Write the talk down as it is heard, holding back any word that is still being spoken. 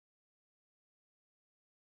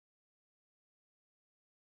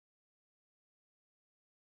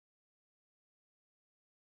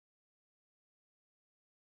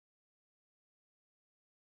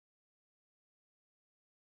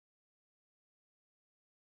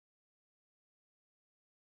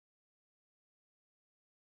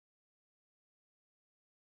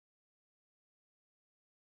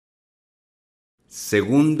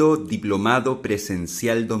Segundo Diplomado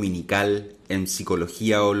Presencial Dominical en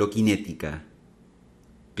Psicología Holokinética.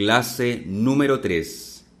 Clase número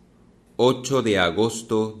 3, 8 de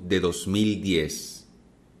agosto de 2010.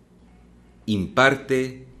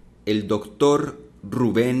 Imparte el Dr.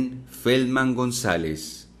 Rubén Feldman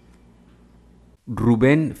González.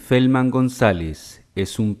 Rubén Feldman González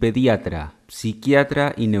es un pediatra,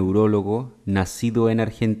 psiquiatra y neurólogo nacido en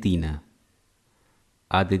Argentina.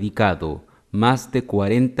 Ha dedicado más de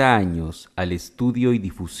 40 años al estudio y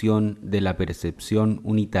difusión de la percepción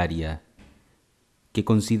unitaria, que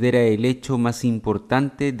considera el hecho más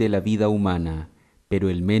importante de la vida humana, pero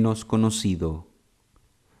el menos conocido.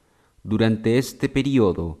 Durante este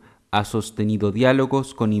periodo ha sostenido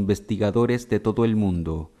diálogos con investigadores de todo el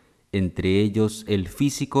mundo, entre ellos el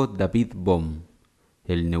físico David Bohm,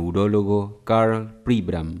 el neurólogo Carl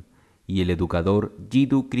Pribram y el educador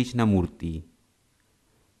Jiddu Krishnamurti.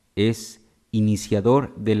 Es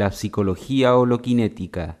iniciador de la Psicología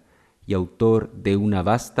Holokinética y autor de una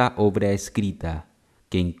vasta obra escrita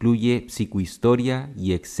que incluye psicohistoria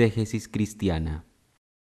y exégesis cristiana.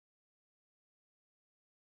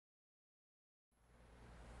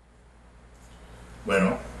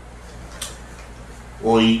 Bueno,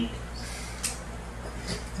 hoy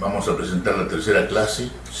vamos a presentar la tercera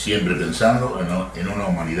clase, siempre pensando en una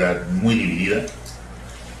humanidad muy dividida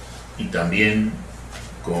y también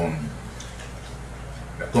con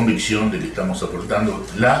la convicción de que estamos aportando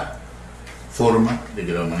la forma de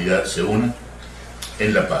que la humanidad se una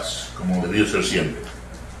en la paz, como debió ser siempre.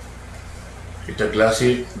 Esta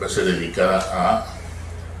clase va a ser dedicada a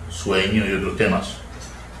sueño y otros temas,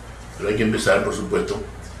 pero hay que empezar, por supuesto,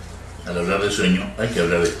 al hablar de sueño, hay que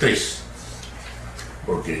hablar de estrés,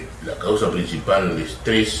 porque la causa principal del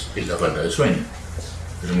estrés es la falta de sueño.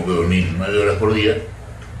 Tenemos que dormir 9 horas por día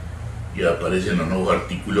y aparecen los nuevos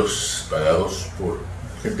artículos pagados por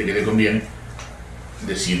gente que le conviene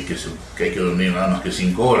decir que hay que dormir nada más que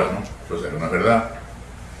 5 horas, ¿no? Cosa que no es verdad.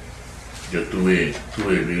 Yo tuve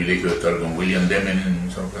el privilegio de estar con William Demen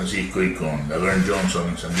en San Francisco y con Laverne Johnson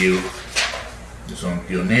en San Diego, que son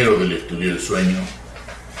pioneros del estudio del sueño,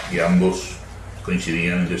 y ambos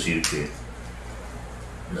coincidían en decir que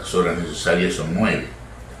las horas necesarias son 9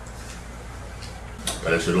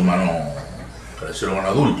 para el ser humano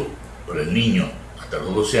adulto. Para el niño hasta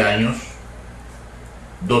los 12 años,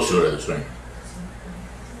 12 horas de sueño.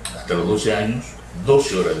 Hasta los 12 años,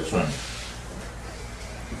 12 horas de sueño.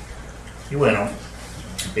 Y bueno,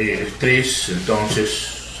 el estrés,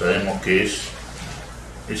 entonces, sabemos que es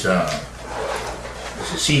ese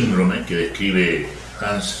síndrome que describe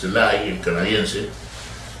Hans Selye, el canadiense,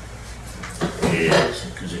 que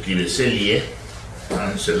se escribe Selye,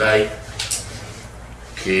 Hans Selye,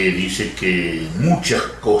 que dice que muchas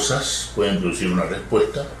cosas pueden producir una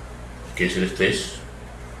respuesta, que es el estrés,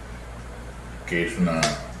 que es un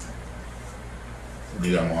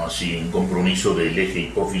compromiso del eje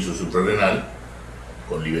hipófiso suprarrenal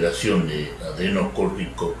con liberación de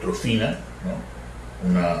adrenocorticotrofina, ¿no?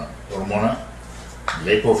 Una hormona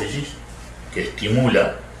de la hipófisis que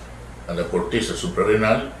estimula a la corteza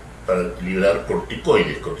suprarrenal para liberar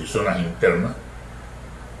corticoides, cortisonas internas,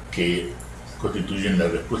 que constituyen la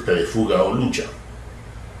respuesta de fuga o lucha.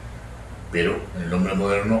 Pero en el hombre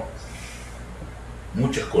moderno,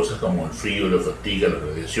 muchas cosas como el frío, la fatiga, las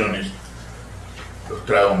radiaciones, los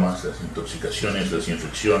traumas, las intoxicaciones, las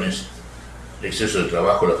infecciones, el exceso de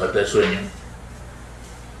trabajo, la falta de sueño,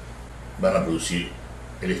 van a producir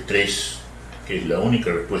el estrés, que es la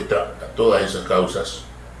única respuesta a todas esas causas.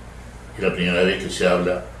 Es la primera vez que se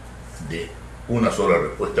habla de una sola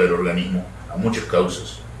respuesta del organismo a muchas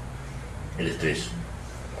causas, el estrés.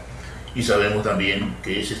 Y sabemos también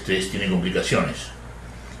que ese estrés tiene complicaciones.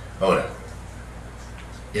 Ahora,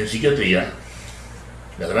 en psiquiatría,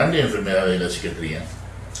 las grandes enfermedades de la psiquiatría,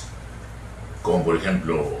 como por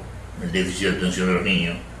ejemplo el déficit de atención de los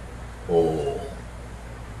niños, o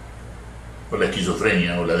la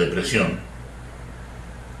esquizofrenia o la depresión,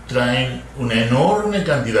 traen una enorme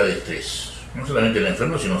cantidad de estrés, no solamente el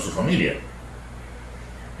enfermo, sino su familia.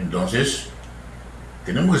 Entonces,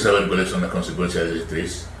 tenemos que saber cuáles son las consecuencias del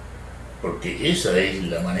estrés, porque esa es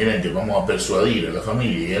la manera en que vamos a persuadir a la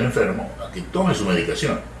familia y al enfermo a que tome su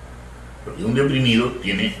medicación. Porque un deprimido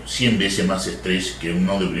tiene 100 veces más estrés que un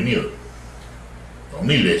no deprimido, o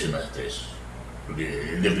 1000 veces más estrés.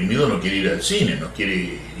 Porque el deprimido no quiere ir al cine, no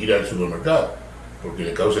quiere ir al supermercado, porque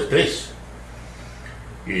le causa estrés.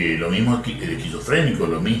 Lo mismo el esquizofrénico,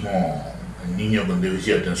 lo mismo el niño con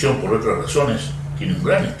déficit de atención, por otras razones, tiene un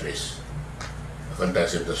gran estrés. La falta de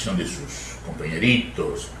aceptación de sus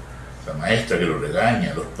compañeritos, la maestra que lo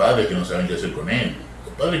regaña, los padres que no saben qué hacer con él,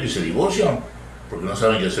 los padres que se divorcian porque no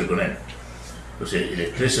saben qué hacer con él. Entonces, el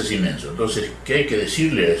estrés es inmenso. Entonces, ¿qué hay que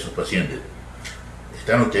decirle a esos pacientes?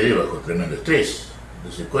 Están ustedes bajo tremendo estrés.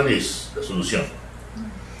 Entonces, ¿cuál es la solución?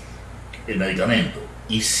 El medicamento.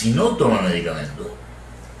 Y si no toman medicamento,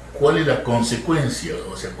 ¿cuál es la consecuencia?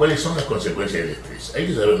 O sea, ¿cuáles son las consecuencias del estrés? Hay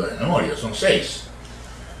que saberlas de memoria, son 6.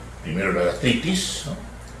 Primero la gastritis, ¿no?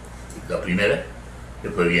 La primera.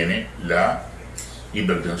 Después viene la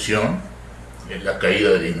hipertensión, la caída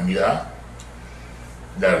de la inmunidad,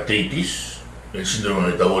 la artritis, el síndrome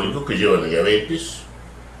metabólico que lleva a la diabetes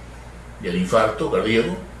y al infarto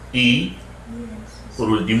cardíaco, y por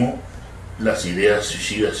último las ideas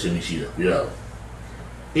suicidas, semicidas. Cuidado.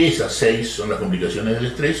 Esas 6 son las complicaciones del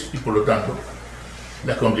estrés y por lo tanto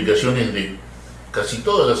las complicaciones de casi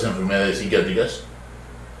todas las enfermedades psiquiátricas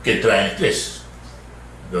que traen estrés.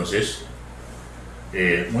 Entonces,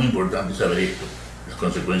 muy importante saber esto, las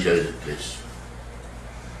consecuencias del estrés.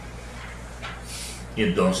 Y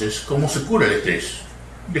entonces, ¿cómo se cura el estrés?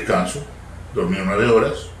 Descanso, dormir 9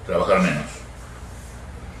 horas, trabajar menos.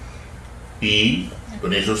 Y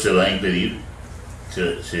con eso se va a impedir,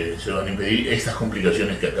 se van a impedir estas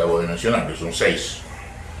complicaciones que acabo de mencionar, que son 6.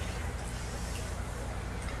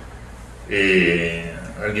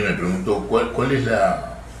 Alguien me preguntó cuál es la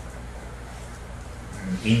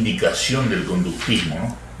indicación del conductismo,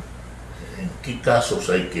 ¿no? ¿En qué casos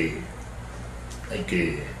hay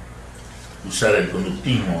que usar el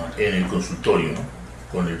conductismo en el consultorio, ¿no?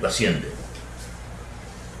 Con el paciente?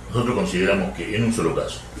 Nosotros consideramos que en un solo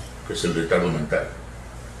caso, que es el retardo mental,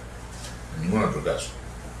 en ningún otro caso.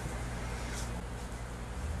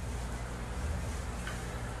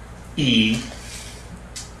 Y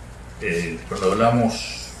cuando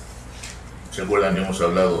hablamos, ¿se acuerdan que hemos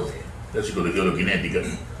hablado de la psicología holokinética?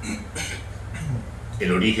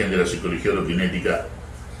 El origen de la psicología holokinética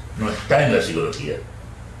no está en la psicología,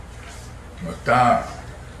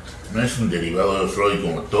 no es un derivado de Freud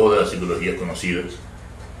como todas las psicologías conocidas,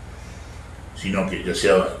 sino que ya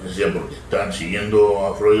sea porque están siguiendo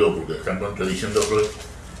a Freud o porque están contradiciendo a Freud,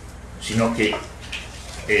 sino que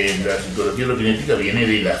la psicología holokinética viene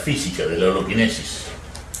de la física, de la holokinesis,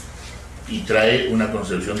 y trae una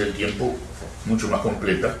concepción del tiempo mucho más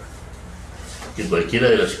completa que cualquiera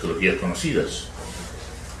de las psicologías conocidas.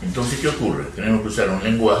 Entonces, ¿qué ocurre? Tenemos que usar un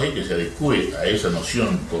lenguaje que se adecue a esa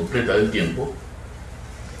noción completa del tiempo,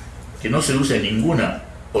 que no se usa en ninguna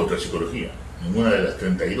otra psicología, ninguna de las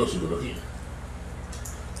 32 psicologías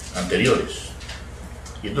anteriores.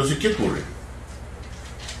 Y entonces, ¿qué ocurre?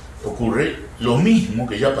 Ocurre lo mismo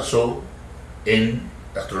que ya pasó en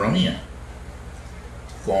astronomía,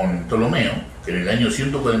 con Ptolomeo, que en el año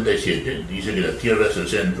 147 dice que la Tierra es el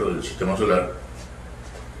centro del sistema solar,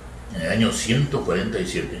 en el año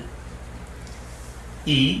 147,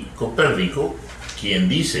 y Copérnico, quien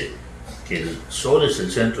dice que el Sol es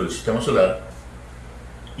el centro del sistema solar,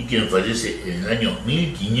 y quien fallece en el año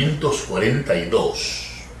 1542.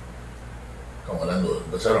 Estamos hablando,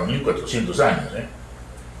 pasaron 1400 años,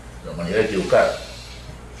 la humanidad equivocada,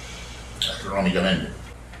 astronómicamente.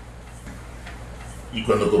 Y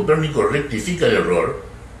cuando Copérnico rectifica el error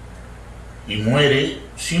y muere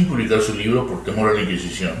sin publicar su libro por temor a la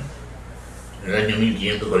Inquisición, en el año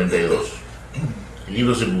 1542, el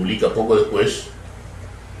libro se publica poco después,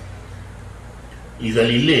 y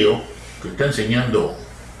Galileo, que está enseñando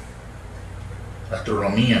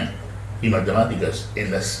astronomía y matemáticas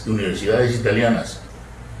en las universidades italianas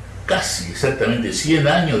casi exactamente 100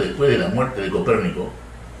 años después de la muerte de Copérnico,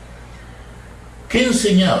 ¿qué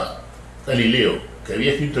enseñaba Galileo, que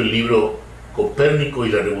había escrito el libro Copérnico y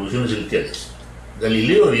las revoluciones celestiales?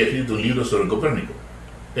 Galileo había escrito un libro sobre Copérnico.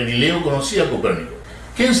 Galileo conocía a Copérnico.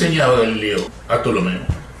 ¿Qué enseñaba Galileo a Ptolomeo?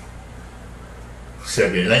 O sea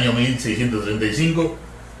que en el año 1635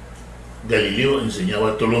 Galileo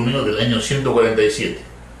enseñaba a Ptolomeo del año 147.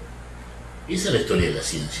 Esa es la historia de la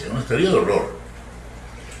ciencia, una historia de horror.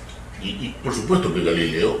 Y por supuesto que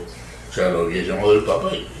Galileo ya lo había llamado el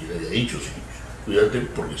Papa y le había dicho, sí, cuídate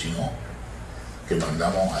porque si no te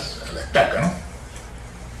mandamos a la estaca, ¿no?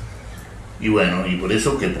 Y bueno, y por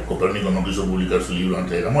eso que Copérnico no quiso publicar su libro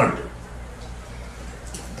antes de la muerte.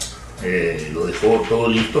 Lo dejó todo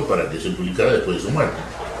listo para que se publicara después de su muerte.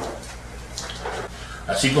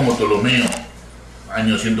 Así como Ptolomeo,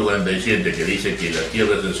 año 147, que dice que la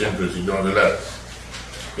Tierra es el centro del sistema solar,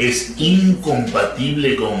 es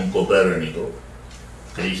incompatible con Copérnico,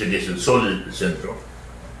 que dice que es el Sol el centro.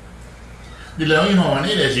 De la misma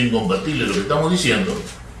manera es incompatible lo que estamos diciendo,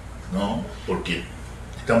 ¿no? Porque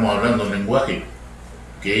estamos hablando de un lenguaje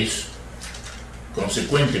que es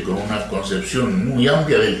consecuente con una concepción muy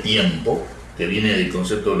amplia del tiempo, que viene del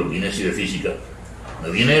concepto de holokinesis de física, no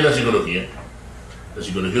viene de la psicología, La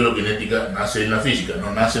psicología holokinética nace en la física,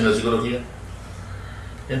 no nace en la psicología.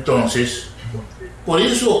 Entonces, por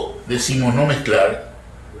eso decimos no mezclar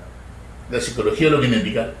la psicología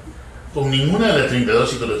holokinética con ninguna de las 32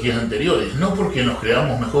 psicologías anteriores, no porque nos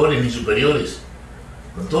creamos mejores ni superiores.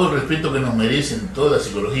 Con todo el respeto que nos merecen todas las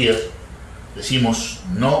psicologías, decimos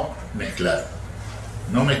no mezclar.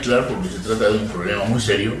 No mezclar porque se trata de un problema muy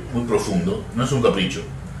serio, muy profundo, no es un capricho,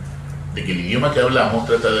 de que el idioma que hablamos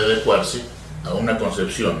trata de adecuarse a una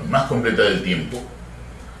concepción más completa del tiempo,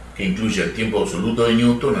 que incluye el tiempo absoluto de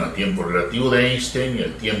Newton, el tiempo relativo de Einstein y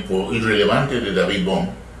el tiempo irrelevante de David Bohm,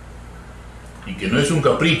 y que no es un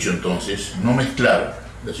capricho entonces no mezclar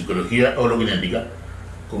la psicología holokinética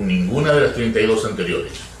con ninguna de las 32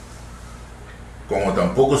 anteriores, como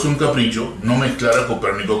tampoco es un capricho no mezclar a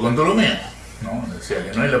Copérnico con Ptolomeo, ¿no? O sea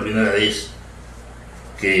que no es la primera vez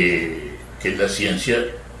que en la ciencia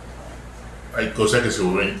hay cosas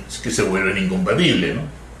que se vuelven incompatibles, ¿no?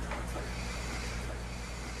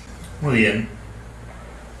 Muy bien,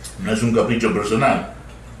 no es un capricho personal,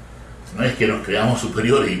 no es que nos creamos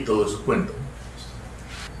superiores y todos esos cuentos.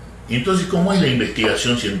 Y entonces, ¿cómo es la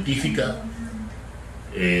investigación científica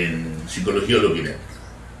en psicología holokinética?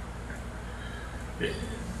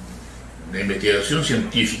 La investigación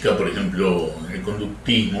científica, por ejemplo, en el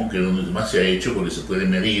conductismo, que es donde más se ha hecho porque se puede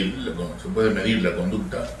medir la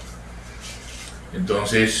conducta.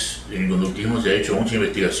 Entonces, en el conductismo se ha hecho mucha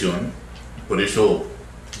investigación, por eso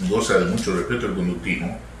goza de mucho respeto el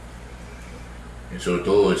conductismo, sobre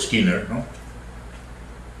todo Skinner, ¿no?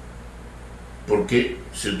 Porque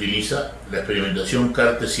se utiliza la experimentación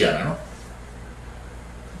cartesiana, ¿no?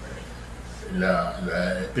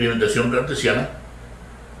 La experimentación cartesiana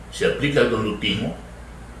se aplica al conductismo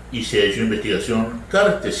y se ha hecho investigación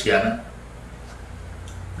cartesiana,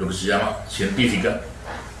 lo que se llama científica,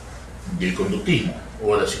 del conductismo,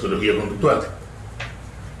 o la psicología conductual,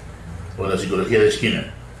 o la psicología de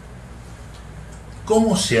Skinner.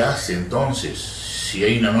 ¿Cómo se hace entonces, si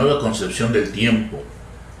hay una nueva concepción del tiempo,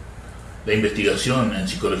 la investigación en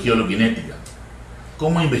psicología holokinética?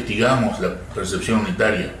 ¿Cómo investigamos la percepción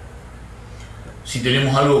unitaria si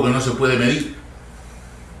tenemos algo que no se puede medir?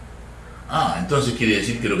 Entonces quiere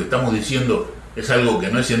decir que lo que estamos diciendo es algo que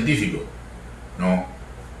no es científico. No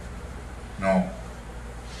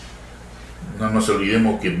nos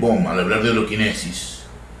olvidemos que Bohm, al hablar de holokinesis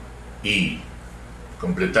y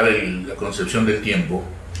completar la concepción del tiempo,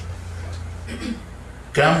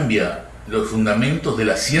 cambia los fundamentos de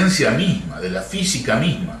la ciencia misma, de la física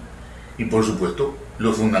misma, y por supuesto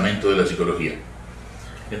los fundamentos de la psicología.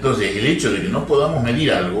 Entonces el hecho de que no podamos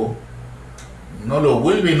medir algo no lo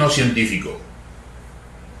vuelve no científico,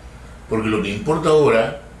 porque lo que importa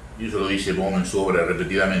ahora, y eso lo dice Bohm en su obra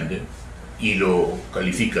repetidamente, y lo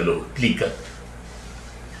califica, lo explica,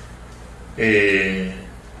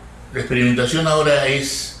 la experimentación ahora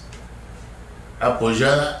está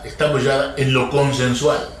apoyada en lo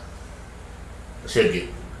consensual. O sea que el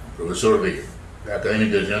profesor de la Academia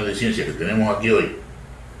Internacional de Ciencias que tenemos aquí hoy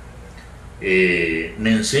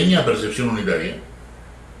me enseña percepción unitaria,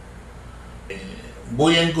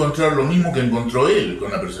 voy a encontrar lo mismo que encontró él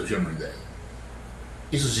con la percepción unitaria.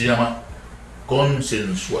 Eso se llama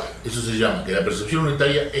consensual. Eso se llama que la percepción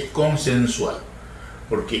unitaria es consensual,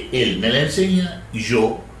 porque él me la enseña y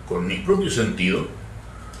yo, con mis propios sentidos,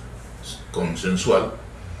 consensual,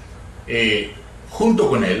 junto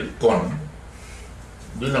con él,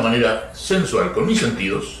 de una manera sensual, con mis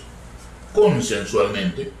sentidos,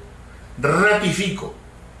 consensualmente, ratifico,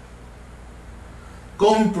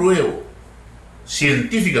 compruebo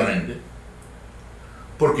científicamente,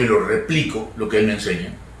 porque lo replico, lo que él me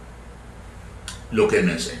enseña,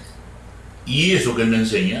 y eso que él me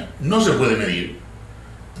enseña no se puede medir,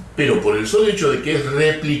 pero por el solo hecho de que es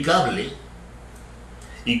replicable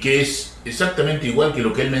y que es exactamente igual que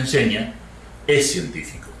lo que él me enseña, es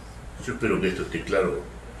científico. Yo espero que esto esté claro.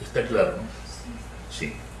 ¿Está claro, no?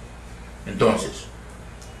 Sí. Entonces,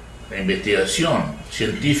 la investigación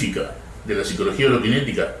científica de la psicología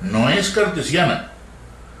holokinética no es cartesiana,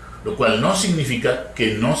 lo cual no significa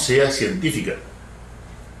que no sea científica.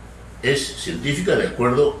 Es científica de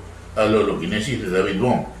acuerdo a la holokinesis de David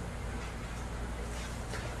Bohm.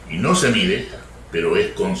 Y no se mide, pero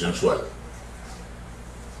es consensual.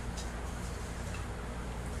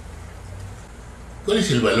 ¿Cuál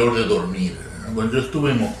es el valor de dormir? Cuando yo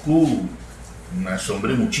estuve en Moscú, me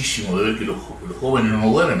asombré muchísimo de ver que los jóvenes no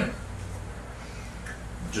duermen.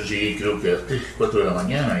 Yo llegué creo que a las 3, 4 de la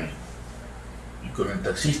mañana y con el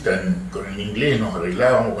taxista, con el inglés nos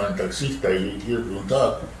arreglábamos con el taxista y yo le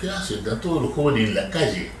preguntaba, ¿qué hacen? Están todos los jóvenes en la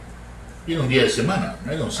calle. Y era un día de semana,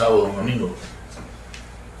 no era un sábado o un domingo.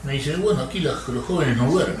 Me dice, bueno, aquí los jóvenes no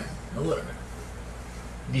duermen.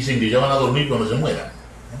 Dicen que ya van a dormir cuando se mueran,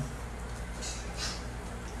 ¿no?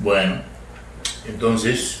 Bueno,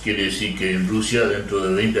 entonces quiere decir que en Rusia dentro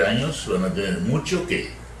de 20 años van a tener mucha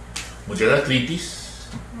gastritis,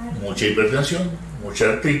 mucha hipertensión, mucha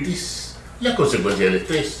artritis, las consecuencias del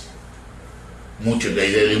estrés, mucha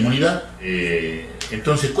caída de la inmunidad.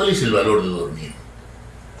 Entonces, ¿cuál es el valor de dormir?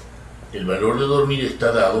 El valor de dormir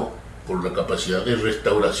está dado por la capacidad de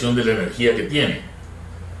restauración de la energía que tiene,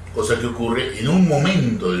 cosa que ocurre en un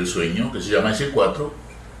momento del sueño que se llama S4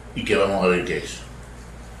 y que vamos a ver qué es.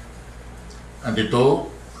 Ante todo,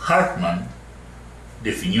 Hartman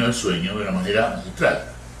definió el sueño de una manera magistral.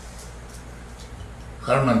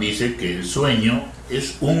 Hartman dice que el sueño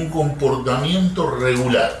es un comportamiento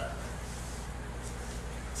regular.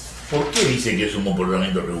 ¿Por qué dice que es un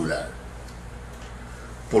comportamiento regular?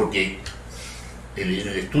 Porque en el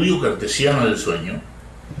estudio cartesiano del sueño,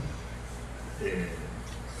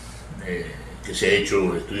 que se ha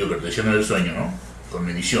hecho el estudio cartesiano del sueño, ¿no?, con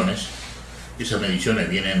mediciones, esas mediciones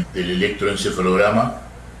vienen del electroencefalograma,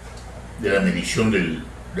 de la medición de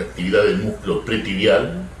la actividad del músculo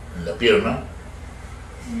pretibial en la pierna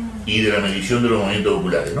y de la medición de los movimientos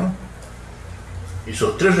oculares, ¿no?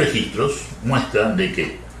 Esos tres registros muestran de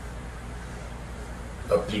que,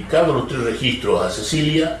 aplicados los tres registros a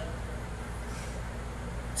Cecilia,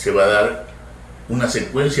 se va a dar una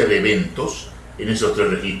secuencia de eventos en esos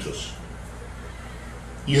tres registros.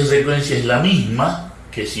 Y esa secuencia es la misma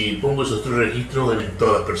que si pongo esos tres registros en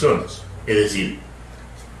todas las personas. Es decir,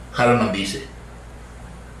 Hartman dice,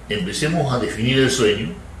 empecemos a definir el sueño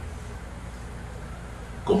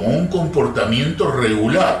como un comportamiento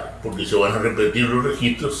regular, porque se van a repetir los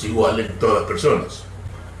registros iguales en todas las personas.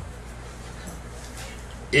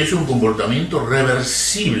 Es un comportamiento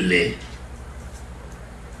reversible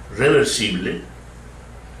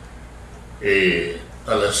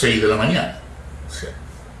a las 6 de la mañana. O sea,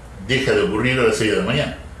 deja de ocurrir a las 6 de la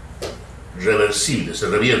mañana. Reversible, se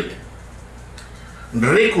revierte.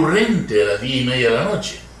 Recurrente a las 10:30 de la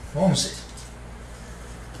noche, 11.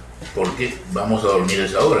 Porque vamos a dormir a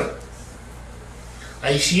esa hora.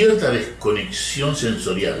 Hay cierta desconexión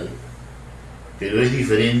sensorial, pero es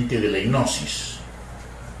diferente de la hipnosis.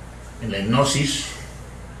 En la hipnosis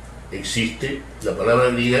existe la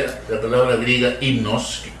palabra griega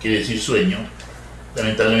hipnos, que quiere decir sueño.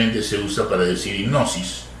 Lamentablemente se usa para decir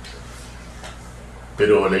hipnosis,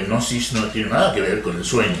 pero la hipnosis no tiene nada que ver con el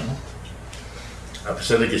sueño, ¿no?, a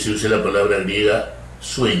pesar de que se use la palabra griega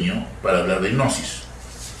sueño para hablar de hipnosis.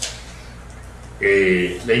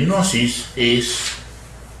 La hipnosis es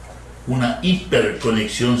una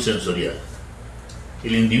hiperconexión sensorial.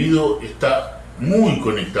 El individuo está muy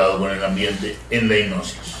conectado con el ambiente en la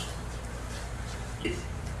hipnosis.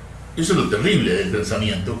 Eso es lo terrible del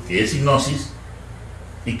pensamiento, que es hipnosis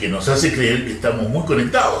y que nos hace creer que estamos muy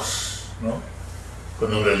conectados, ¿no?,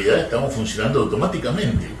 cuando en realidad estamos funcionando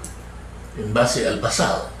automáticamente en base al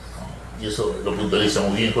pasado, ¿no? Y eso lo puntualiza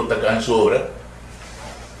muy bien J.K. en su obra,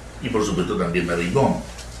 y por supuesto también David Bohm,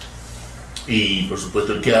 y por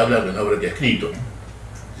supuesto el que habla en la obra que ha escrito,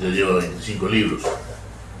 ¿no?, ya lleva 25 libros.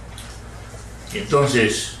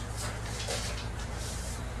 Entonces,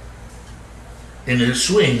 en el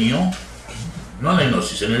sueño, no en la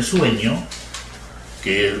hipnosis, en el sueño,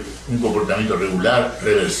 que es un comportamiento regular,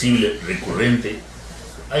 reversible, recurrente,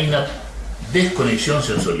 hay una desconexión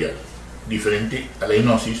sensorial, diferente a la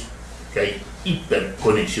hipnosis, que hay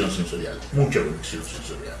hiperconexión sensorial, mucha conexión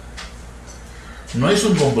sensorial. No es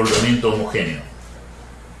un comportamiento homogéneo,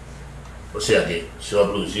 o sea que se va a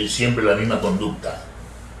producir siempre la misma conducta.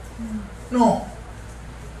 No,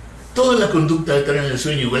 todas las conductas están en el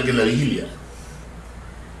sueño igual que en la vigilia.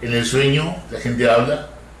 En el sueño la gente habla,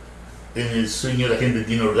 en el sueño la gente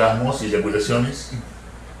tiene orgasmos y eyaculaciones,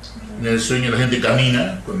 en el sueño la gente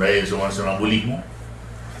camina, cuando hay sonambulismo,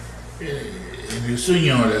 en el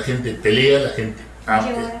sueño la gente pelea, la gente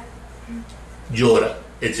llora,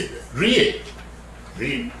 etc. Ríe.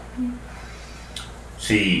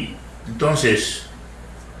 Sí, entonces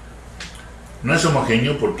no es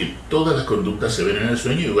homogéneo porque todas las conductas se ven en el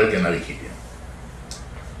sueño igual que en la vigilia.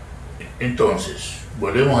 Entonces,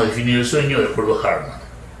 volvemos a definir el sueño de acuerdo a Hartman,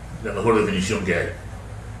 la mejor definición que hay.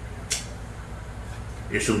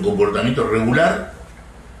 Es un comportamiento regular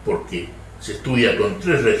porque se estudia con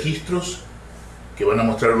tres registros que van a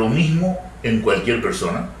mostrar lo mismo en cualquier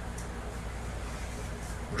persona.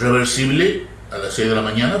 Reversible a las 6 de la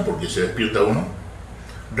mañana porque se despierta uno.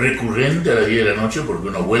 Recurrente a las 10 de la noche porque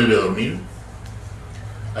uno vuelve a dormir.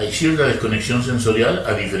 Hay cierta desconexión sensorial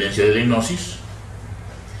a diferencia de la hipnosis.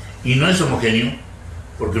 Y no es homogéneo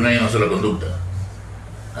porque no hay una sola conducta.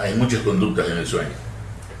 hay muchas conductas en el sueño.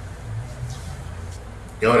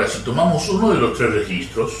 Y ahora, si tomamos uno de los tres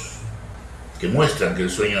registros que muestran que el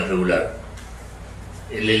sueño es regular,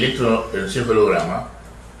 el electroencefalograma,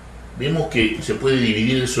 vemos que se puede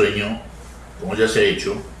dividir el sueño, como ya se ha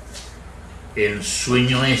hecho, en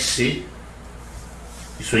sueño S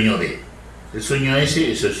y sueño D. El sueño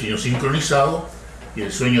S es el sueño sincronizado y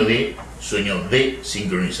el sueño D, sueño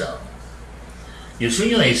desincronizado. Y el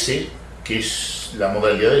sueño S, que es la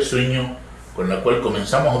modalidad de sueño con la cual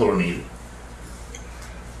comenzamos a dormir,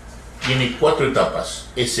 tiene 4 etapas: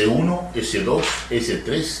 S1, S2,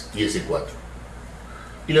 S3 y S4.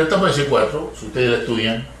 Y la etapa S4, si ustedes la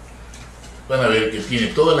estudian, van a ver que tiene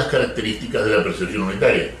todas las características de la percepción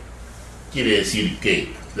unitaria. Quiere decir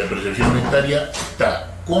que la percepción unitaria está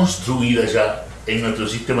construida ya en nuestro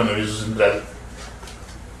sistema nervioso central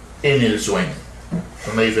en el sueño,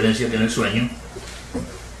 con la diferencia que en el sueño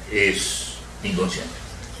es inconsciente.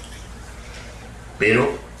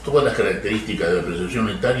 Pero todas las características de la percepción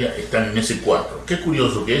unitaria están en S4. Qué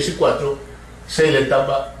curioso que S4 sea la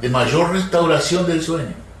etapa de mayor restauración del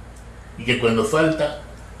sueño, y que cuando falta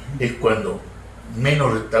es cuando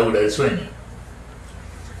menos restaura el sueño.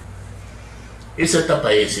 Esa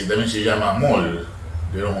etapa S también se llama MOL,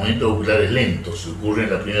 de los movimientos oculares lentos. Ocurre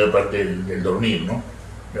en la primera parte del dormir, ¿no?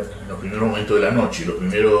 En los primeros momentos de la noche, los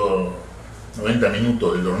primeros 90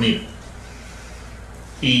 minutos del dormir.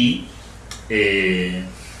 Y esa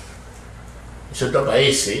etapa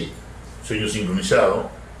S, sueño sincronizado,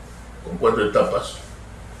 con 4 etapas,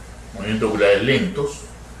 movimientos oculares lentos,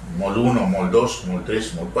 MOL 1, MOL 2, MOL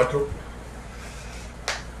 3, MOL 4,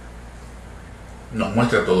 nos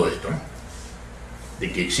muestra todo esto, ¿no?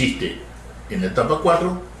 De que existe en la etapa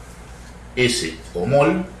 4, S o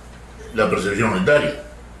MOL, la percepción unitaria,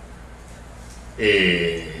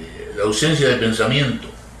 la ausencia de pensamiento,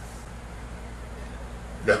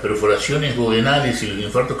 las perforaciones duodenales y los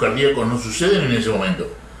infartos cardíacos no suceden en ese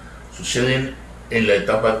momento, suceden en la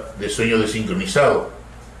etapa de sueño desincronizado,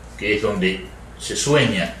 que es donde se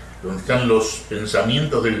sueña, donde están los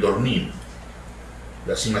pensamientos del dormir,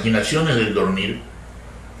 las imaginaciones del dormir,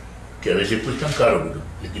 que a veces cuestan caro porque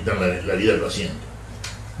le quitan la vida al paciente.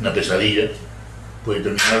 Una pesadilla puede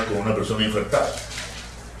terminar con una persona infartada.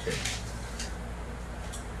 ¿Sí?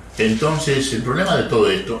 Entonces, el problema de todo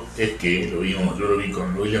esto es que yo lo vi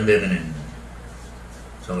con William Demen en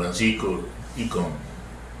San Francisco y con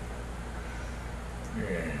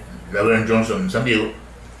Laverne Johnson en San Diego,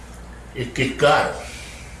 es que es caro.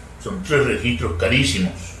 Son 3 registros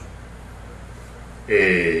carísimos: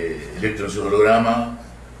 electroencefalograma,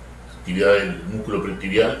 actividad del músculo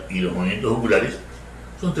preactivial y los movimientos oculares.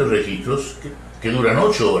 Son 3 registros que duran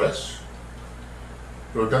 8 horas,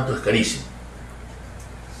 por lo tanto es carísimo.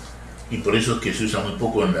 Y por eso es que se usa muy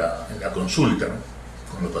poco en la consulta, ¿no?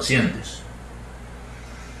 Con los pacientes.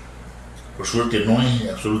 Por suerte no es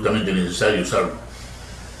absolutamente necesario usarlo.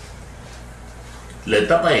 La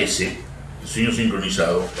etapa S, el sueño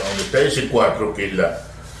sincronizado, donde está S4, que es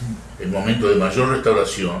el momento de mayor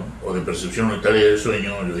restauración o de percepción unitaria del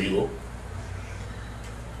sueño, yo digo,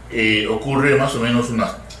 ocurre más o menos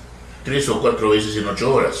unas 3 o 4 veces en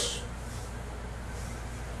 8 horas.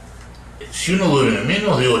 Si uno duerme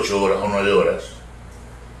menos de 8 horas o 9 horas,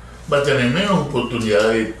 va a tener menos oportunidad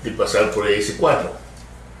de pasar por el S4.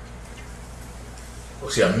 O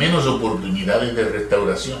sea, menos oportunidades de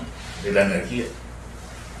restauración de la energía.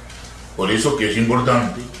 Por eso que es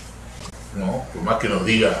importante, ¿no? Por más que nos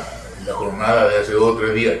diga la jornada de hace 2 o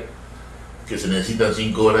 3 días que se necesitan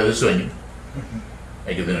 5 horas de sueño,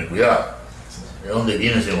 hay que tener cuidado. ¿De dónde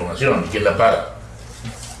viene esa información? ¿Quién la paga?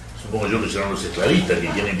 Supongo yo que serán los esclavistas que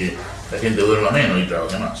quieren que la gente duerma menos y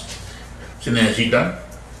trabaje más. Se necesitan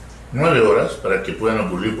 9 horas para que puedan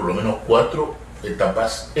ocurrir por lo menos 4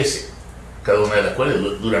 etapas S, cada una de las cuales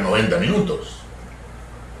dura 90 minutos.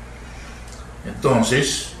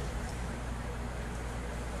 Entonces,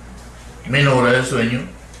 menos horas de sueño,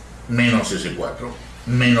 menos S4,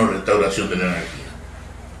 menos restauración de la energía.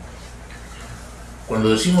 Cuando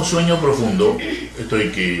decimos sueño profundo, esto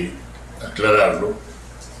hay que aclararlo,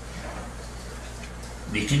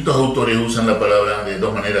 distintos autores usan la palabra de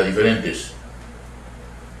 2 maneras diferentes.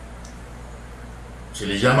 Se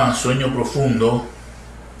le llama sueño profundo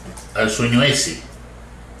al sueño S,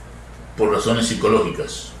 por razones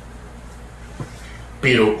psicológicas.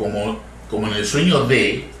 Pero como en el sueño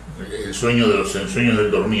D, el sueño de los sueños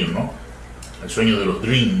del dormir, ¿no? El sueño de los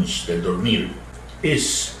dreams, del dormir,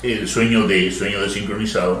 es el sueño D, sueño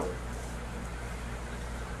desincronizado.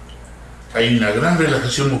 Hay una gran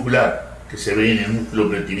relajación muscular que se ve en el músculo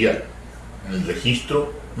preactivial, en el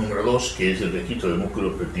registro número 2, que es el registro del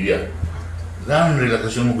músculo preactivial. dan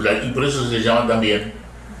relajación muscular, y por eso se llama también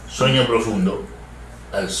sueño profundo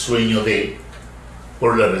al sueño de,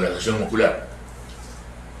 por la relajación muscular.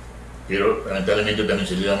 Pero lamentablemente también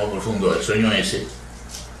se le llama profundo al sueño S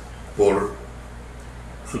por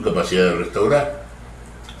su capacidad de restaurar.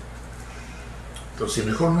 Entonces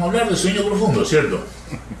mejor no hablar de sueño profundo, ¿cierto?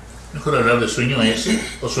 Mejor hablar de sueño S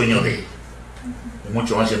o sueño D. Es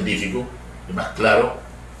mucho más científico y más claro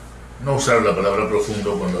no usar la palabra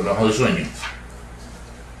profundo cuando hablamos de sueño,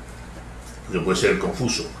 porque puede ser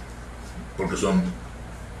confuso, porque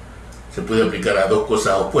se puede aplicar a dos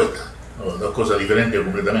cosas opuestas, o dos cosas diferentes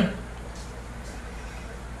completamente.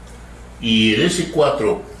 Y el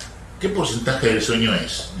S4, ¿qué porcentaje del sueño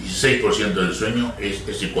es? 16% del sueño es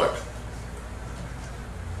S4.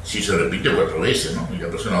 Si se repite 4 veces, ¿no? Y la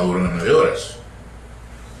persona duerme 9 horas.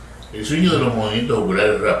 El sueño de los movimientos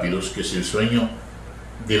oculares rápidos, que es el sueño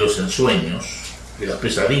de los ensueños, de las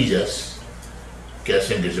pesadillas que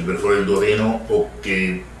hacen que se perfore el duodeno o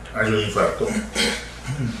que haya un infarto,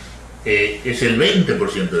 es el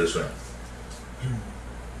 20% del sueño.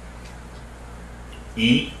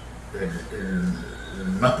 Y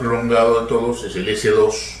el más prolongado de todos es el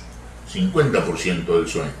S2, 50% del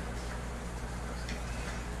sueño.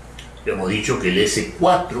 Ya hemos dicho que el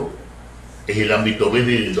S4 es el ámbito B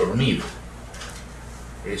del dormir,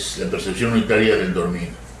 es la percepción unitaria del dormir.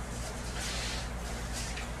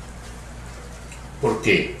 ¿Por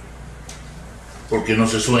qué? Porque no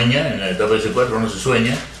se sueña, en la etapa S4 no se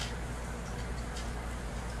sueña.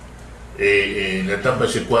 En la etapa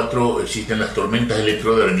S4 existen las tormentas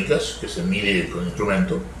electrodérmicas, que se mide con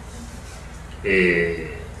instrumento,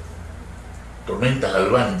 tormentas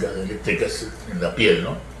galvánicas eléctricas en la piel,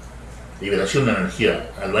 ¿no? Liberación de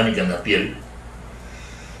energía galvánica en la piel,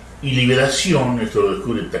 y liberación, esto lo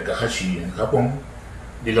descubre Takahashi en Japón,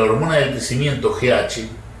 de la hormona del crecimiento GH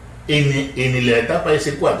en la etapa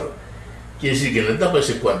S4. Quiere decir que en la etapa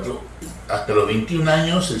S4, hasta los 21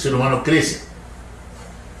 años, el ser humano crece.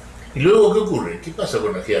 ¿Y luego qué ocurre? ¿Qué pasa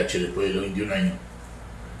con la GH después de los 21 años?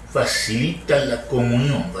 Facilita la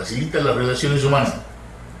comunión, facilita las relaciones humanas.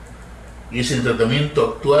 Y es el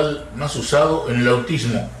tratamiento actual más usado en el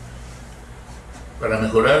autismo, para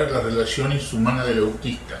mejorar las relaciones humanas del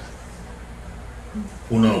autista.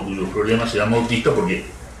 Uno cuyo problema se llama autista porque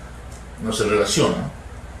no se relaciona.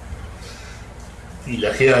 Y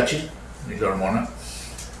la GH es la hormona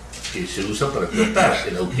que se usa para tratar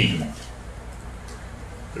el autismo.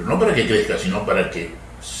 Pero no para que crezca, sino para que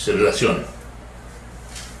se relacione.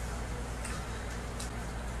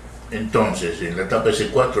 Entonces, en la etapa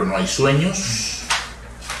S4 no hay sueños,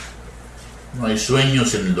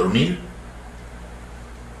 en el dormir,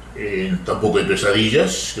 tampoco hay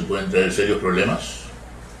pesadillas que pueden traer serios problemas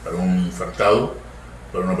para un infartado,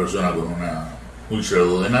 para una persona con una úlcera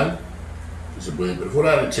duodenal que se puede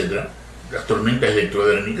perforar, etc. Las tormentas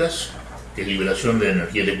electrodérmicas, que es liberación de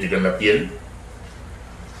energía eléctrica en la piel.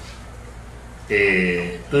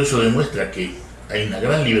 Todo eso demuestra que hay una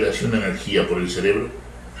gran liberación de energía por el cerebro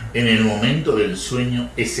en el momento del sueño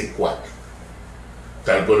S4,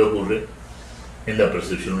 tal cual ocurre en la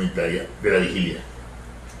percepción unitaria de la vigilia.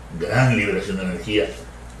 Gran liberación de energía,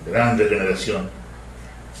 gran regeneración,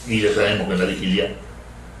 y ya sabemos que en la vigilia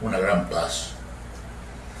una gran paz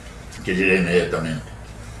que llega inmediatamente.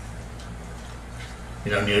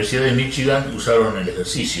 En la Universidad de Michigan usaron el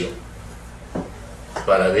ejercicio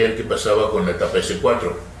para ver qué pasaba con la etapa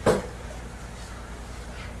S4.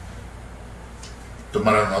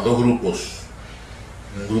 Tomaron a dos grupos,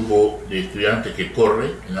 un grupo de estudiantes que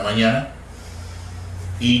corre en la mañana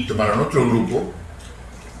y tomaron otro grupo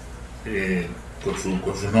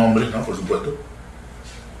con sus nombres, ¿no? Por supuesto,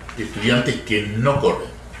 de estudiantes que no corren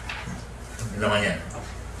en la mañana.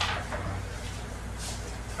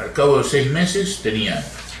 Al cabo de 6 meses tenían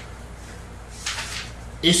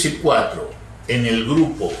S4 en el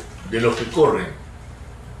grupo de los que corren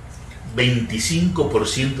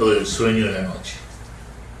 25% del sueño de la noche.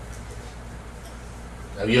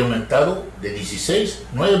 Había aumentado de 16,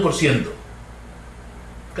 9%,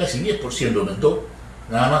 casi 10% aumentó,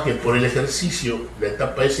 nada más que por el ejercicio, la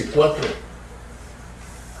etapa S4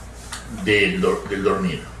 del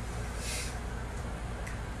dormir.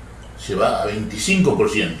 Se va a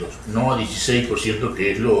 25%, no a 16%,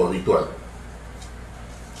 que es lo habitual.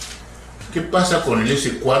 ¿Qué pasa con el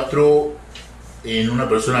S4 en una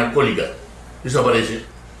persona alcohólica? Desaparece.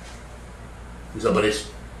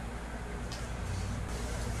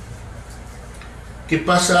 ¿Qué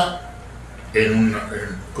pasa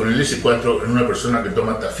con el S4 en una persona que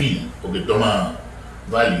toma tafil o que toma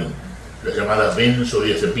Valium, las llamadas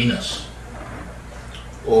benzodiazepinas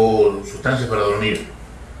o sustancias para dormir?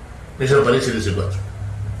 desaparece el S4.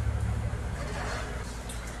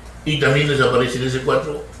 Y también desaparece el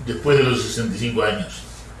S4 después de los 65 años.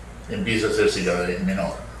 Empieza a hacerse cada vez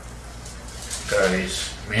menor, cada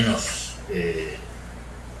vez menos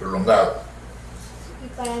prolongado. ¿Y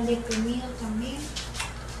para el deprimido también?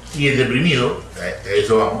 Y el deprimido, a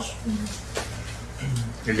eso vamos,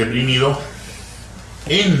 el deprimido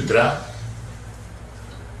entra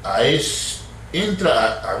a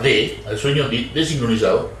D, al sueño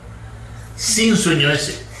desincronizado, sin sueño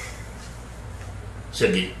S. O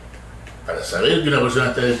sea que, para saber que una persona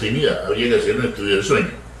está deprimida, habría que hacer un estudio del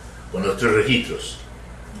sueño, con los 3 registros.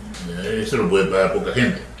 Eso lo puede pagar poca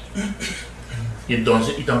gente. Y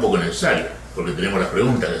entonces, y tampoco es necesario, porque tenemos las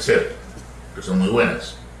preguntas que hacer, que son muy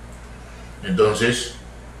buenas. Entonces,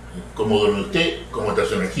 ¿cómo duerme usted? ¿Cómo está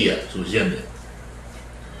su energía? Suficiente.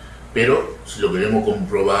 Pero, si lo queremos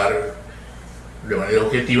comprobar de manera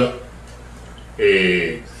objetiva,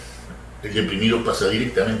 el deprimido pasa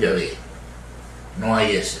directamente a D. No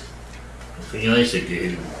hay S. El sueño S,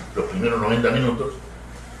 que los primeros 90 minutos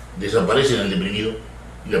desaparece en el deprimido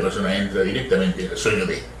y la persona entra directamente al sueño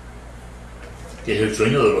D, que es el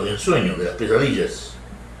sueño de los ensueños, de las pesadillas.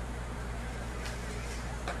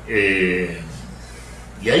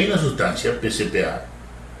 Y hay una sustancia, PCPA,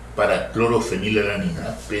 para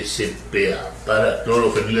clorofenilalanina,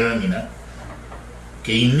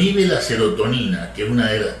 que inhibe la serotonina, que es una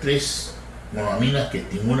de las 3 monoaminas que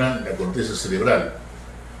estimulan la corteza cerebral,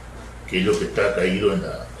 que es lo que está caído en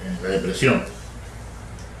la depresión.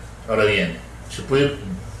 Ahora bien, se puede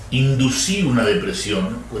inducir una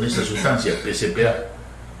depresión con esa sustancia PCPA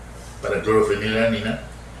para clorofenilalanina,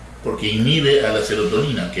 porque inhibe a la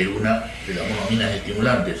serotonina, que es una de las monoaminas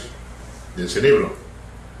estimulantes del cerebro.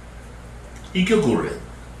 ¿Y qué ocurre?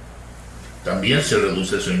 También se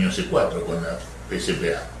reduce el sueño S4 con la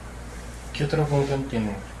PCPA. ¿Qué otra función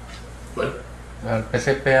tiene? ¿Cuál? ¿El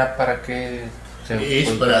PCPA para qué se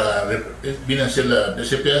usa? Viene a ser la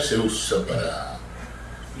PCPA, se usa para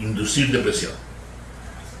inducir depresión,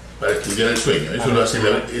 para estudiar el sueño.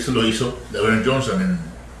 Eso lo hizo David Johnson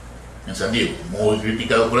en San Diego, muy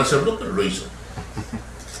criticado por hacerlo, pero lo hizo.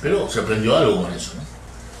 Pero se aprendió algo con eso, ¿no?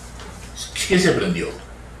 ¿Qué se aprendió?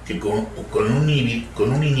 Que con un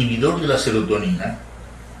inhibidor de la serotonina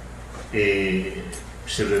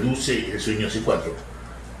se reduce el sueño C4,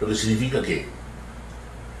 lo que significa que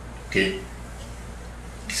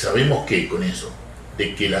sabemos que con eso,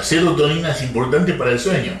 de que la serotonina es importante para el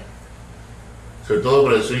sueño, sobre todo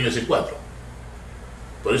para el sueño C4.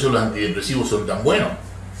 Por eso los antidepresivos son tan buenos,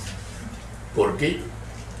 porque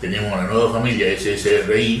tenemos la nueva familia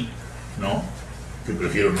SSRI, ¿no?, que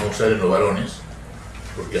prefiero no usar en los varones,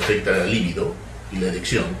 porque afecta la libido y la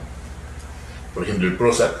erección. Por ejemplo, el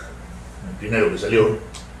Prozac, el primero que salió,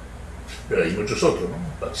 pero hay muchos otros, ¿no?,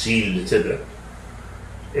 Paxil, etc.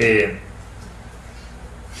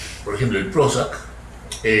 Por ejemplo, el Prozac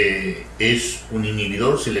es un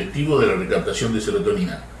inhibidor selectivo de la recaptación de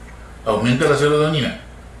serotonina. Aumenta la serotonina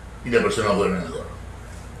y la persona duerme mejor.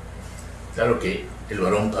 Claro que el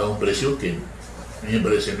varón paga un precio que a mí me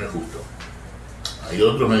parece no es justo. Hay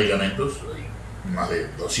otros medicamentos, hay más de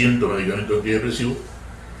 200 medicamentos antidepresivos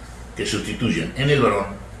que sustituyen en el varón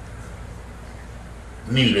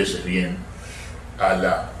 1000 veces bien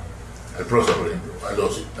al Prozac, por ejemplo,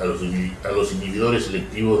 a los inhibidores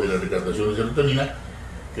selectivos de la recaptación de serotonina,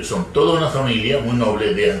 que son toda una familia muy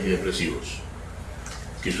noble de antidepresivos,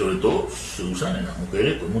 que sobre todo se usan en las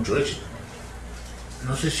mujeres con mucho éxito.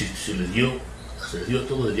 No sé si se les dio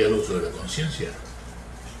todo el diálogo sobre la conciencia.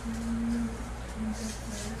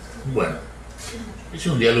 Bueno, es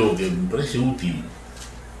un diálogo que me parece útil,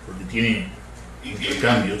 porque tiene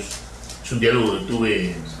intercambios. Es un diálogo que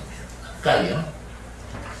tuve en Arcadia, ¿no?,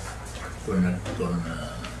 con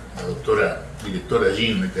la doctora, directora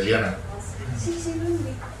allí, una italiana. Sí, lo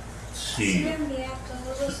envié. Sí. Sí, lo envié a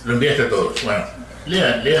todos. Lo enviaste a todos. Bueno,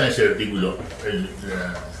 lean ese artículo.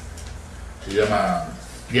 Se llama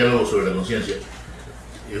Diálogo sobre la conciencia.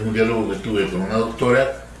 Es un diálogo que tuve con una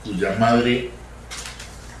doctora cuya madre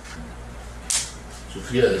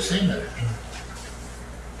sufría de Alzheimer.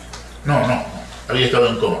 No, había estado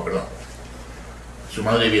en coma, perdón. Su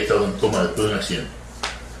madre había estado en coma después de un accidente.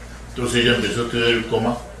 Entonces ella empezó a estudiar el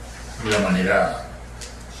coma de una manera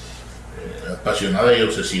apasionada y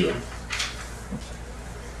obsesiva.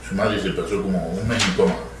 Su madre se pasó como un mes en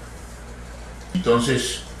coma.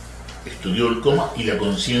 Entonces estudió el coma y la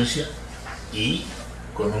conciencia, y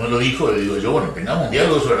cuando me lo dijo, le digo yo, bueno, tengamos un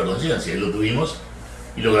diálogo sobre la conciencia, y lo tuvimos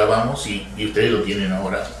y lo grabamos, y ustedes lo tienen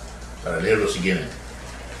ahora para leerlo si quieren,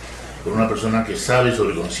 con una persona que sabe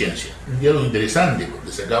sobre conciencia. Un diálogo interesante,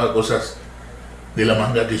 porque sacaba cosas de la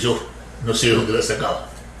manga que yo no sé dónde la sacaba.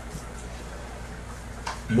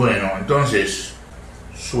 Bueno, entonces,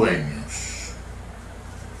 sueños,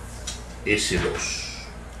 S2.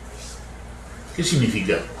 ¿Qué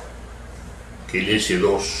significa que el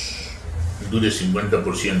S2 dure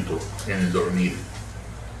 50% en el dormir?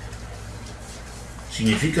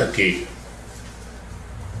 Significa que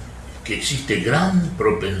existe gran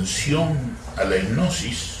propensión a la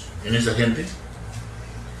hipnosis en esa gente,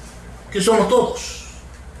 que somos todos.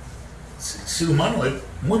 El ser humano es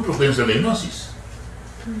muy propenso a la hipnosis.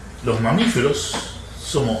 Los mamíferos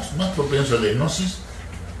somos más propensos a la hipnosis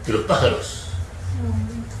que los pájaros.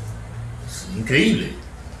 Es increíble.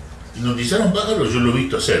 Hipnotizar a un pájaro yo lo he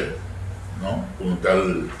visto hacer, ¿no? Un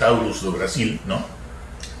tal Taurus de Brasil, ¿no?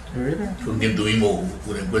 Con quien tuvimos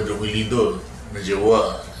un encuentro muy lindo, me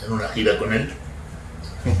llevó en una gira con él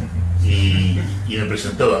y me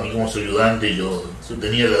presentaba a mí como su ayudante. Yo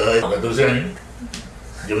tenía la edad de 14 años,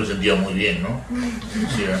 yo me sentía muy bien, ¿no?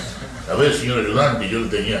 Decía, a ver, señor ayudante, yo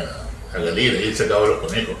tenía la galera y él sacaba los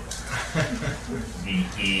conejos.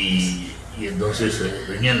 Y entonces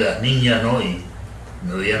venían las niñas, ¿no? Y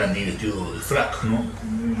me veían a mí vestido de frac, ¿no?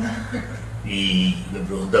 Y me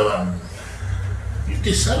preguntaban, ¿y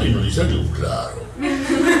usted sabe hipnotizar? Yo, claro.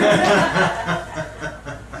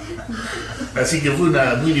 Así que fue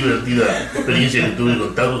una muy divertida experiencia que tuve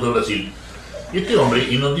con Taurus de Brasil. Y este hombre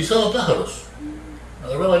hipnotizaba pájaros.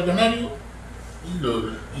 Agarraba el canario y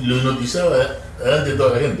lo hipnotizaba delante de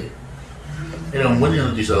toda la gente. Era un buen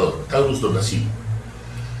hipnotizador, Taurus de Brasil.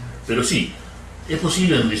 Pero sí, es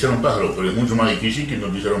posible hipnotizar a un pájaro, pero es mucho más difícil que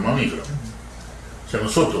hipnotizar a un mamífero. O sea,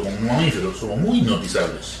 nosotros como mamíferos somos muy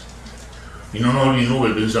hipnotizables. Y no nos olvidemos,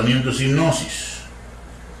 el pensamiento es hipnosis.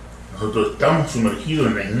 Nosotros estamos sumergidos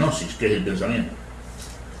en la hipnosis, que es el pensamiento.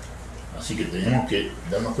 Así que tenemos que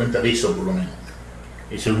darnos cuenta de eso, por lo menos.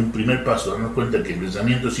 Ese es un primer paso, darnos cuenta que el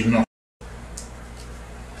pensamiento es hipnosis.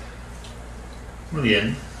 Muy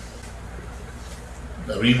bien.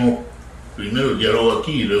 Abrimos primero el diálogo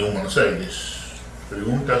aquí y luego en Buenos Aires.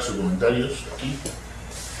 Preguntas o comentarios aquí.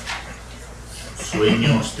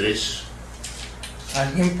 Sueño, estrés.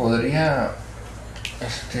 ¿Alguien podría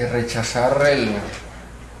rechazar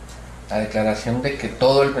la declaración de que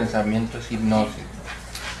todo el pensamiento es hipnosis?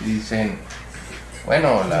 Y dicen,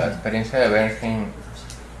 bueno, la experiencia de Bernstein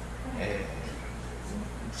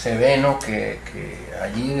se ve, ¿no?, que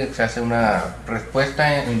allí se hace una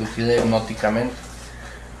respuesta inducida hipnóticamente.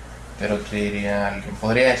 Pero te diría, alguien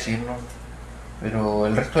podría decir, ¿no?, pero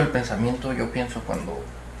el resto del pensamiento yo pienso cuando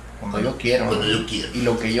yo quiero, cuando yo quiero, y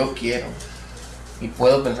lo que yo quiero, y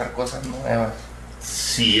puedo pensar cosas nuevas.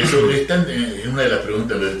 Sí, eso está en una de las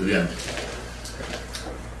preguntas de los estudiantes.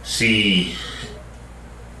 Sí,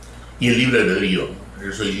 y el libre albedrío.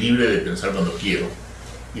 Yo soy libre de pensar cuando quiero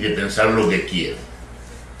y de pensar lo que quiero.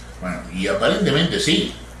 Bueno, y aparentemente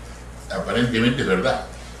sí, aparentemente es verdad.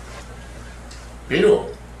 Pero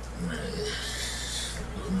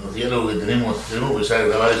los diálogos que tenemos que empezar a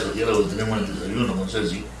grabar esos diálogos que tenemos en el desayuno con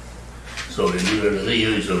Ceci sobre el libre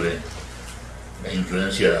albedrío y sobre las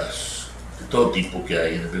influencias de todo tipo que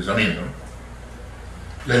hay en el pensamiento,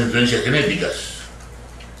 ¿no? Las influencias genéticas,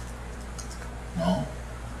 ¿no?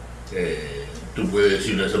 Tú puedes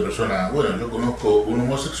decirle a esa persona, bueno, yo conozco un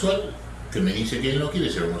homosexual que me dice que él no quiere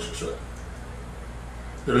ser homosexual,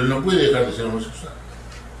 pero él no puede dejar de ser homosexual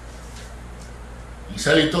y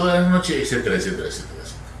sale todas las noches, etcétera, etcétera, etcétera,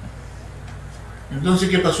 etcétera. Entonces,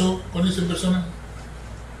 ¿qué pasó con esa persona?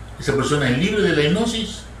 ¿Esa persona es libre de la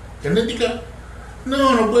hipnosis genética?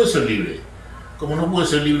 No, no puede ser libre. Como no puede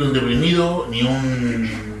ser libre un deprimido ni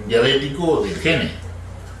un diabético del gene.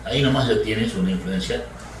 Ahí nomás ya tienes una influencia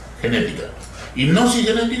genética. ¿Hipnosis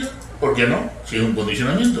genética? ¿Por qué no? Si es un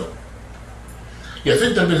condicionamiento. ¿Y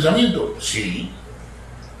afecta el pensamiento? Sí.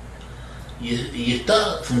 Y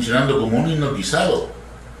está funcionando como un hipnotizado.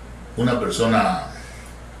 Una persona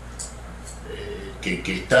que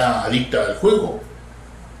está adicta al juego,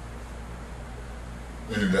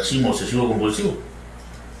 en el racismo obsesivo compulsivo.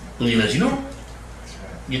 Tú dime si no.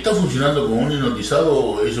 Y está funcionando como un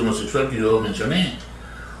hipnotizado ese homosexual que yo mencioné.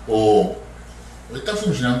 O está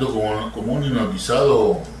funcionando como un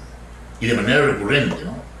hipnotizado y de manera recurrente,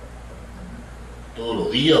 ¿no? Todos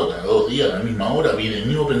los días o cada 2 días a la misma hora viene el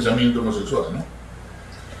mismo pensamiento homosexual, ¿no?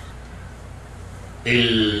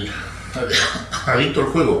 El adicto al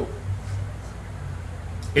juego.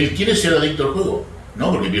 Él quiere ser adicto al juego,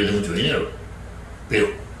 no porque pierde mucho dinero, pero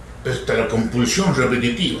hasta la compulsión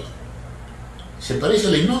repetitiva. ¿Se parece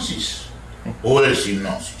a la hipnosis? ¿O es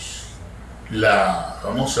hipnosis? La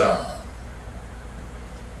famosa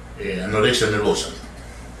anorexia nervosa,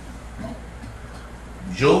 ¿no?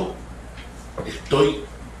 Yo estoy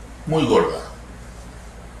muy gorda.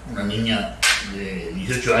 Una niña de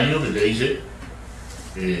 18 años que te dice,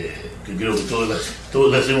 que creo que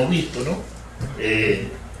todos las hemos visto, ¿no?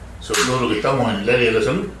 Sobre todo lo que estamos en el área de la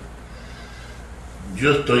salud.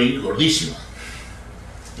 Yo estoy gordísima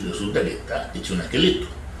y resulta que está hecho un esqueleto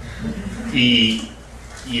y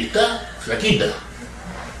está flaquita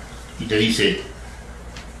y te dice,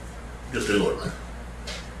 yo estoy gorda.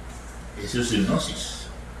 Eso es hipnosis.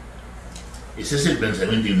 Ese es el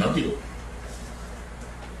pensamiento hipnótico,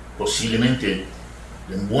 posiblemente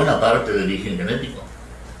en buena parte de origen genético.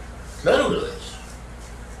 Claro que lo es.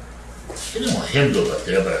 Tenemos ejemplos para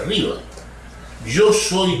tirar para arriba. Yo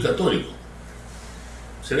soy católico.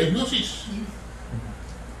 ¿Será hipnosis?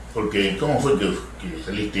 Porque ¿cómo fue que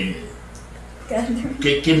saliste?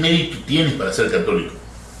 ¿Qué mérito tienes para ser católico?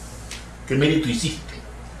 ¿Qué mérito hiciste?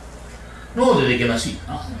 No, desde que nací.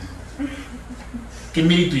 ¿Qué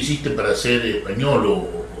mérito hiciste para ser español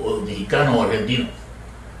o mexicano o argentino?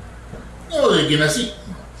 No, desde que nací.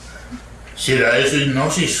 ¿Será eso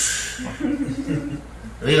hipnosis?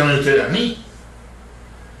 Dígame usted a mí.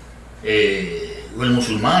 O el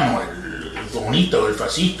musulmán, o el comunista, o el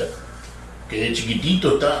fascista, que de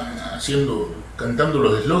chiquitito está cantando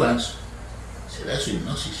los eslogans. ¿Será eso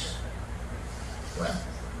hipnosis? Bueno,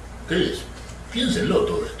 ustedes piénsenlo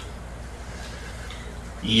todo esto.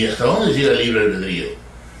 ¿Y hasta dónde llega el libre albedrío?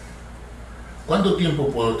 ¿Cuánto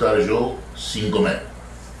tiempo puedo estar yo sin comer?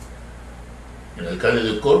 El alcalde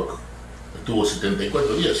de Cork estuvo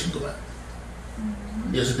 74 días sin comer.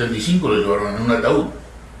 El día 75 lo llevaron en un ataúd.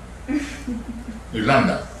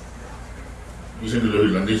 Irlanda. Dicen que los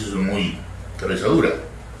irlandeses son muy cabeza dura.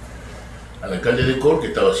 Al alcalde de Cork, que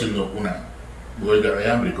estaba haciendo una huelga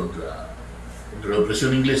de hambre contra la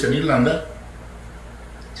opresión inglesa en Irlanda,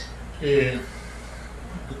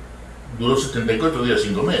 duró 74 días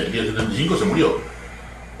sin comer. El día 75 se murió.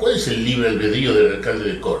 ¿Cuál es el libre albedrío del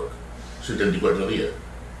alcalde de Cork? 74 días.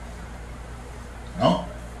 ¿No?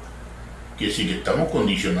 Quiere decir que estamos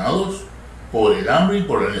condicionados por el hambre y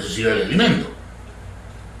por la necesidad del alimento.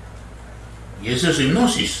 Y esa es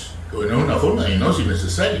hipnosis, porque no es una forma de hipnosis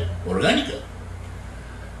necesaria, orgánica.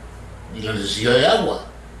 Y la necesidad de agua,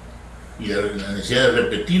 y la necesidad de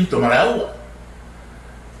repetir tomar agua,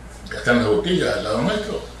 que están las botellas al lado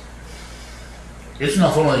nuestro. ¿Es una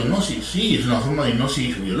forma de hipnosis? Sí, es una forma de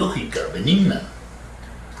hipnosis biológica, benigna,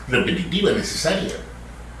 repetitiva, necesaria.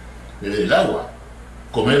 Beber el agua,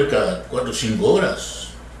 comer cada 4 o 5 horas,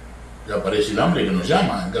 ya aparece el hambre que nos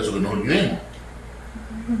llama, en caso que nos olvidemos.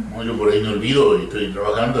 No, yo por ahí me olvido y estoy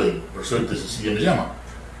trabajando y por suerte Cecilia me llama.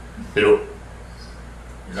 Pero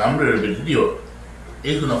el hambre repetitivo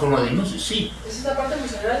es una forma de hipnosis, sí. ¿Esa es la parte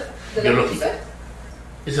funcional de la biológica? mitocé?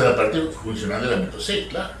 Esa es la parte funcional de la mitocé,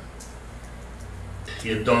 claro. Y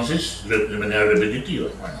entonces, de manera repetitiva,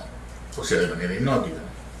 bueno, o sea, de manera hipnótica,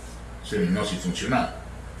 o sea, hipnosis funcional.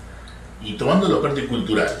 Y tomando la parte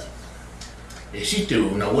cultural, existe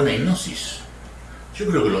una buena hipnosis. Yo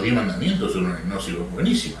creo que los 10 mandamientos son una hipnosis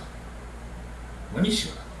buenísima.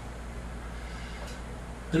 Buenísima.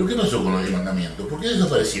 Pero ¿qué pasó con los 10 mandamientos? ¿Por qué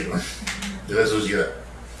desaparecieron de la sociedad?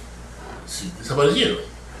 Sí, desaparecieron.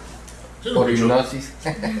 Por hipnosis.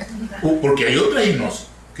 Porque hay otra hipnosis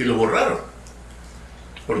que lo borraron.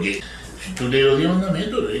 Porque si tú lees los 10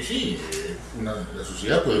 mandamientos, sí, la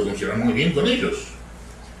sociedad puede funcionar muy bien con ellos.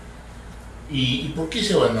 ¿Y por qué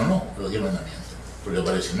se abandonó los 10 mandamientos? Porque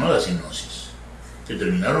aparecen nuevas hipnosis que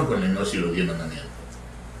terminaron con la hipnosis de los 10 mandamientos,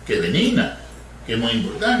 que es benigna, que es muy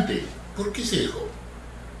importante. ¿Por qué se dejó?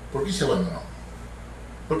 ¿Por qué se abandonó?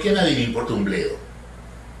 ¿Por qué a nadie le importa un bledo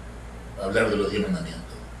hablar de los 10 mandamientos?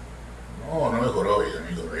 No mejoró eso,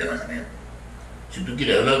 amigo, los 10 mandamientos. Si tú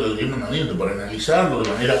quieres hablar de los 10 mandamientos para analizarlo de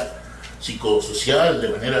manera psicosocial, de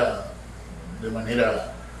manera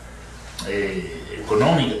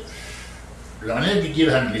económica, la manera que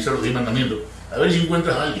quieras analizar los 10 mandamientos, a ver si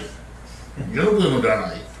encuentras a alguien. Yo no pude encontrar a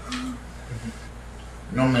nadie.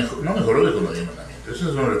 No mejoró con los 10 mandamientos. Esa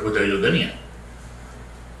es una respuesta que yo tenía.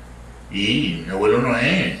 Y mi abuelo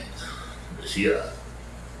Noé decía,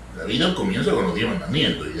 la vida comienza con los 10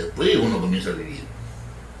 mandamientos y después uno comienza a vivir.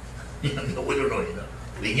 Y mi abuelo Noé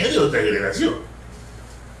venía de otra generación.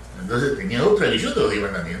 Entonces tenía otra visión de los 10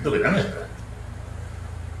 mandamientos que la nuestra.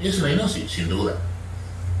 Y es una hipnosis, sin duda.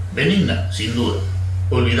 Benigna, sin duda.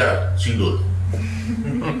 Olvidar, sin duda.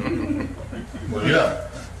 Olvidar.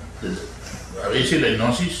 A veces la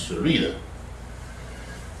hipnosis se olvida.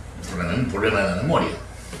 Es un problema de la memoria.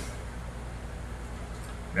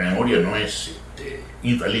 La memoria no es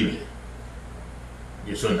infalible.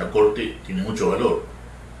 Y eso en la corte tiene mucho valor.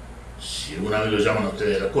 Si alguna vez lo llaman a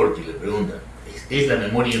ustedes a la corte y le preguntan, ¿es la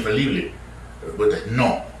memoria infalible? La respuesta es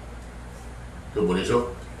no. Entonces, por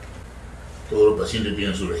eso todos los pacientes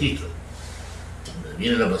tienen su registro. Cuando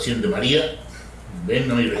viene la paciente María, ven,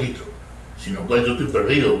 no hay registro, sino cual yo estoy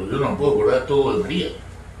perdido, porque yo no me puedo acordar todo de María.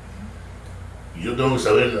 Y yo tengo que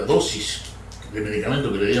saber la dosis de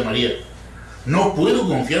medicamento que le di a María. No puedo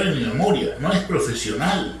confiar en mi memoria, no es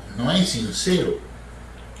profesional, no es sincero,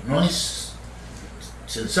 no es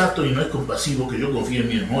sensato y no es compasivo que yo confíe en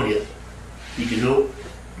mi memoria y que yo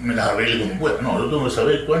me las arregle como pueda. No, yo tengo que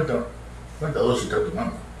saber cuánta dosis está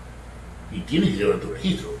tomando. Y tienes que llevar tu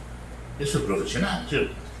registro. Eso es profesional,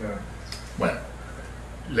 ¿cierto? Claro. Bueno,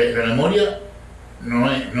 la memoria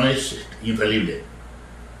no es infalible,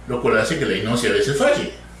 lo cual hace que la hipnosis a veces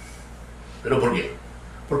falle. ¿Pero por qué?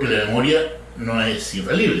 Porque la memoria no es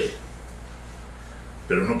infalible,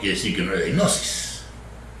 pero no quiere decir que no es la hipnosis.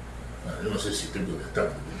 Bueno, yo no sé si estoy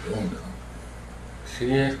contestando tu pregunta, ¿no?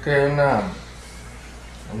 Sí, es que hay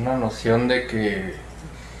una noción de que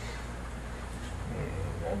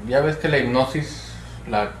ya ves que la hipnosis,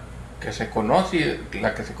 la que se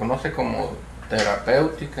conoce como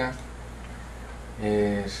terapéutica,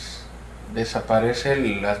 desaparece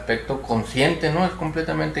el aspecto consciente, ¿no? Es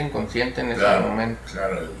completamente inconsciente en ese momento.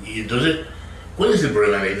 Claro, y entonces, ¿cuál es el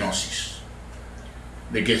problema de la hipnosis?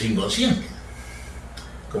 De que es inconsciente,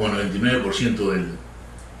 como el 99%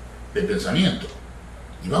 del pensamiento.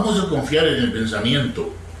 Y vamos a confiar en el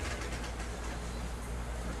pensamiento.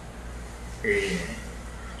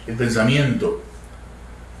 El pensamiento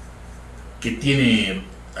que tiene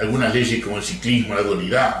algunas leyes como el ciclismo, la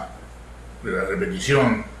dualidad, la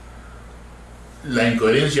repetición, la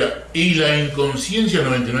incoherencia y la inconsciencia,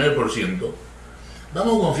 99%,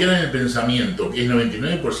 vamos a confiar en el pensamiento, que es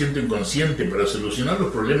 99% inconsciente, para solucionar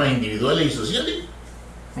los problemas individuales y sociales.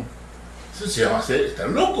 Eso se llama estar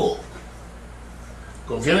loco.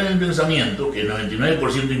 Confiar en el pensamiento, que es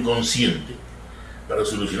 99% inconsciente, para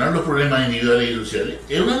solucionar los problemas individuales y sociales,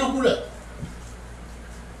 es una locura.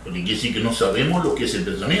 Porque quiere decir que no sabemos lo que es el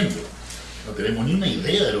pensamiento. No tenemos ni una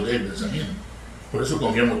idea de lo que es el pensamiento. Por eso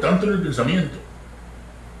confiamos tanto en el pensamiento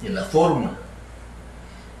y en la fórmula.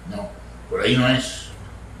 No, por ahí no es.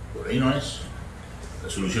 Por ahí no es la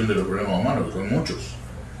solución de los problemas humanos, que son muchos.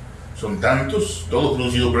 Son tantos, todos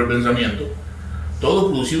producidos por el pensamiento, todos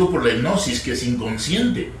producidos por la hipnosis, que es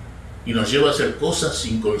inconsciente y nos lleva a hacer cosas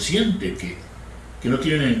inconscientes que no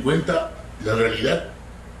tienen en cuenta la realidad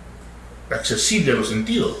accesible a los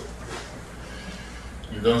sentidos.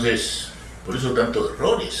 Entonces, por eso tantos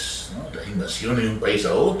errores, ¿no? Las invasiones de un país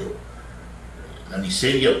a otro, la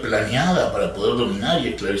miseria planeada para poder dominar y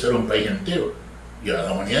esclavizar a un país entero y a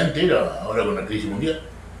la humanidad entera ahora con la crisis mundial.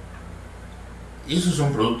 Esos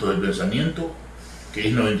son productos del pensamiento, que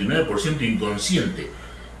es 99% inconsciente.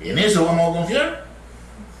 ¿En eso vamos a confiar?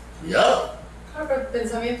 Cuidado. Claro, pero el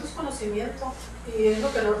pensamiento es conocimiento y es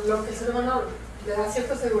lo que el ser humano le da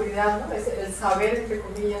cierta seguridad, ¿no? Es el saber, entre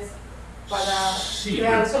comillas, para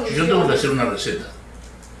crear soluciones. Yo tengo que hacer una receta,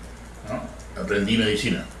 ¿no? Aprendí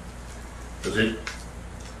medicina. Entonces,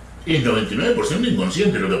 es 99%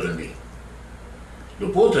 inconsciente lo que aprendí.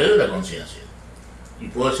 Lo puedo traer a la conciencia y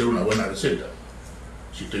puedo hacer una buena receta.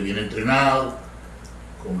 Si estoy bien entrenado,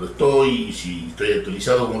 como lo estoy, y si estoy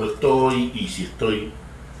actualizado, como lo estoy, y si estoy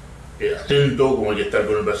atento, como hay que estar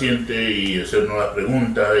con el paciente y hacer nuevas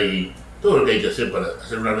preguntas y todo lo que hay que hacer para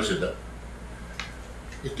hacer una receta.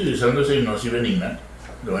 Estoy usando esa hipnosis benigna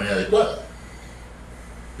de manera adecuada.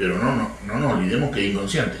 Pero no nos olvidemos que es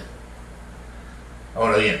inconsciente.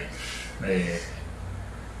 Ahora bien,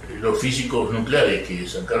 los físicos nucleares que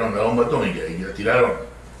sacaron la bomba atómica y que la tiraron,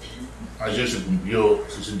 ayer se cumplió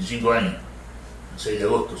 65 años, el 6 de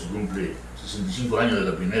agosto se cumple 65 años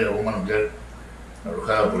de la primera bomba nuclear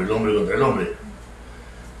arrojada por el hombre contra el hombre.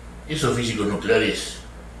 Esos físicos nucleares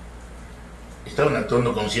estaban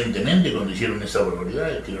actuando conscientemente cuando hicieron esa barbaridad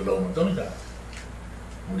de tirar la bomba atómica.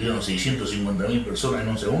 Murieron 650.000 personas en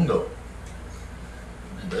un segundo.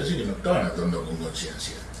 Me parece que no estaban actuando con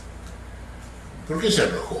conciencia. ¿Por qué se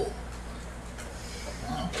arrojó?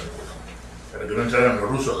 Para que no entraran los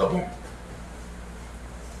rusos a Japón.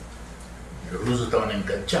 Los rusos estaban en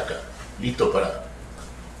Kanchaka, listos para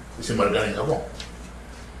desembarcar en Japón.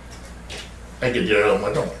 Hay que tirar la bomba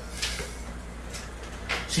atómica,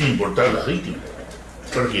 sin importar las víctimas.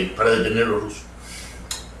 ¿Por qué? Para detener a los rusos.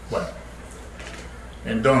 Bueno,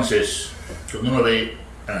 entonces, cuando uno ve,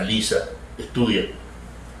 analiza, estudia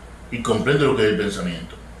y comprende lo que es el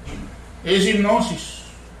pensamiento, es hipnosis.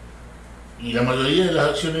 Y la mayoría de las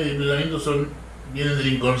acciones de pensamiento vienen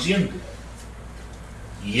del inconsciente.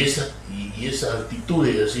 Y esas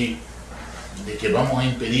actitudes así, de que vamos a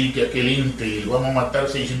impedir que aquel entre y vamos a matar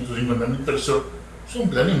 650.000 personas, son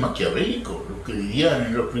planes maquiavélicos, lo que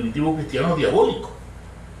dirían los primitivos cristianos diabólicos.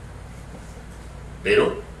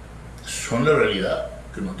 Pero son la realidad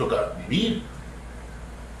que nos toca vivir.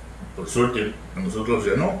 Por suerte a nosotros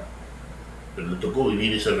ya no, pero le tocó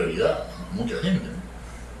vivir esa realidad a mucha gente, ¿no?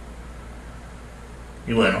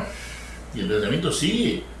 Y bueno, y el pensamiento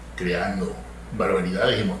sigue creando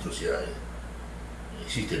barbaridades y monstruosidades.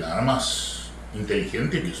 Existen armas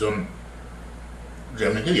inteligentes que son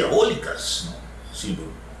realmente diabólicas, ¿no? Sí,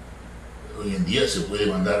 hoy en día se puede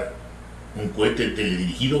mandar un cohete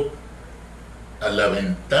teledirigido a la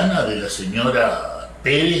ventana de la señora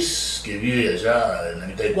Pérez, que vive allá en la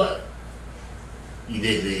mitad del cuadro, y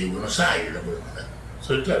desde Buenos Aires la puede mandar,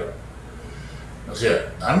 soy claro. O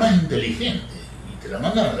sea, armas inteligentes, y te la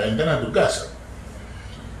mandan a la ventana de tu casa.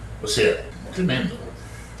 O sea, tremendo.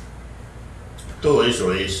 Todo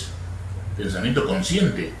eso es pensamiento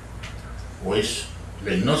consciente, o es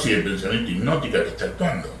la hipnosis del pensamiento hipnótica que está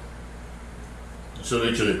actuando. El solo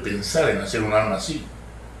hecho de pensar en hacer un arma así,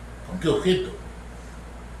 ¿con qué objeto?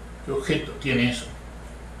 ¿Qué objeto tiene eso?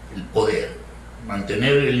 El poder,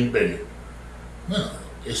 mantener el imperio. Bueno,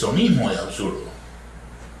 eso mismo es absurdo.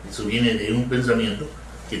 Eso viene de un pensamiento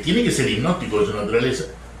que tiene que ser hipnótico de su naturaleza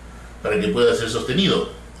para que pueda ser sostenido.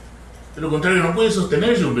 De lo contrario, no puede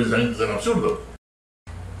sostenerse un pensamiento tan absurdo.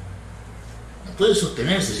 No puede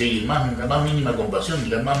sostenerse si hay la más mínima compasión y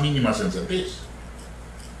la más mínima sensatez.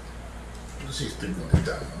 No sé si estoy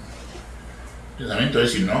conectando. El pensamiento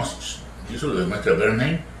es hipnosis. Y eso lo demuestra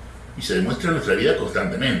Bernheim y se demuestra en nuestra vida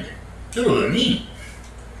constantemente. Yo lo veo en mí.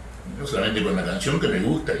 No solamente con la canción que me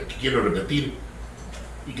gusta y que quiero repetir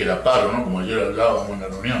y que la paro, ¿no? Como ayer hablábamos en la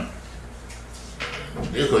reunión.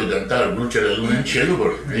 Dejo de cantar Brucha la luna en cielo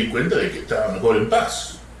porque me di cuenta de que estaba mejor en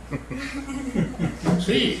paz.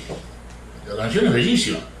 Sí, la canción es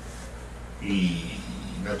bellísima. Y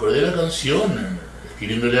me acordé de la canción,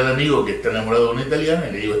 escribiéndole al amigo que está enamorado de una italiana,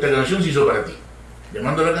 y le digo, esta canción se hizo para ti. Le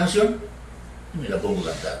mando la canción y me la pongo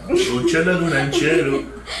a cantar, ¿no? Brucha la luna en cielo.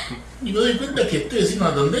 Y me doy cuenta que estoy haciendo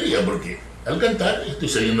una tontería, porque al cantar estoy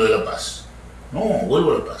saliendo de la paz. No,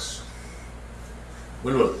 vuelvo a la paz.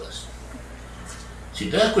 Vuelvo a la paz. Si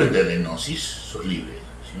te das cuenta de la hipnosis, sos libre.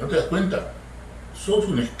 Si no te das cuenta, sos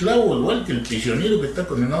un esclavo igual que el prisionero que está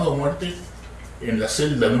condenado a muerte en la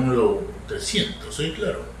celda número 300, ¿soy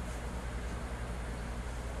claro?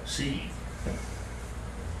 Sí.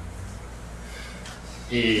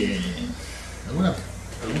 ¿Alguna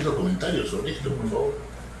pregunta o comentario sobre esto, por favor?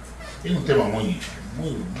 Es un tema muy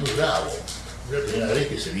bravo. Es la primera vez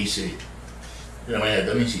que se dice de una manera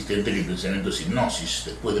tan insistente que el pensamiento es hipnosis,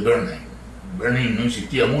 después de Bernheim. Bernheim no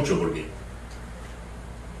insistía mucho porque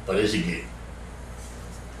parece que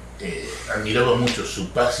admiraba mucho su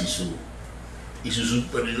paz y su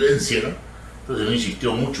supervivencia, ¿no? Entonces no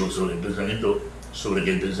insistió mucho sobre el pensamiento, sobre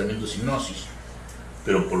que el pensamiento es hipnosis,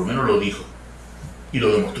 pero por lo menos lo dijo y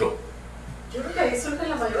lo demostró. Yo creo que ahí surge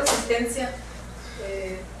la mayor asistencia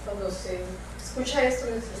cuando se escucha esto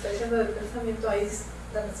que se está diciendo del pensamiento, ahí es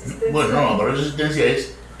la resistencia. Bueno, no, la mayor resistencia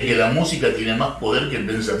es que la música tiene más poder que el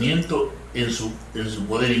pensamiento en su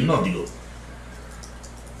poder hipnótico.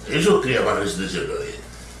 Eso crea más resistencia todavía.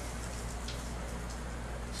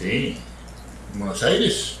 Sí. En Buenos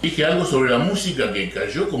Aires dije algo sobre la música que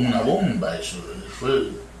cayó como una bomba, eso.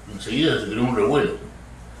 Enseguida se creó un revuelo.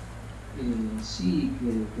 Sí,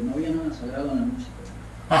 que no había nada sagrado en la música.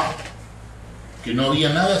 Ah, que no había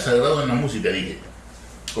nada sagrado en la música, dije.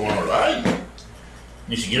 ¿Cómo no lo hay?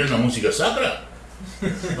 Ni siquiera en la música sacra.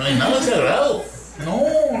 No hay nada sagrado. No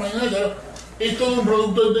hay nada sagrado. Es todo un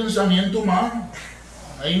producto del pensamiento humano.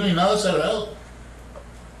 Ahí no hay nada sagrado.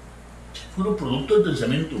 Es puro producto del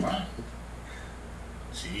pensamiento humano.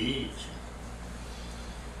 Sí, sí.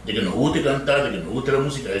 De que nos guste cantar, de que nos guste la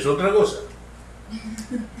música, es otra cosa.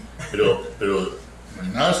 Pero no hay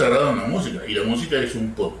nada sagrado en la música. Y la música es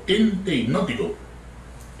un potente hipnótico.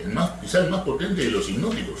 Quizás el más potente de los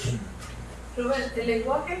hipnóticos. Rubén, ¿el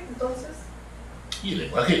lenguaje entonces? Y el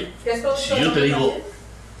lenguaje, Si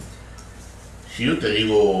yo te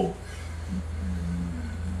digo,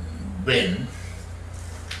 ven,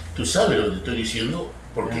 tú sabes lo que te estoy diciendo,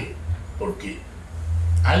 porque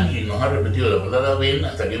alguien nos ha repetido la palabra ven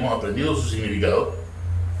hasta que hemos aprendido su significado,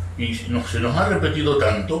 y se nos ha repetido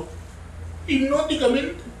tanto,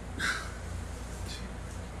 hipnóticamente.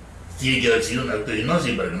 Tiene que haber sido un acto de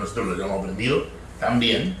hipnosis para que nosotros lo hayamos aprendido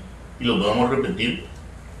también, y lo podamos repetir,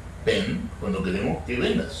 ven, cuando queremos que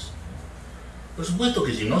vengas. Por supuesto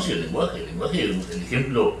que es hipnosis el lenguaje es el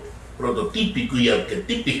ejemplo prototípico y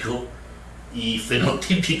arquetípico y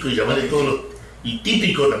fenotípico y llamarle todo y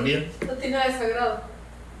típico también. No tiene nada de sagrado.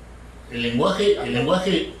 El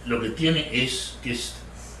lenguaje lo que tiene es que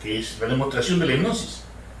es la demostración de la hipnosis.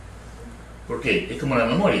 ¿Por qué? Es como la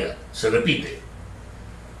memoria, se repite.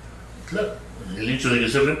 Claro, el hecho de que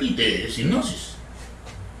se repite es hipnosis.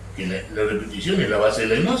 Que la repetición es la base de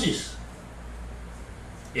la hipnosis.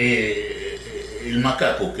 El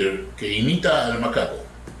macaco que imita al macaco.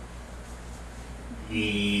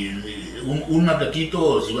 Y un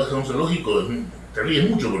macaquito, si vas a un zoológico, te ríes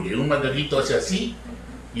mucho porque un macaquito hace así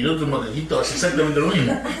y el otro macaquito hace exactamente lo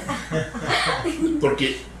mismo.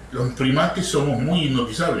 Porque los primates somos muy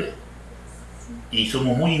hipnotizables y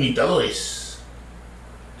somos muy imitadores.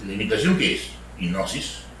 ¿La imitación qué es?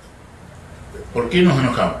 Hipnosis. ¿Por qué nos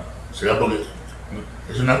enojamos? ¿Será porque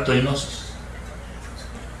es un acto de hipnosis?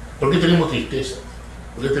 ¿Por qué tenemos tristeza?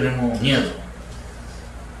 ¿Por qué tenemos miedo?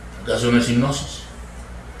 ¿Acaso no es hipnosis?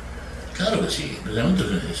 Claro que sí, el pensamiento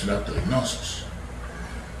es un acto de hipnosis.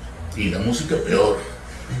 Y la música peor.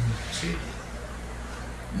 Sí.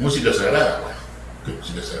 Música sagrada, bueno, ¿qué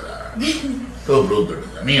música sagrada? Todo producto del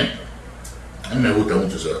pensamiento. A mí me gusta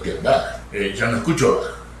mucho Sebastián Bach. Ya no escucho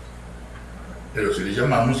Bach, pero se le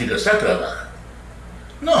llama música sacra a Bach.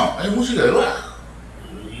 No, es música de Bach.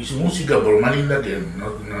 Y su música, por más linda que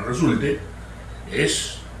nos resulte,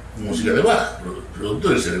 es música de Bach, producto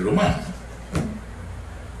del cerebro humano.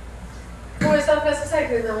 Como esta frase de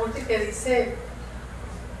Krishnamurti que dice,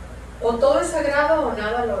 o todo es sagrado o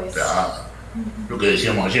nada lo es. Claro, lo que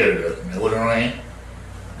decíamos ayer, mi abuelo Noé,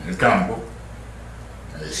 en el campo,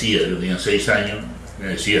 me decía, yo tenía 6 años, me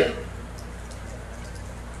decía,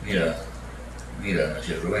 mira, me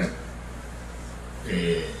decía Rubén,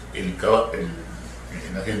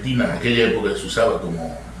 en Argentina en aquella época se usaba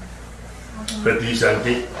como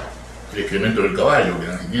fertilizante el excremento del caballo, que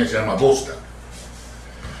en Argentina se llama bosta.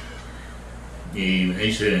 Y me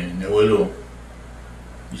dice mi abuelo,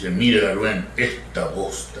 dice, mira Rubén, esta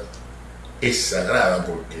bosta es sagrada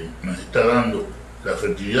porque nos está dando la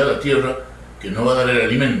fertilidad a la tierra que nos va a dar el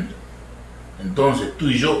alimento. Entonces tú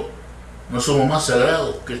y yo no somos más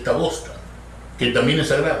sagrados que esta bosta, que también es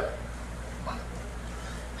sagrada. Bueno,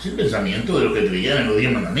 es el pensamiento de lo que creían en los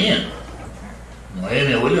 10 mandamientos. Noé,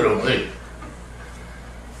 mi abuelo, era uno de ellos.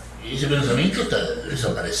 Y ese pensamiento está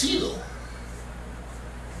desaparecido,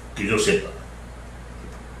 que yo sepa.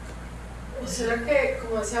 ¿Será que,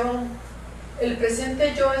 como decíamos, el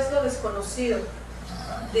presente yo es lo desconocido?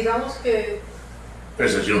 Digamos que...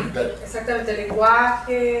 Percepción Unitaria. Exactamente, el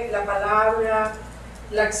lenguaje, la palabra,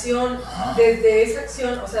 la acción, desde esa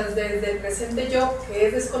acción, o sea, desde el presente yo, que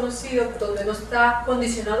es desconocido, donde no está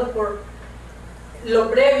condicionado por lo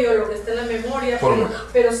previo, lo que está en la memoria,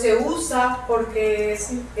 pero se usa porque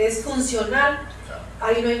es funcional,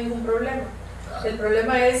 ahí no hay ningún problema. El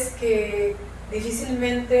problema es que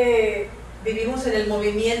difícilmente vivimos en el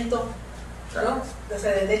movimiento, ¿no? O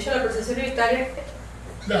sea, de hecho la percepción unitaria que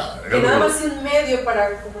nada más es un medio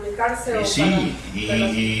para comunicarse. Sí,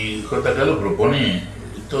 y JK lo propone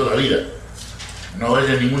toda la vida, no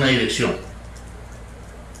vaya en ninguna dirección.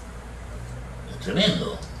 Es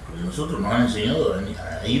tremendo, porque nosotros nos han enseñado a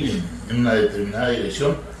ir en una determinada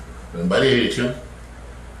dirección, o en varias direcciones,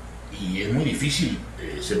 y es muy difícil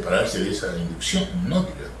separarse de esa inducción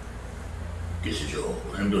hipnótica. Qué sé yo,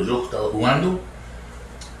 por ejemplo, yo estaba jugando,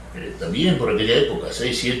 también por aquella época,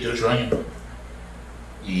 6, 7, 8 años,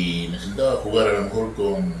 y me sentaba a jugar a lo mejor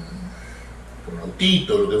con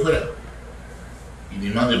autito o lo que fuera, y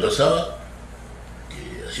mi madre pasaba,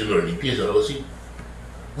 haciendo la limpieza o algo así,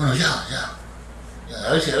 bueno, ya,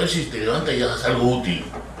 a ver si te levantas y haces algo útil,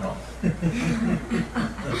 ¿no?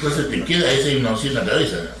 Entonces te queda esa hipnosis en la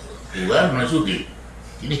cabeza, jugar no es útil,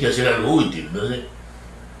 tienes que hacer algo útil. Entonces,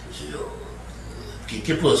 qué sé yo,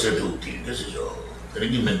 ¿qué puedo hacer de útil? Qué sé yo, tener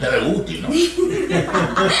que inventar algo útil, ¿no?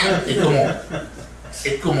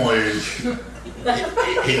 Es como el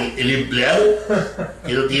empleado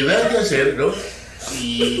que no tiene nada que hacer, ¿no?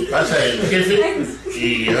 Y pasa el jefe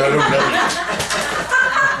y agarra un lápiz.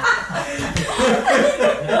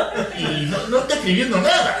 Y no está escribiendo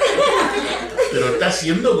nada, pero está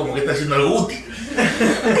haciendo como que está haciendo algo útil.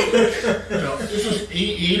 Bueno, eso es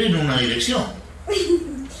ir en una dirección.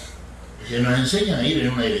 Se nos enseñan a ir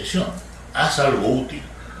en una dirección. Haz algo útil.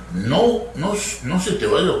 No se te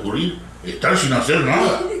vaya a ocurrir estar sin hacer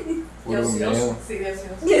nada. Puro miedo. Sí,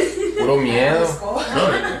 Puro miedo. No,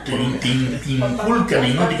 te inculcan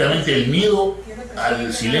hipnóticamente el miedo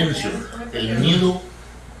al silencio,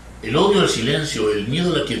 el odio al silencio, el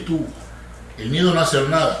miedo a la quietud, el miedo a no hacer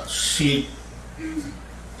nada. Sí,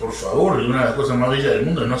 por favor, una de las cosas más bellas del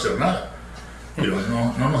mundo es no hacer nada, pero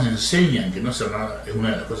no nos enseñan que no hacer nada es una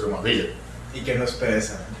de las cosas más bellas. Y que no es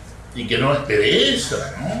pereza. Y que no es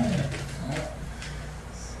pereza, ¿no?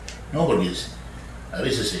 No, porque a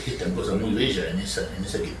veces se gestan cosas muy bellas en esa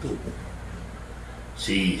quietud.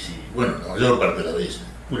 Sí, bueno, la mayor parte de las veces,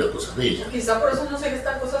 puras cosas bellas. Quizá por eso no se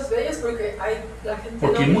gestan cosas bellas, porque la gente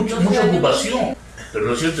porque no, mucha se anima. ocupación. Pero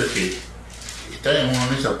lo cierto es que estar en uno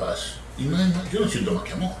en esa paz, y yo no siento más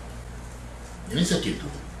que amor. En esa quietud,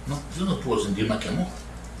 yo no puedo sentir más que amor.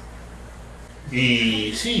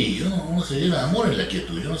 Y sí, uno se llena de amor en la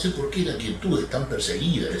quietud. Yo no sé por qué la quietud es tan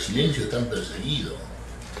perseguida, el silencio es tan perseguido.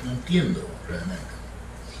 No entiendo realmente.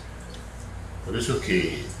 Por eso es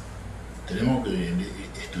que tenemos que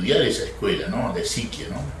estudiar esa escuela, ¿no? De esikia,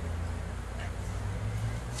 ¿no?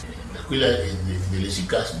 La escuela del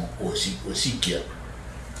esicasmo o esikia,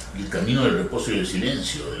 el camino del reposo y del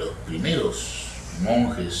silencio de los primeros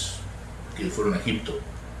monjes que fueron a Egipto,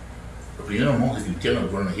 los primeros monjes cristianos que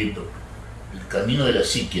fueron a Egipto, el camino de la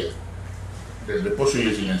esikia, del reposo y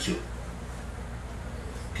del silencio.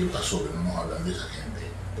 ¿Qué pasó que no nos hablan de esa gente?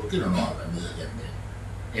 ¿Por qué no nos hablan de esa gente?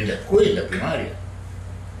 En la escuela primaria,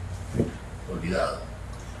 olvidado.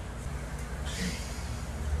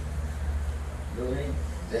 Rubén,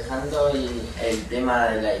 dejando el tema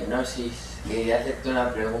de la hipnosis, quería hacerte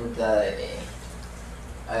una pregunta de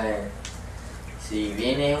si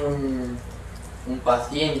viene un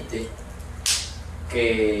paciente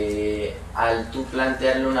que al tú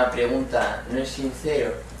plantearle una pregunta no es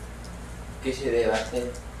sincero, ¿qué se debe hacer?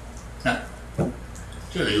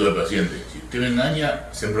 Yo le digo al paciente, si usted me engaña,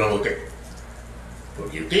 se embroma usted.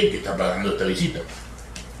 Porque usted que está pagando esta visita.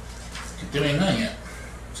 Si usted me engaña,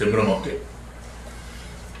 se embroma usted.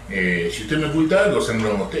 Si usted me oculta algo, se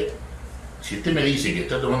embroma usted. Si usted me dice que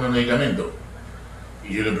está tomando un medicamento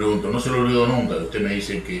y yo le pregunto, no se lo olvidó nunca, y usted me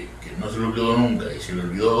dice que no se lo olvidó nunca y se lo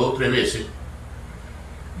olvidó 2 o 3 veces,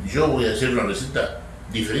 yo voy a hacer una receta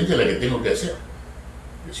diferente a la que tengo que hacer.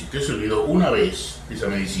 Si usted se olvidó una vez esa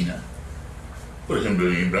medicina, por ejemplo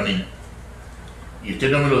el impramina, y usted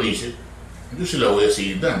no me lo dice, yo se la voy a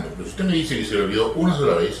seguir dando. Pero si usted me dice que se le olvidó una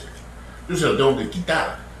sola vez, yo se la tengo que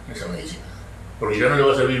quitar, esa medicina, porque ya no le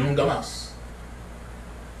va a servir nunca más.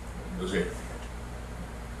 Entonces,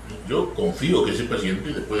 yo confío que ese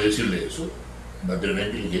paciente, después de decirle eso, va a tener la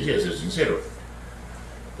inteligencia de ser sincero,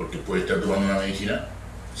 porque puede estar tomando una medicina,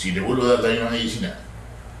 si le vuelvo a dar la misma medicina,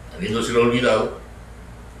 habiéndoselo olvidado,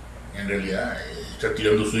 en realidad está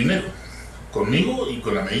tirando su dinero, conmigo y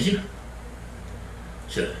con la medicina.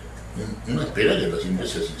 O sea, uno espera que el paciente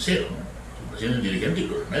sea sincero, ¿no? Un paciente inteligente y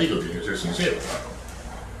con el médico tiene que ser sincero.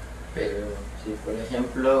 Pero si por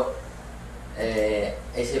ejemplo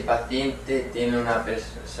ese paciente tiene una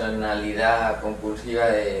personalidad compulsiva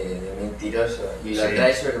de mentiroso y lo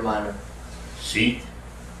atrae su hermano. Sí.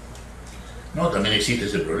 No, también existe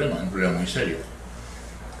ese problema, un problema muy serio.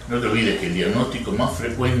 No te olvides que el diagnóstico más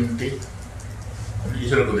frecuente, y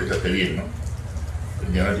eso lo contestaste bien, ¿no?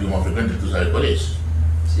 El diagnóstico más frecuente, ¿tú sabes cuál es?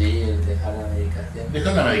 Sí, el dejar la medicación.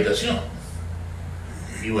 Dejar la medicación.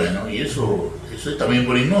 Y bueno, y eso es también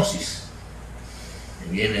por hipnosis.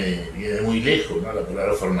 Viene de muy lejos, ¿no? La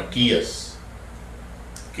palabra farmaquías,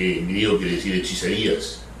 que en griego quiere decir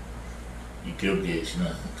hechicerías. Y creo que si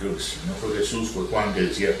no fue Jesús, fue Juan que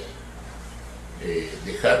decía,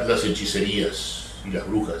 dejad las hechicerías y las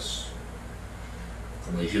brujas.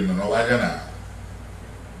 Como diciendo, no vayan a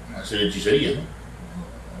hacer hechicerías, ¿no?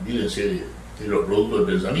 Olvídense de los productos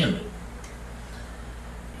del pensamiento.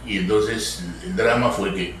 Y entonces el drama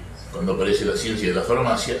fue que cuando aparece la ciencia de la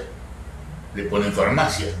farmacia, le ponen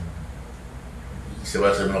farmacia y se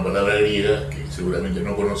basa en una palabra griega que seguramente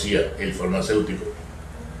no conocía el farmacéutico,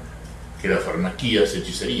 que era farmaquías,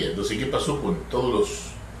 hechicería. Entonces, ¿qué pasó con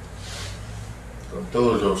todos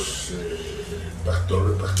los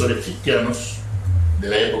pastores cristianos de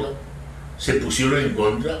la época? Se pusieron en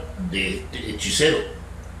contra de este hechicero,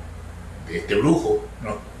 de este brujo,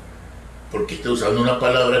 ¿no? Porque está usando una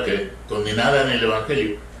palabra que condenada en el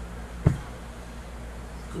Evangelio,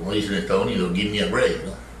 como dicen en Estados Unidos, give me a break,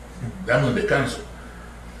 ¿no? Dame un descanso.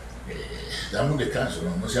 Dame un descanso,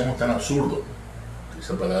 ¿no? No seamos tan absurdos.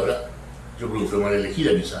 Esa palabra, yo creo que fue mal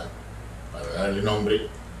elegida quizá, para darle nombre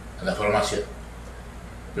a la farmacia,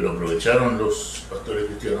 pero aprovecharon los pastores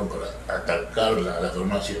cristianos para atacar a la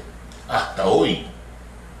farmacia. Hasta hoy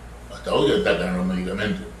atacan a los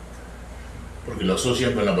medicamentos, porque lo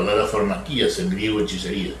asocian con la palabra farmaquías, en griego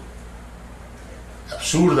hechicería.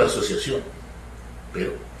 Absurda asociación,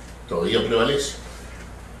 pero todavía prevalece.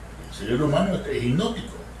 El cerebro humano es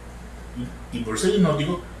hipnótico, y por ser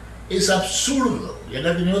hipnótico es absurdo. Y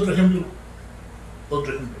acá tiene otro ejemplo. ¿Por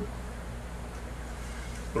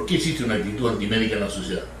qué existe una actitud antimédica en la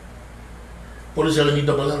sociedad? Por esa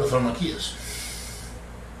bendita palabra farmaquías.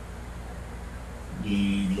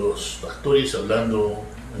 Y los pastores, hablando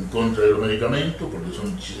en contra de los medicamentos porque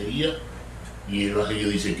son hechicería, y el Evangelio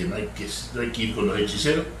dice que no hay que ir con los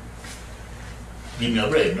hechiceros. Give me a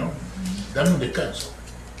break, ¿no? Dame un descanso.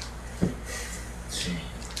 Sí.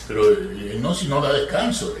 Pero el hipnosis no da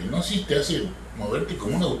descanso. El hipnosis te hace moverte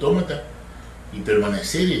como un autómata y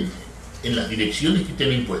permanecer en las direcciones que te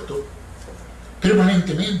han impuesto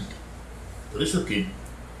permanentemente. Por eso es que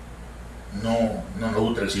no nos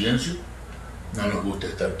gusta el silencio, no nos gusta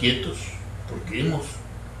estar quietos, porque hemos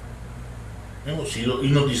sido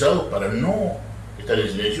hipnotizados para no estar en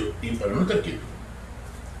silencio y para no estar quietos.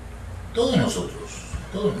 Todos nosotros.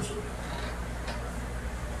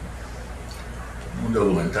 Un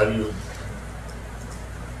documentario.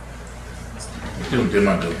 Este es un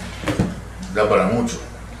tema que da para mucho.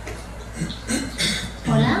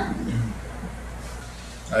 Hola.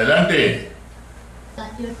 Adelante.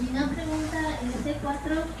 Georgina pregunta en ese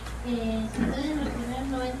 4, si estoy en los primeros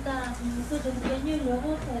 90 minutos de un sueño y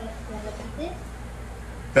luego se repite.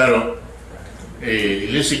 Claro,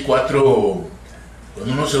 el S4,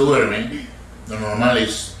 cuando uno se duerme, lo normal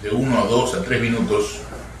es de 1 a 2 a 3 minutos.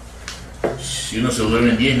 Si uno se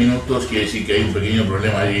duerme en 10 minutos, quiere decir que hay un pequeño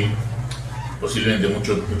problema allí. Posiblemente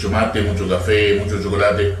mucho mate, mucho café, mucho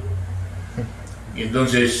chocolate. Y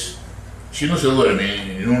entonces, si uno se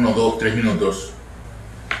duerme en 1, 2, 3 minutos,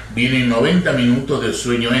 vienen 90 minutos del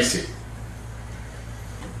sueño S.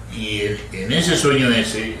 Y en ese sueño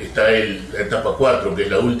S está la etapa 4, que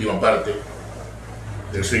es la última parte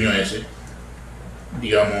del sueño S,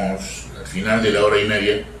 digamos, al final de la hora y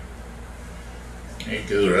media,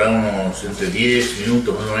 que durará unos entre 10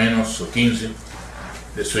 minutos más o menos, o 15,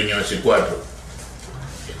 del sueño S4.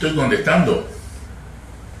 Estoy contestando.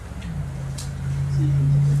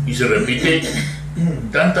 Y se repite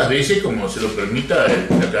tantas veces como se lo permita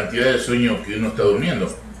la cantidad de sueño que uno está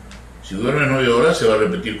durmiendo. Si duerme 9 horas se va a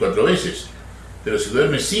repetir 4 veces, pero si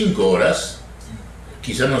duerme 5 horas,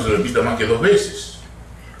 quizás no se repita más que 2 veces.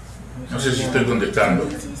 No sé si estoy contestando.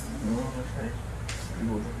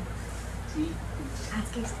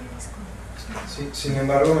 Sí, sin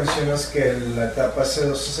embargo mencionas que la etapa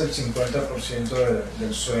C2 es el 50%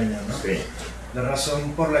 del sueño, ¿no? Sí. La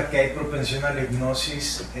razón por la que hay propensión a la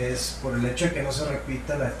hipnosis es por el hecho de que no se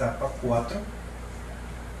repita la etapa 4.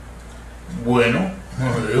 Bueno,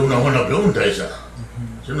 es una buena pregunta esa.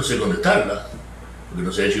 Yo no sé contestarla, porque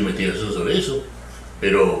no se ha hecho investigación sobre eso,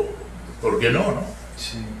 pero ¿por qué no?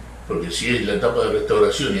 Sí. Porque si es la etapa de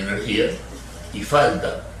restauración y energía, y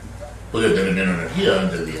falta, puede tener menos energía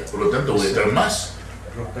durante el día. Por lo tanto, voy a estar más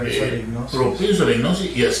propenso a la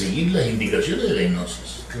hipnosis y a seguir las indicaciones de la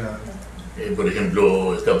hipnosis. Claro. Por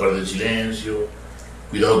ejemplo, escapar del silencio,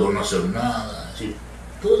 cuidado con no hacer nada, ¿sí?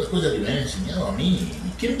 Todas las cosas que me han enseñado a mí.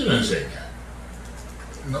 ¿Y quién te lo enseña?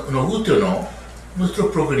 Nos guste o no,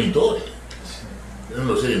 nuestros progenitores, que son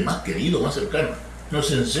los seres más queridos, más cercanos, nos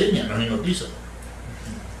enseñan, nos hipnotizan.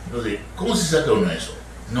 Entonces, ¿cómo se saca uno eso?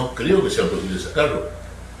 No creo que sea posible sacarlo,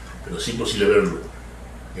 pero sí posible verlo.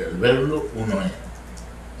 Y al verlo uno es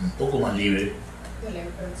un poco más libre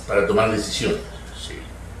para tomar decisiones. Sí.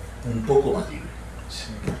 Un poco más libre. Sí.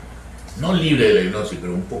 No libre de la hipnosis,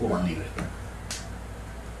 pero un poco más libre.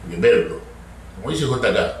 Porque verlo, como dice JK,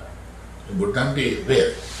 lo importante es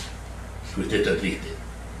ver que usted está triste.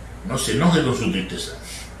 No se enoje con su tristeza.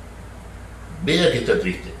 Vea que está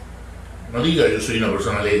triste. No diga yo soy una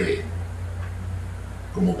persona alegre,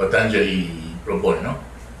 como Patanjali propone, ¿no?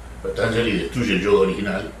 Patanjali destruye el yoga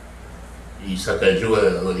original y saca el yoga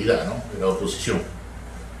de la dualidad, ¿no? De la oposición.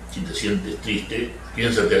 Si te sientes triste,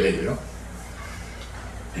 piénsate alegre, ¿no?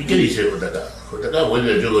 ¿Y qué dice JK? JK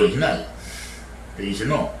vuelve al yoga original. Te dice,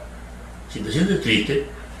 no, si te sientes triste,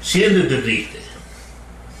 siéntete triste.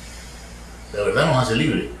 La verdad nos hace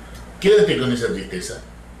libre. Quédate con esa tristeza,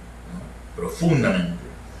 ¿no? Profundamente.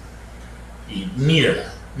 Y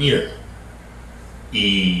mírala.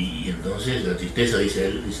 Y entonces la tristeza, dice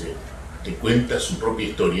él, te cuenta su propia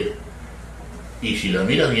historia. Y si la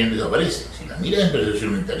miras bien, desaparece. Si la miras en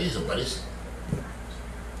percepción unitaria, desaparece.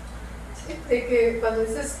 Sí, de que cuando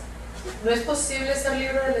dices, no es posible ser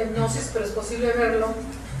libre de la hipnosis, pero es posible verlo,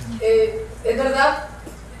 es verdad,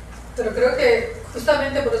 pero creo que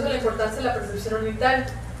justamente por eso la importancia de la percepción unitaria,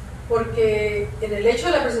 porque en el hecho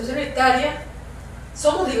de la percepción unitaria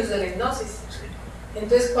somos libres de la hipnosis.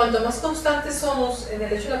 Entonces, cuanto más constantes somos en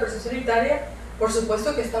el hecho de la percepción unitaria, por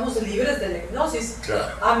supuesto que estamos libres de la hipnosis,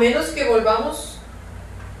 claro. A menos que volvamos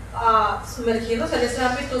a sumergirnos en ese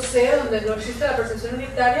ámbito C donde no existe la percepción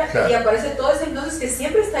unitaria, claro. Y aparece toda esa hipnosis que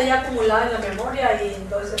siempre está ya acumulada en la memoria y en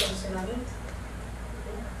todo ese funcionamiento.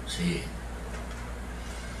 Sí.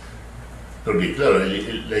 Porque claro,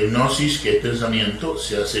 la hipnosis, que es pensamiento,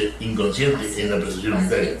 se hace inconsciente en la percepción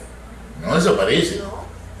unitaria. No desaparece,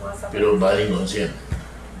 pero va al inconsciente.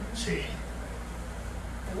 Sí.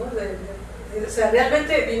 O sea,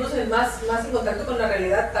 realmente vivimos más en contacto con la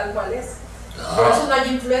realidad tal cual es. Ah. Por eso no hay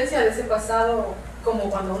influencia de ese pasado como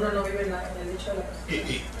cuando uno no vive en el hecho de la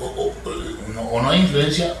persona. O no hay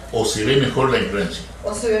influencia, o se ve mejor la influencia.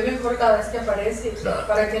 O se ve mejor cada vez que aparece, Claro.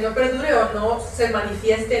 para que no perdure o no se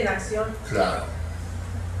manifieste en acción. Claro.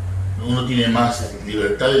 Uno tiene más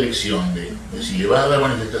libertad de elección de si le va a dar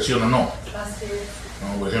manifestación o no. Así es.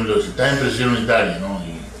 ¿No? Por ejemplo, si estás en percepción unitaria, ¿no?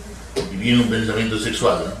 y viene un pensamiento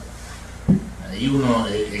sexual, ¿no? Ahí uno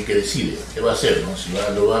es el que decide qué va a hacer, ¿no? Si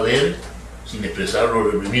lo va a ver sin expresarlo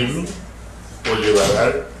o reprimirlo, o le va a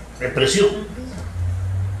dar expresión.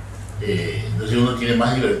 Entonces uno tiene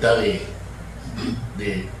más libertad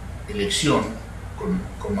de elección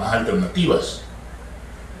con más alternativas.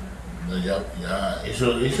 Entonces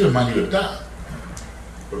eso es más libertad,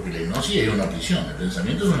 porque la hipnosis es una prisión, el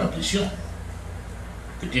pensamiento es una prisión,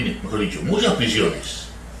 que tiene, mejor dicho, muchas prisiones.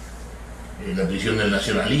 La prisión del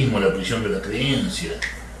nacionalismo, la prisión de la creencia,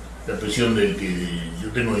 la prisión del que yo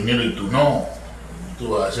tengo dinero y tú no, y tú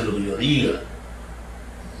vas a hacer lo que yo diga,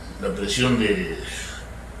 la presión de...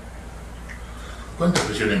 ¿Cuántas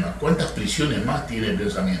prisiones más? ¿Cuántas prisiones más tiene el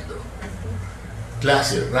pensamiento?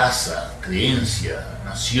 Clase, raza, creencia,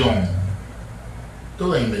 nación,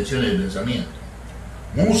 todas invenciones del pensamiento.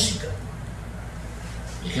 Música.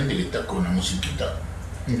 Hay gente que está con una musiquita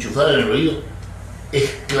enchufada en el oído,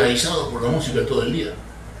 esclavizado por la música todo el día.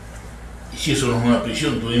 Y si eso no es una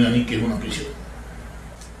prisión, tú dime a mí que es una prisión.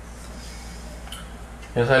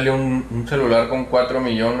 Ya salió un celular con 4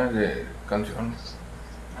 millones de canciones.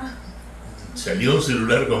 Salió un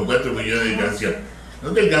celular con 4 millones de canciones.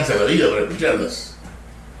 No te alcanza la vida para escucharlas.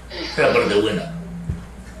 Es la parte buena.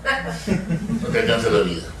 No te alcanza la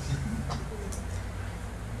vida.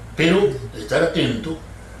 Pero estar atento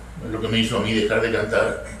es lo que me hizo a mí dejar de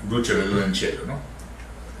cantar Brucia la luna en cielo, ¿no?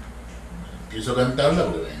 Empiezo a cantarla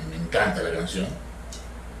porque me encanta la canción.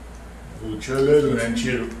 Brucia la luna en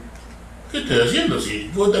cielo. ¿Qué estoy haciendo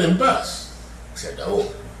si puedo estar en paz? Se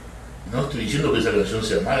acabó. No estoy diciendo que esa canción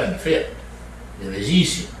sea mala ni fea. Es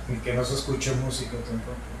bellísima. Y que no se escuche música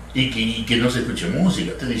tampoco. Y que no se escuche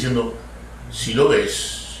música. Estoy diciendo, si lo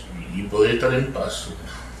ves y podés estar en paz,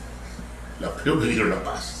 creo que quiero la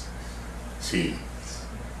paz. Sí,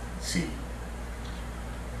 sí.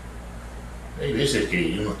 Hay veces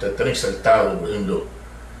que uno está tan exaltado, por ejemplo,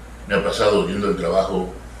 me ha pasado yendo al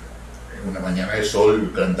trabajo en una mañana de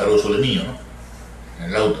sol, cantar O Sole Mío, ¿no? En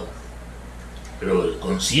el auto. Pero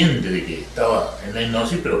consciente de que estaba en la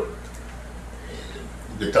hipnosis, pero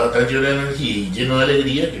estaba tan lleno de energía y lleno de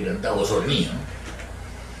alegría que cantaba O Sole Mío, ¿no?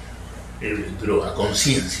 Pero a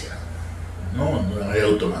conciencia, no de una manera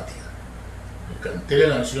automática. Canté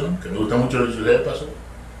la canción, que me gusta mucho la ciudad de paso,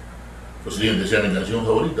 posiblemente sea mi canción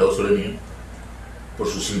favorita, O Sole Mío, por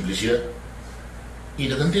su simplicidad. Y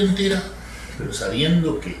la canté entera, pero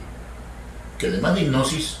sabiendo que además de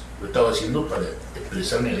hipnosis lo estaba haciendo para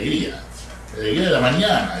expresar mi alegría. La alegría de la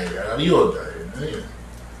mañana, de la gaviota,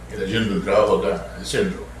 era yendo el trabajo acá, al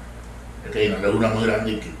centro. Acá hay una laguna muy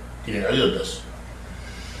grande que tiene gaviotas.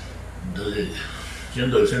 Entonces,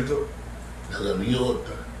 yendo al centro, las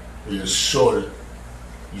gaviotas, el sol,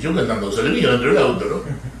 y yo cantando Sole Mío dentro del auto, ¿no?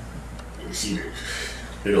 Es decir,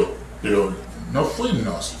 pero no fue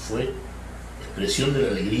hipnosis, fue expresión de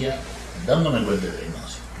la alegría, dándome cuenta de la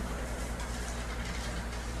hipnosis.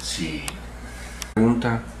 Sí.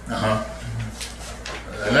 Pregunta. Ajá.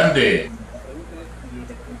 Adelante.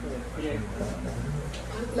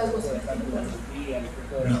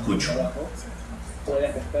 No escucho. Puede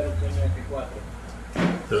afectar el sueño F4.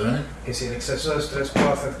 ¿Perdón? Que si el exceso de estrés puede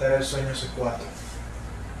afectar el sueño C4.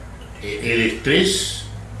 El estrés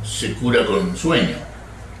se cura con sueño.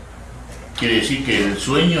 Quiere decir que el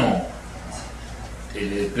sueño,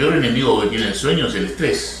 el peor enemigo que tiene el sueño es el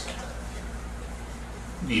estrés.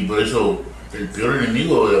 Y por eso el peor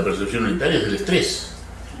enemigo de la percepción unitaria es el estrés.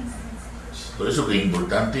 Por eso que es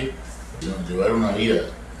importante, ¿no?, llevar una vida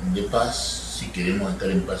de paz si queremos estar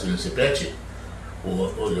en paz en el CPH,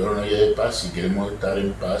 o llevar una vida de paz si queremos estar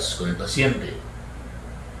en paz con el paciente,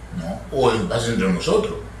 ¿no?, o en paz entre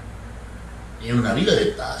nosotros. Es una vida de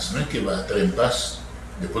paz, no es que vas a estar en paz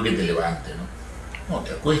después que te levantes, ¿no? No,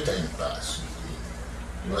 te acuestas en paz,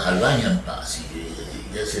 y vas al baño en paz,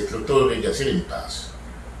 y haces todo lo que hay que hacer en paz.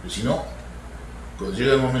 Pero si no, cuando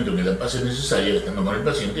llega el momento en que la paz es necesaria, estando con el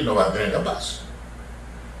paciente, no vas a tener la paz.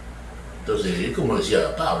 Entonces, es como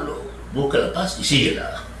decía Pablo, busca la paz y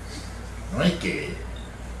síguela. No es que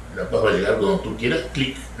la paz va a llegar cuando tú quieras,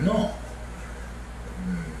 clic, no.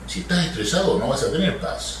 si estás estresado no vas a tener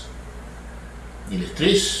paz. Y el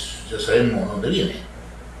estrés, ya sabemos dónde viene,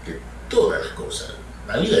 de todas las cosas.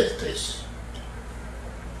 La vida es estrés.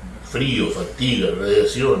 Frío, fatiga,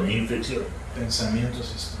 radiaciones, infección.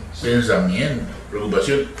 Pensamientos, estrés. Pensamiento,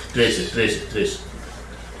 preocupación, estrés.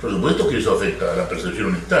 Por supuesto que eso afecta a la percepción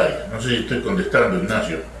unitaria. No sé si estoy contestando,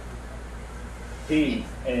 Ignacio. Sí,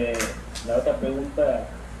 la otra pregunta,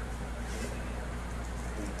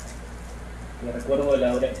 me recuerdo de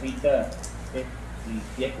la obra escrita, es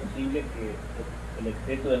si es posible que el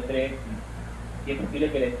exceso de estrés, si es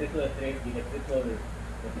posible que el exceso de estrés y el exceso de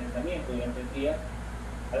pensamiento durante el día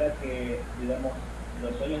haga que, digamos,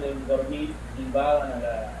 los sueños de dormir invadan a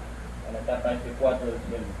la etapa F4 del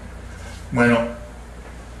sueño. Bueno,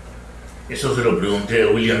 eso se lo pregunté a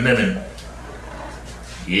William Demen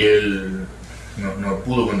y él no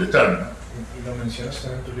pudo contestarme, ¿no? ¿Y lo mencionas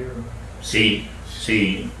también en tu libro? Sí,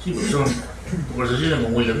 porque son conversaciones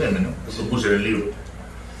con William Demen, ¿no? Lo puse en el libro.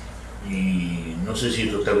 Y no sé si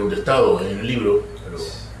esto está contestado en el libro, pero...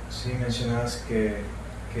 Sí, mencionabas que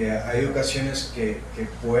hay ocasiones que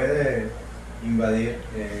puede invadir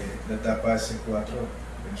la etapa S4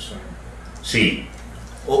 del sueño. Sí,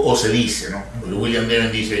 o se dice, ¿no? Porque William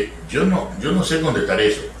Demen dice, yo no sé contestar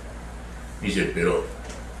eso. Dice, pero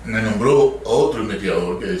me nombró a otro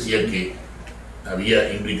investigador que decía que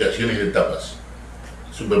había implicaciones de etapas,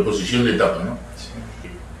 superposición de etapas, ¿no? Sí.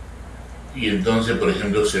 Y entonces, por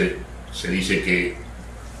ejemplo, se dice que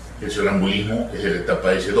el sonambulismo es de la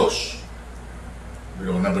etapa S2.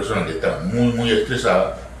 Pero una persona que está muy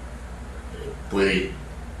estresada, puede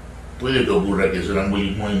que ocurra que el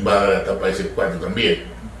sonambulismo invada la etapa S4 también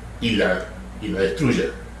y la destruya.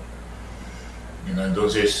 ¿No?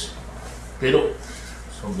 Entonces, pero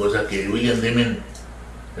son cosas que William Demen,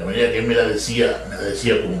 de la manera que él me la decía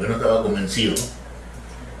como que no estaba convencido, ¿no?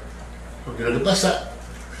 Porque lo que pasa,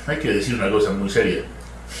 hay que decir una cosa muy seria,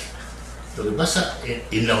 lo que pasa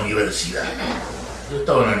en la universidad, yo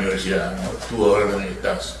estaba en la universidad, ¿no? Tú ahora también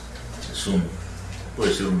estás,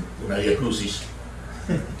 puede ser una vía crucis.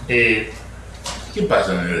 ¿Qué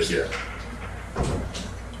pasa en la universidad?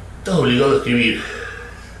 Estás obligado a escribir,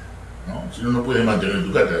 ¿no? Si no, no puedes mantener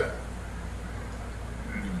tu cátedra.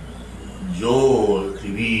 Yo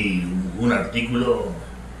escribí un artículo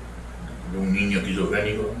de un niño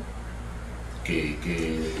esquizofrénico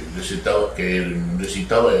que recitaba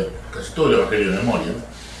casi todo el Evangelio de memoria, ¿no?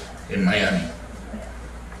 En Miami.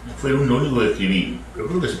 Fue lo único que escribí, pero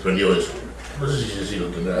creo que se perdió eso. No sé si lo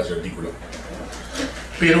tendrá ese artículo.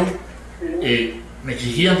 Pero me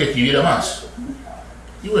exigían que escribiera más.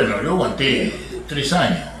 Y bueno, yo aguanté 3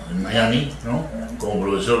 años en Miami, ¿no? Como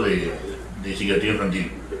profesor de psiquiatría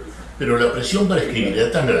infantil. Pero la presión para escribir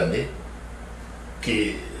era tan grande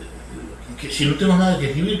que si no tengo nada que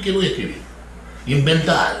escribir, ¿qué voy a escribir?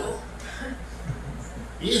 Inventa algo.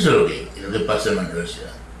 Y eso es lo que pasa en la universidad.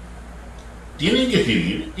 Tienen que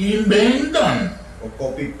escribir, inventan. O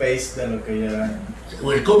copy-paste de lo que ya...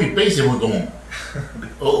 O el copy-paste es muy común.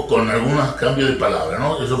 O con algunos cambios de palabra,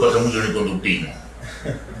 ¿no? Eso pasa mucho en el conductismo.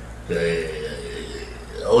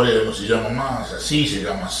 Ahora no se llama más así, se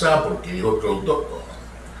llama asá porque es otro autor.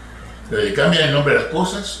 Le cambian el nombre a las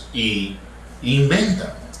cosas y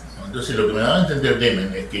inventan, ¿no? Entonces lo que me daba a entender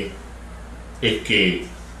Demen es que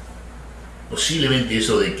posiblemente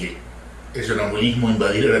eso de que el sonambulismo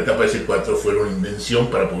invadiera la etapa S4 fuera una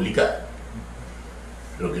invención para publicar,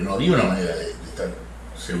 pero que no había una manera de estar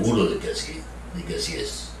seguro de que así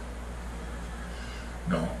es.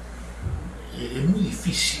 No, es muy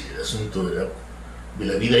difícil el asunto de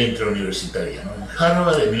la vida intrauniversitaria, ¿no? En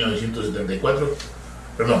Harvard en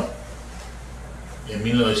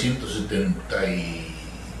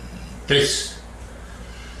 1973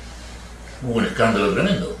 hubo un escándalo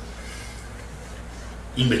tremendo.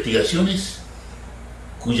 Investigaciones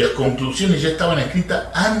cuyas conclusiones ya estaban escritas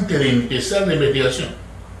antes de empezar la investigación.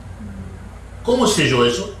 ¿Cómo sé yo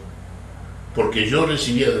eso? Porque yo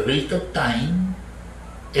recibía la revista Time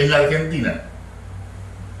en la Argentina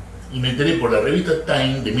y me enteré por la revista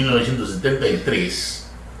Time de 1973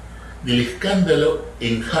 del escándalo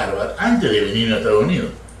en Harvard antes de venir a Estados Unidos,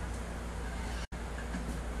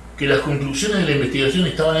 que las conclusiones de la investigación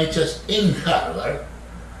estaban hechas en Harvard,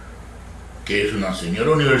 que es una señora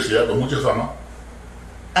universidad con mucha fama,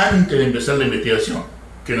 antes de empezar la investigación.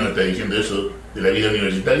 ¿Qué nos está diciendo eso de la vida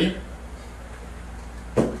universitaria?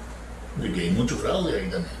 De que hay mucho fraude ahí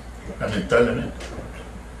también, lamentablemente.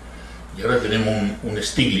 Y ahora tenemos un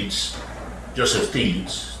Stiglitz, Joseph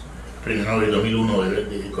Stiglitz, Premio Nobel 2001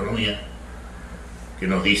 de Economía, que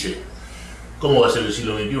nos dice, ¿cómo va a ser el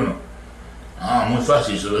siglo XXI? Muy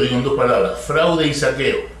fácil, se lo digo en 2 palabras, fraude y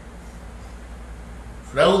saqueo.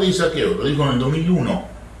 fraude y saqueo, lo dijo en el 2001.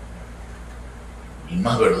 Y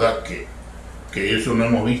más verdad que eso no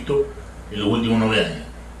hemos visto en los últimos 9 años.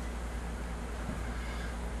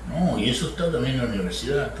 No, y eso está también en la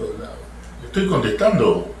universidad, a todos lados. Estoy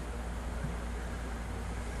contestando.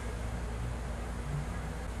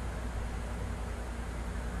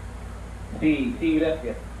 Sí,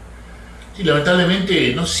 gracias. Sí,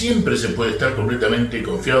 lamentablemente no siempre se puede estar completamente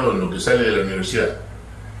confiado en lo que sale de la universidad.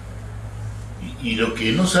 Y lo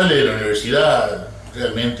que no sale de la universidad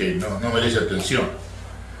realmente no merece atención.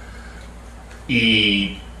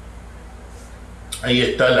 Y ahí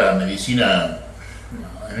está la medicina.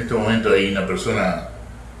 En este momento hay una persona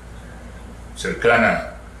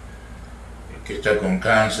cercana que está con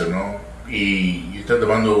cáncer, ¿no? Y está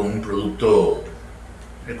tomando un producto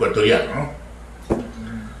ecuatoriano, ¿no?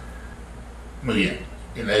 Muy bien.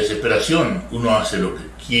 En la desesperación uno hace lo que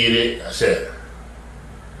quiere hacer.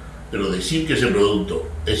 Pero decir que ese producto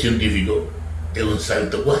es científico es un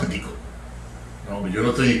salto cuántico, ¿no? Que yo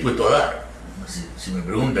no estoy dispuesto a dar. Si me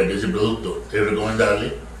preguntan que ese producto es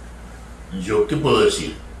recomendable, yo, ¿qué puedo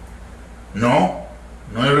decir? No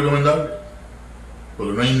es recomendable,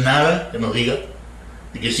 porque no hay nada que nos diga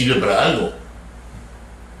de que sirve para algo.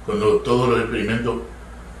 Cuando todos los experimentos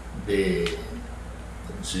de,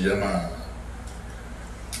 ¿cómo se llama?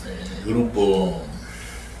 Grupo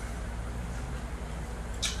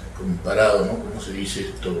comparado, ¿no? ¿Cómo se dice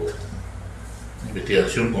esto?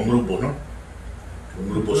 Investigación con grupos, ¿no? Con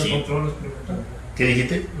grupos sí. Control experimental. ¿Qué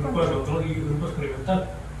dijiste? Grupo de control y grupo experimental.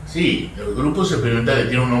 Sí, los grupos experimentales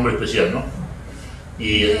tienen un nombre especial, ¿no?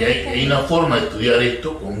 Y hay una forma de estudiar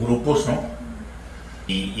esto con grupos, ¿no?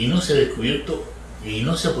 Y no se ha descubierto y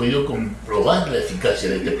no se ha podido comprobar la eficacia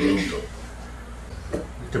de este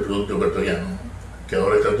producto ecuatoriano, que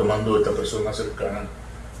ahora está tomando esta persona cercana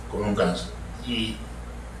con un cáncer. Y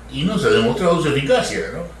no se ha demostrado su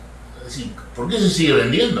eficacia, ¿no? Es decir, ¿por qué se sigue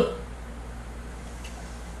vendiendo?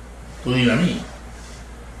 Tú dime a mí.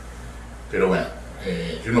 Pero bueno,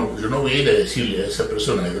 yo no voy a ir a decirle a esa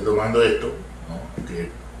persona que está tomando esto, ¿no?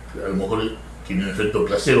 Que a lo mejor tiene un efecto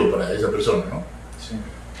placebo para esa persona, ¿no? Sí.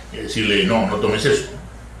 Y decirle, no tomes eso.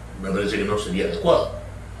 Me parece que no sería adecuado.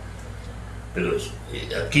 Pero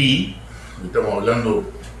aquí estamos hablando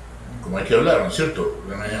como hay que hablar, ¿no es cierto?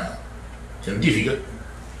 De manera científica.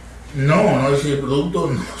 Ese producto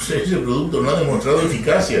no ha demostrado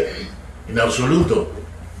eficacia en absoluto.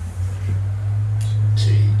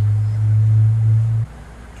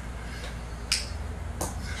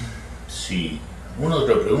 Sí. ¿Alguna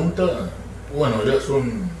otra pregunta? Bueno, ya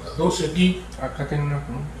son las 12 aquí. Acá tengo una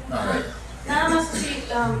pregunta. Nada más así,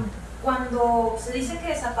 cuando se dice que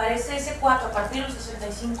desaparece ese 4 a partir de los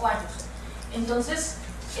 65 años, entonces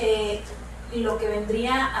lo que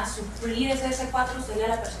vendría a suplir ese 4 sería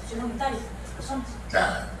la percepción unitaria de las personas.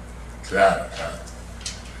 Claro.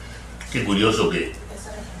 Qué curioso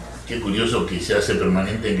que se hace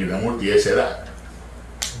permanente en la muerte y a esa edad.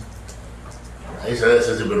 A esa edad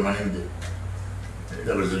se hace permanente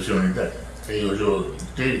la percepción unitaria. Te digo yo,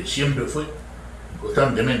 usted siempre fue,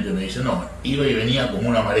 constantemente me dice, no, iba y venía como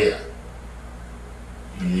una marea.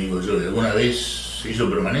 Y le digo yo, ¿alguna vez se hizo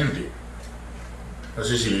permanente? No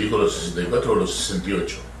sé si le dijo los 64 o los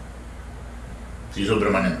 68. Se hizo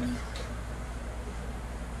permanente.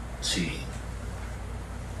 Sí.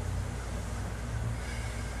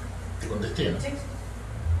 Te contesté, ¿no? Sí.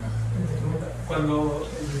 Cuando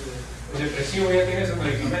el depresivo ya tiene su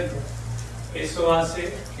medicamento, eso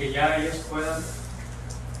hace que ya ellos puedan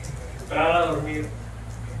entrar a dormir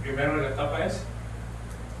primero en la etapa S.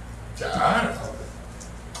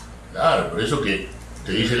 Claro, por eso que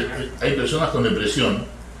te dicen, hay personas con depresión,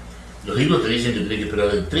 los libros te dicen que tienes que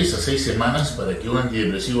esperar de 3 a 6 semanas para que un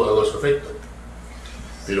antidepresivo haga su efecto.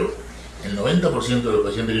 Pero el 90% de los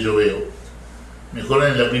pacientes que yo veo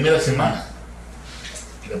mejoran en la primera semana.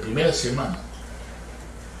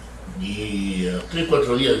 Y a los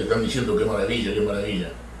 3-4 días te están diciendo qué maravilla.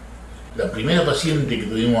 La primera paciente que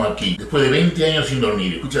tuvimos aquí, después de 20 años sin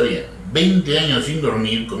dormir, escucha bien, 20 años sin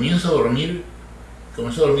dormir, comenzó a dormir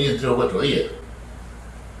en 3 o 4 días.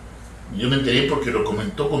 Yo me enteré porque lo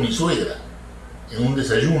comentó con mi suegra, en un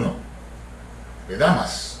desayuno de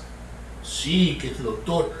damas. Sí, que este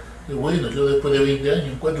doctor, qué bueno, yo después de 20 años,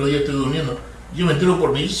 en 4 días estoy durmiendo. Yo me entero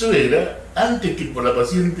por mi suegra, antes que por la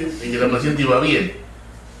paciente, de que la paciente iba bien.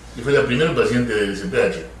 Que fue la primera paciente del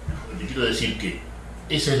CPH. Te quiero decir que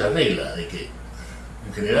esa es la regla, de que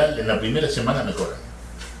en general en la primera semana mejoran.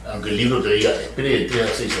 Aunque el libro te diga, espere de 3 a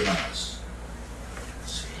 6 semanas.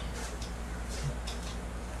 Sí.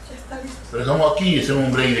 Lo dejamos aquí y hacemos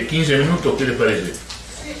un break de 15 minutos, ¿qué les parece? Sí.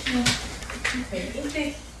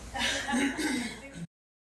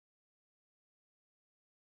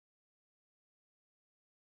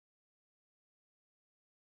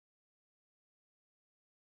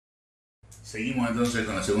 Seguimos entonces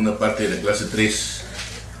con la segunda parte de la clase 3.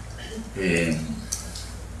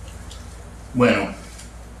 Bueno,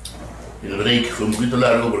 el break fue un poquito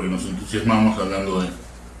largo porque nos entusiasmamos hablando de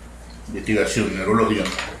investigación, neurología,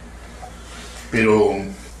 pero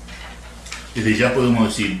desde ya podemos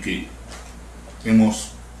decir que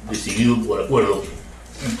hemos decidido por acuerdo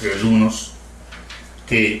entre alumnos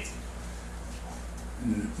que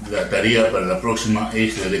la tarea para la próxima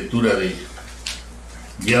es la lectura de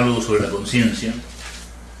Diálogo sobre la conciencia,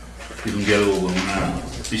 que es un diálogo con una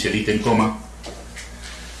especialista en coma,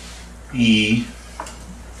 y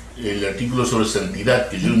el artículo sobre santidad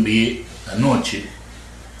que yo envié anoche,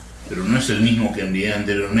 pero no es el mismo que envié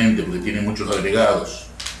anteriormente porque tiene muchos agregados,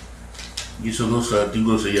 y esos dos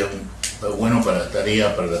artículos serían buenos para la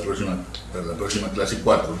tarea para la próxima clase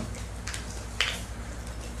 4, ¿no?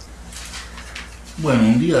 Bueno,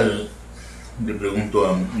 un día le pregunto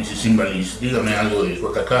a Mrs. Invaliz, dígame algo de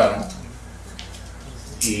JK, ¿no?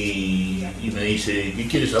 Y me dice, ¿qué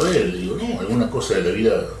quiere saber? Le digo, no, alguna cosa de la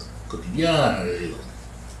vida cotidiana, le digo.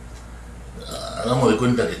 Hagamos de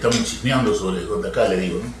cuenta que estamos chismeando sobre JK, le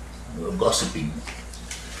digo, ¿no? Gossiping.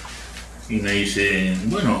 Y me dice,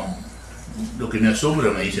 bueno, lo que me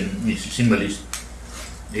asombra, me dice Mrs. Invaliz,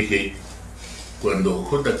 es que cuando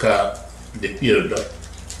JK despierta,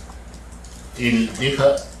 él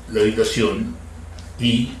deja la habitación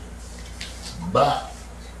y va a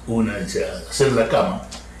hacer la cama,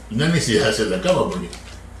 y no hay necesidad de hacer la cama porque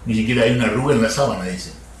ni siquiera hay una arruga en la sábana,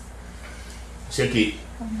 dice. O sea que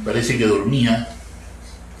parece que dormía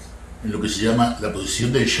en lo que se llama la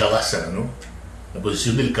posición del Shavasana, ¿no? La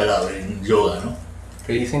posición del cadáver en yoga, ¿no?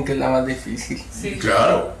 Que dicen que es la más difícil. Sí.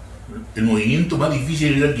 Claro, el movimiento más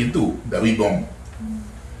difícil es la quietud, David Bohm.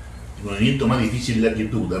 El movimiento más difícil es la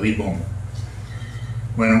quietud, David Bohm.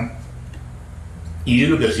 Bueno, y es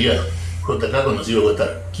lo que hacía JK cuando se iba a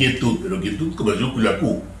acostar, quietud, pero quietud con mayúscula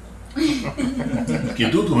Q.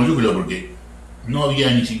 Quietud con mayúscula porque no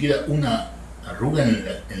había ni siquiera una arruga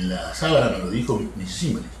en la sábana, me lo dijo Mrs.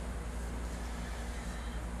 Invaliz.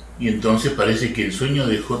 Y entonces parece que el sueño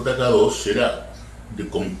de JK2 era de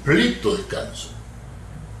completo descanso.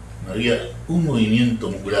 No había un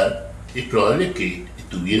movimiento muscular. Es probable que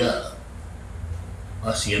estuviera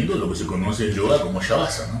haciendo lo que se conoce en yoga como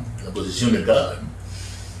Shavasana, ¿no? La posición del cadáver, ¿no?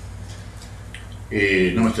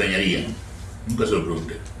 No me extrañaría, ¿no? Nunca se lo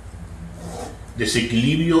pregunté.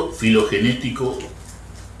 Desequilibrio filogenético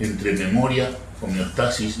entre memoria,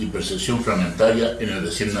 homeostasis y percepción fragmentaria en el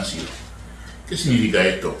recién nacido. ¿Qué significa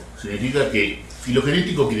esto? Significa que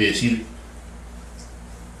filogenético quiere decir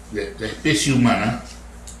la especie humana,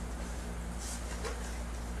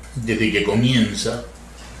 desde que comienza,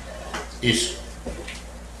 es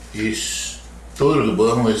todo lo que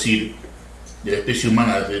podamos decir de la especie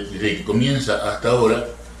humana desde que comienza hasta ahora,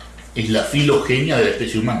 es la filogenia de la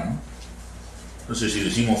especie humana, ¿no? Entonces, si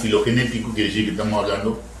decimos filogenético, quiere decir que estamos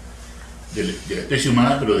hablando de la especie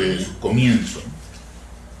humana, pero desde su comienzo, ¿no?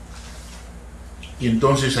 Y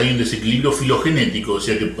entonces hay un desequilibrio filogenético, o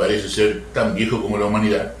sea que parece ser tan viejo como la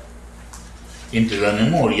humanidad, entre la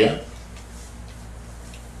memoria,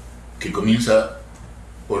 que comienza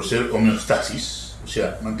por ser homeostasis, o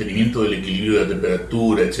sea, mantenimiento del equilibrio de la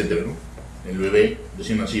temperatura, etc., ¿no? El bebé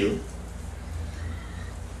recién nacido,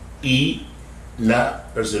 y la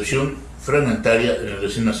percepción fragmentaria en el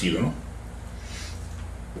recién nacido, ¿no?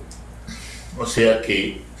 O sea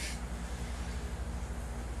que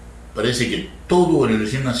parece que todo en el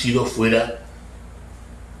recién nacido fuera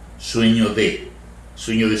sueño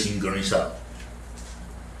desincronizado,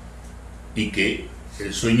 y que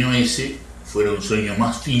el sueño ese fuera un sueño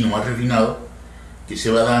más fino, más refinado, que se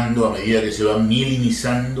va dando a medida que se van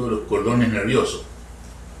mielinizando los cordones nerviosos.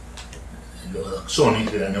 Los axones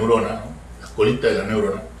de la neurona, ¿no? Las colitas de la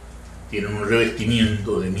neurona, tienen un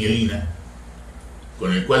revestimiento de mielina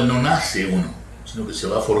con el cual no nace uno, sino que se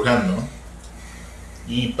va forjando, ¿no?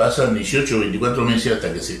 Y pasan 18 o 24 meses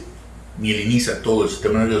hasta que se mieliniza todo el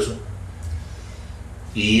sistema nervioso,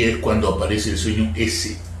 y es cuando aparece el sueño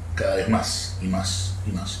ese, cada vez más y más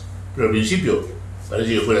y más. Pero al principio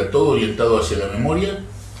parece que fuera todo orientado hacia la memoria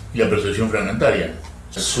y la percepción fragmentaria.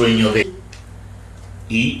 Sueño de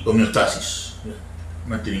y homeostasis,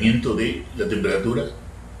 mantenimiento de la temperatura,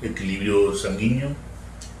 equilibrio sanguíneo,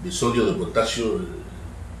 de sodio, de potasio,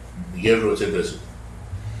 de hierro, etc.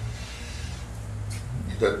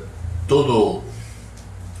 Está todo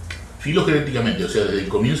filogenéticamente, o sea, desde el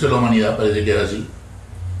comienzo de la humanidad parece que era así,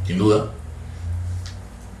 sin duda,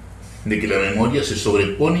 de que la memoria se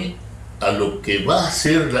sobrepone a lo que va a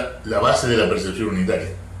ser la base de la percepción unitaria.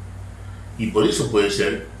 Y por eso puede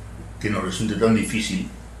ser que nos resulte tan difícil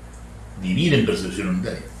vivir en percepción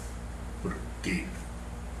unitaria, que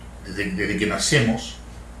desde que nacemos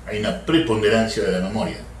hay una preponderancia de la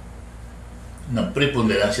memoria, una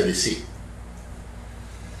preponderancia de C.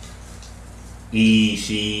 Y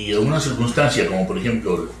si alguna circunstancia, como por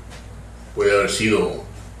ejemplo puede haber sido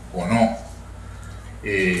o no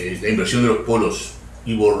la inversión de los polos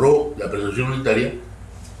y borró la percepción unitaria,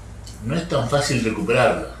 no es tan fácil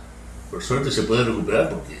recuperarla. Por suerte se puede recuperar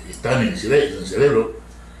porque está en el cerebro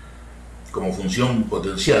como función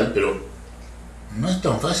potencial, pero no es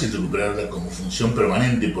tan fácil recuperarla como función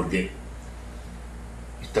permanente porque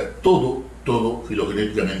está todo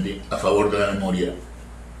filogenéticamente a favor de la memoria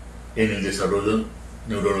en el desarrollo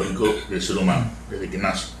neurológico del ser humano desde que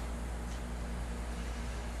nace.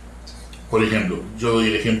 Por ejemplo, yo doy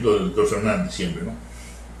el ejemplo del doctor Fernández siempre, ¿no?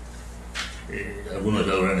 Algunos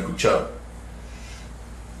ya lo habrán escuchado.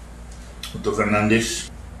 El doctor Fernández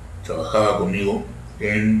trabajaba conmigo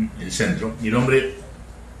en el centro y el hombre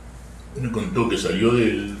me contó que salió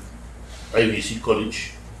del IBC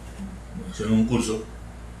College, haciendo un curso,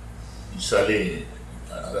 y sale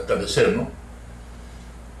al atardecer, ¿no?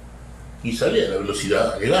 Y sale a la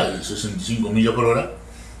velocidad legal, de 65 millas por hora,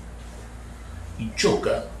 y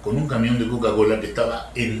choca con un camión de Coca-Cola que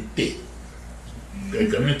estaba en T. El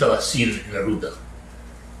camión estaba así en la ruta.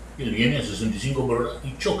 Él viene a 65 por hora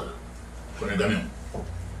y choca con el camión.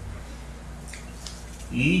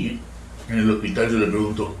 Y en el hospital yo le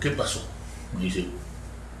pregunto, ¿qué pasó? Me dice,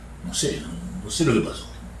 no sé lo que pasó.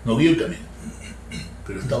 No vi el camión,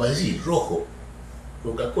 pero estaba allí, rojo,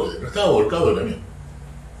 Coca-Cola, pero estaba volcado el camión.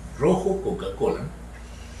 Rojo, Coca-Cola.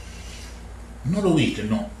 ¿No lo viste?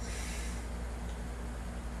 No.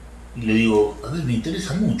 Y le digo, a ver, me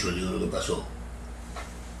interesa mucho, le digo, lo que pasó.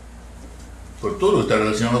 Por todo lo que está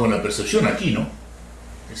relacionado con la percepción aquí, ¿no?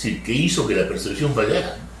 Es decir, ¿qué hizo que la percepción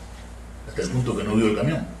fallara? Hasta el punto que no vio el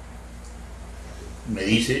camión. Me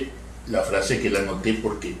dice la frase que la anoté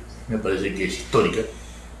porque me parece que es histórica,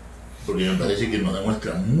 porque me parece que nos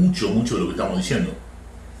demuestra mucho de lo que estamos diciendo.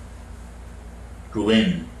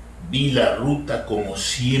 Rubén, vi la ruta como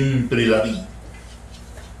siempre la vi.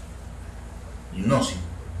 Hipnosis.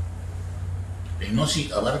 La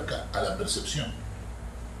hipnosis abarca a la percepción.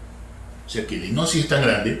 O sea que la hipnosis es tan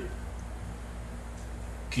grande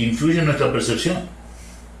que influye en nuestra percepción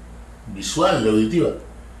visual, auditiva.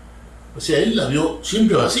 O sea, él la vio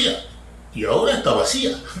siempre vacía y ahora está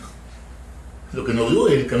vacía. Lo que no vio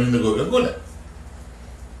es el camión de Coca-Cola.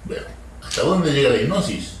 Bueno, ¿hasta dónde llega la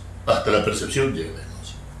hipnosis? Hasta la percepción llega la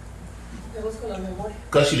hipnosis. Vemos con la memoria.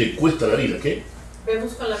 Casi le cuesta la vida, ¿qué?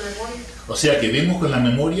 Vemos con la memoria. O sea que vemos con la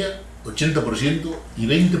memoria 80% y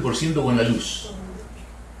 20% con la luz.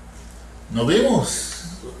 No vemos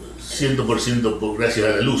 100% gracias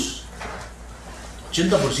a la luz.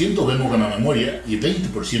 80% vemos con la memoria y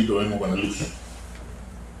 20% vemos con la luz.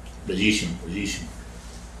 Bellísimo, bellísimo.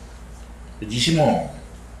 Bellísimo.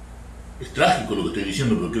 Es trágico lo que estoy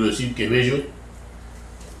diciendo, pero quiero decir que es bello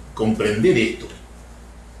comprender esto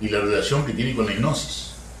y la relación que tiene con la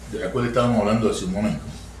hipnosis, de la cual estábamos hablando hace un momento.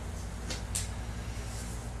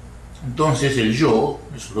 Entonces el yo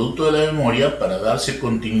es producto de la memoria para darse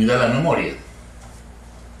continuidad a la memoria.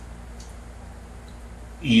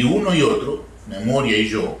 Y uno y otro, memoria y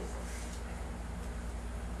yo,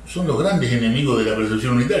 son los grandes enemigos de la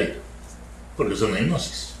percepción unitaria, porque son la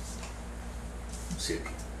hipnosis. O sea,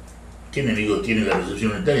 ¿qué enemigo tiene la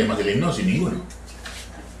percepción unitaria más que la hipnosis? Ninguno.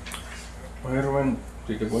 Oye, Rubén,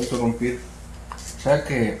 si te puedo interrumpir. O sea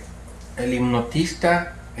que el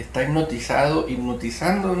hipnotista está hipnotizado,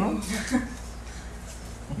 hipnotizando, ¿no?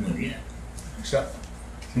 Muy bien, exacto.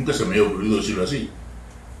 Nunca se me había ocurrido decirlo así,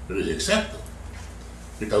 pero es exacto.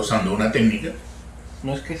 Está usando una técnica.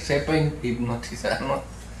 No es que sepa hipnotizar, ¿no?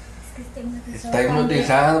 Es que está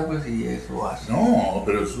hipnotizado, pues, y eso hace. No,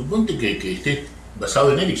 pero suponte que esté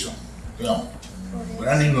basado en Erickson, digamos, un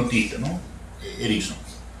gran hipnotista, ¿no? Erickson.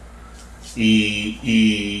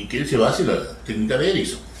 Y que él se base en la técnica de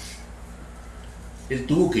Erickson. Él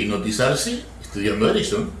tuvo que hipnotizarse estudiando a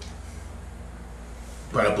Erickson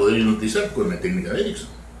para poder hipnotizar con la técnica de Erickson.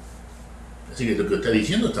 Así que lo que está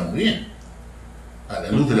diciendo está muy bien. A la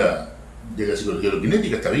luz de la psicología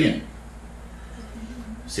holokinética está bien.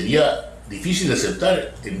 Sería difícil de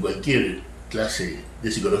aceptar en cualquier clase de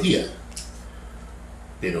psicología.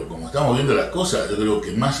 Pero como estamos viendo las cosas, yo creo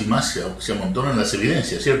que más y más se amontonan las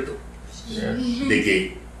evidencias, ¿cierto? De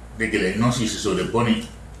que la hipnosis se sobrepone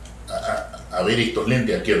a ver estos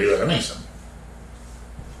lentes aquí arriba de la mesa.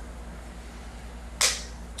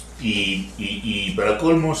 Y para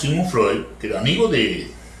colmo, Sigmund Freud, que era amigo de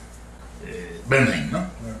Bernheim, ¿no?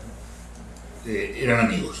 Eran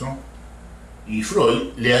amigos, ¿no? Y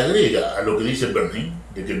Freud le agrega a lo que dice Bernheim,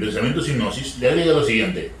 de que el pensamiento es hipnosis, le agrega lo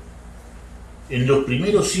siguiente: en los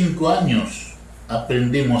primeros 5 años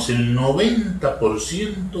aprendemos el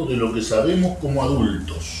 90% de lo que sabemos como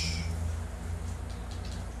adultos.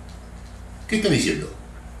 ¿Qué está diciendo?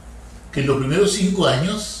 Que en los primeros 5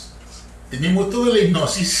 años tenemos toda la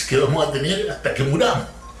hipnosis que vamos a tener hasta que muramos.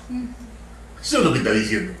 Eso es lo que está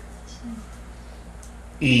diciendo.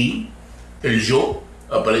 Y el yo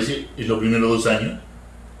aparece en los primeros 2 años.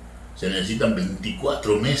 Se necesitan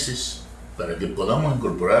 24 meses para que podamos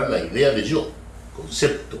incorporar la idea de yo,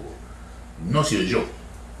 concepto, hipnosis de yo,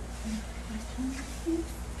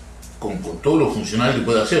 con todo lo funcional que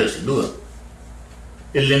puede hacer, sin duda.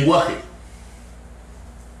 El lenguaje,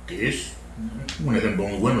 que es un ejemplo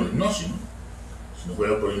muy bueno de hipnosis, ¿no? Si no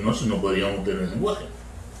fuera por hipnosis no podríamos tener lenguaje,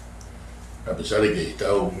 a pesar de que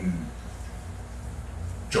está un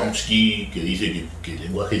Chomsky que dice que el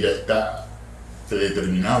lenguaje ya está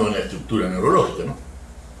predeterminado en la estructura neurológica, ¿no?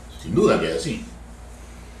 Sin duda que es así.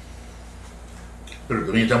 Pero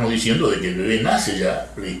también estamos diciendo de que el bebé nace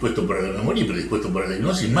ya predispuesto para la memoria y predispuesto para la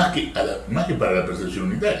hipnosis, más que para la percepción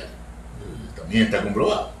unitaria. También está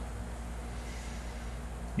comprobado.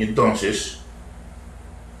 Y entonces,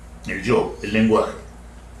 el yo, el lenguaje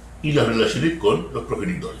y las relaciones con los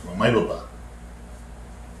progenitores, mamá y papá.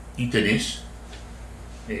 Y tenés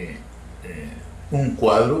un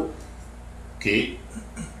cuadro que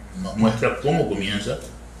nos muestra cómo comienza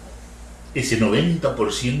ese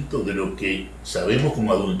 90% de lo que sabemos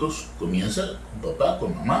como adultos. Comienza con papá,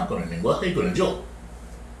 con mamá, con el lenguaje y con el yo.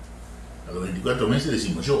 A los 24 meses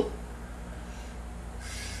decimos yo.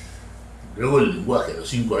 Luego el lenguaje, a los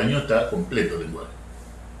 5 años está completo el lenguaje,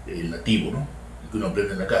 el nativo, ¿no? El que uno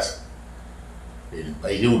aprende en la casa, el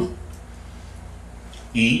país de uno.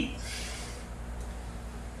 Y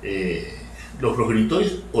los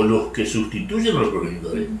progenitores, o los que sustituyen a los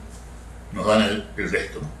progenitores, nos dan el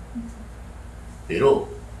resto, ¿no? Pero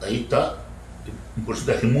ahí está un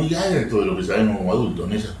porcentaje muy alto de lo que sabemos como adultos,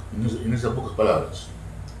 en esas pocas palabras.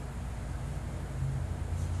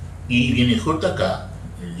 Y viene JK,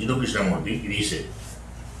 el libro Krishnamurti, y dice: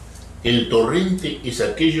 el torrente es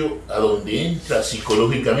aquello a donde entra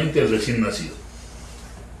psicológicamente el recién nacido.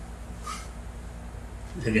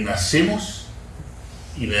 Desde que nacemos,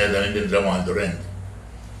 inmediatamente entramos al torrente.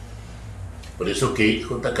 Por eso que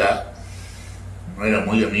JK no era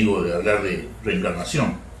muy amigo de hablar de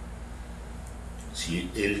reencarnación.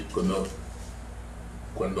 Si él,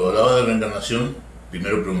 cuando hablaba de reencarnación,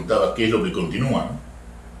 primero preguntaba qué es lo que continúa, ¿no?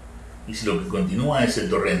 Y si lo que continúa es el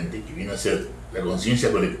torrente, que viene a ser la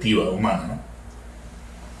conciencia colectiva humana, ¿no?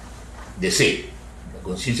 De C, la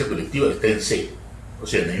conciencia colectiva que está en C, o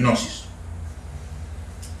sea, en la hipnosis.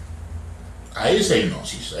 A esa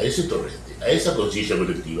hipnosis, a ese torrente, a esa conciencia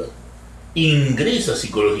colectiva, ingresa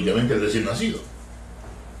psicológicamente el recién nacido.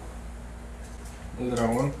 El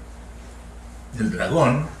dragón. El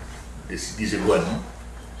dragón, dice Juan, ¿no?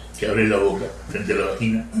 Que abre la boca frente a la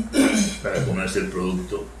vagina para comerse el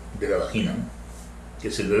producto de la vagina, ¿no? Que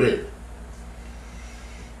es el bebé.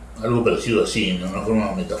 Algo parecido así, en una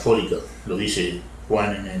forma metafórica, lo dice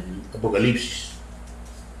Juan en el Apocalipsis.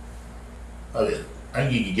 A ver,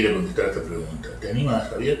 alguien que quiera contestar esta pregunta. ¿Te animas,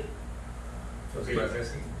 Javier?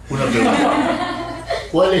 Una pregunta.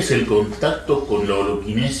 ¿Cuál es el contacto con la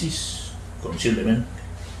holokinesis conscientemente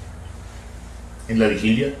en la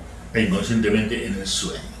vigilia e inconscientemente en el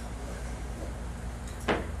sueño?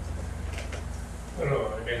 Bueno,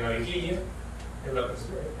 en la vigilia es la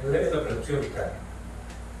percepción unitaria.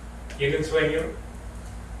 Y en el sueño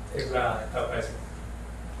es la etapa esa.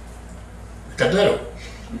 ¿Está claro?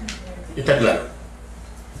 Está claro.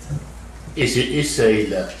 Esa es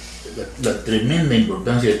la tremenda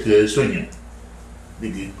importancia del estudio del sueño.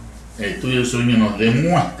 De que el estudio del sueño nos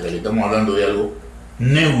demuestra que estamos hablando de algo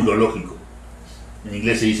neurológico. En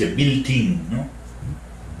inglés se dice built-in, ¿no?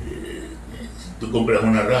 Si tú compras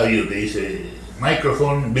una radio te dice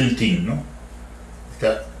microphone built-in, ¿no?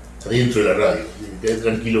 Está dentro de la radio. Quédate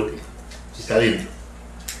tranquilo que está dentro.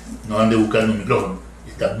 No ande buscando un micrófono.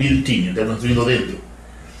 Está built-in, está construido dentro.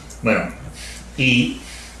 Bueno, y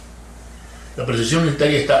la percepción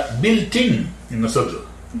unitaria está built-in en nosotros.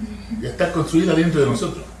 Ya está construida dentro de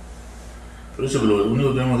nosotros. Por eso que lo único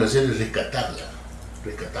que tenemos que hacer es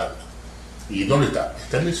rescatarla. ¿Y dónde está?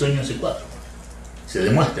 Está en el sueño C4. Se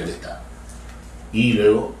demuestra que está. Y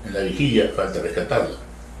luego en la vigilia falta rescatarla.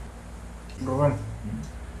 Rubén,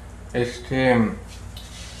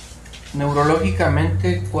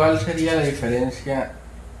 neurológicamente, ¿cuál sería la diferencia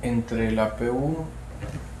entre la PU,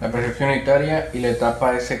 la percepción unitaria, y la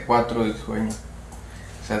etapa S4 del sueño?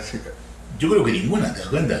 O sea, yo creo que ninguna, ¿te das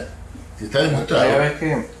cuenta? Está demostrado. Ya ves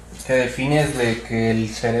que defines de que el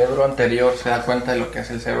cerebro anterior se da cuenta de lo que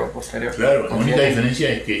hace el cerebro posterior. Claro, la única diferencia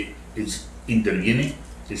es que interviene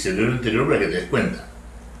el cerebro anterior para que te des cuenta.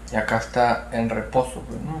 Y acá está en reposo,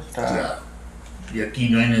 pues, ¿no? Está... Claro. Y aquí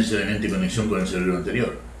no hay necesariamente conexión con el cerebro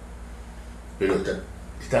anterior, pero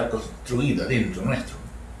está construida dentro nuestro,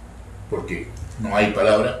 porque no hay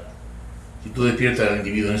palabra. Si tú despiertas al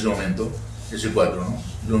individuo en ese momento, ese 4, ¿no?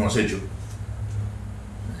 Lo hemos hecho.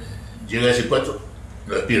 Llega ese 4,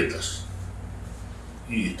 lo despiertas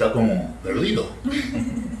y está como perdido.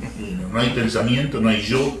 Y no hay pensamiento, no hay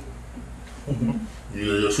yo. Y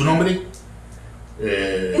digo yo, su nombre,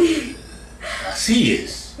 así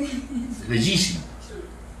es bellísimo,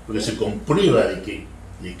 porque se comprueba de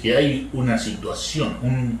que hay una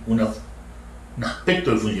situación, un aspecto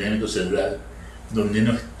del funcionamiento cerebral donde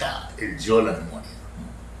no está el yo, la memoria,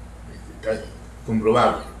 ¿no? Está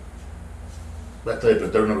comprobable. Basta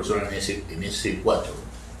despertar a una persona en ese 4.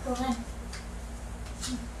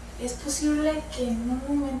 ¿Es posible que en un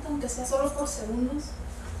momento, aunque sea solo por segundos,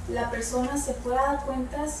 la persona se pueda dar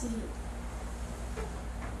cuenta si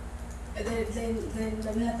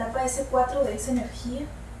de la etapa de ese 4, de esa energía?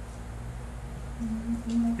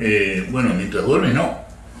 Bueno, mientras duermes no,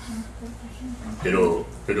 pero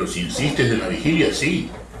si insistes en la vigilia, sí.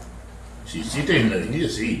 Si insistes en la vigilia,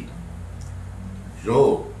 sí.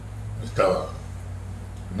 Yo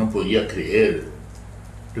no podía creer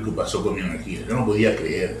lo que pasó con mi energía. Yo no podía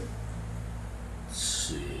creer.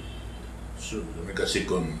 Yo me casé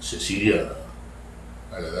con Cecilia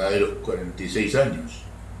a la edad de los 46 años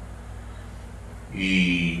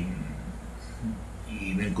y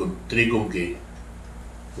me encontré con que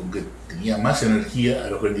tenía más energía a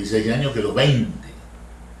los 46 años que a los 20.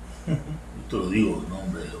 Esto lo digo en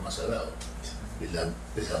nombre de lo más sagrado. Es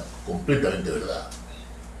la completamente verdad.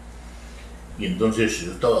 Y entonces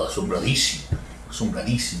yo estaba asombradísimo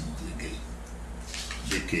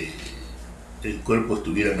de que el cuerpo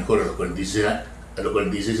estuviera mejor a los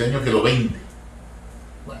 46 años que a los 20.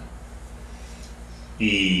 Bueno.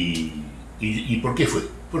 ¿Y por qué fue?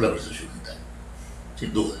 Por la percepción unitaria,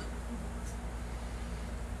 sin duda.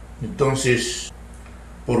 Entonces,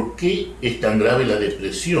 ¿por qué es tan grave la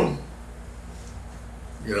depresión?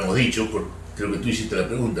 Ya lo hemos dicho, creo que tú hiciste la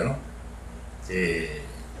pregunta, ¿no?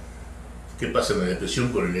 ¿Qué pasa en la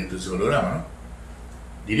depresión con el electroencefalograma, no?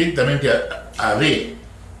 Directamente a D,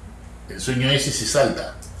 el sueño S se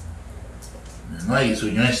salta. No hay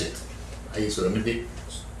sueño S, hay solamente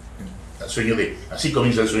el sueño D. Así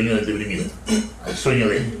comienza el sueño del deprimido, al sueño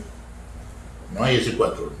D. No hay S4,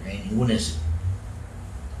 no hay ningún S.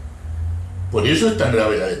 Por eso es tan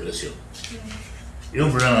grave la depresión. Es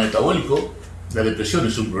un problema metabólico. La depresión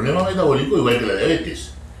es un problema metabólico igual que la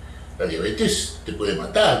diabetes. La diabetes te puede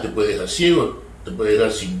matar, te puede dejar ciego, te puede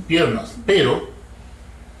dejar sin piernas, pero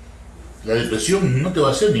la depresión no te va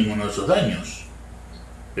a hacer ninguno de esos daños.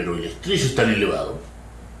 Pero el estrés es tan elevado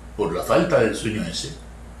por la falta del sueño ese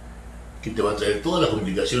que te va a traer todas las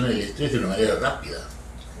complicaciones del estrés de una manera rápida,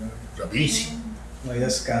 rapidísima. No hay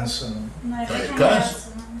descanso, ¿no? No hay descanso,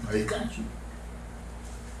 no hay descanso.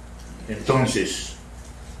 Entonces,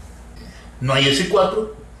 no hay S4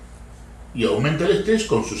 y aumenta el estrés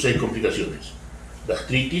con sus 6 complicaciones: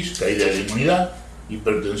 gastritis, caída de la inmunidad,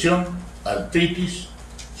 hipertensión, artritis,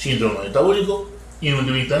 síndrome metabólico y, en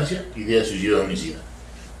última instancia, idea suicida homicida.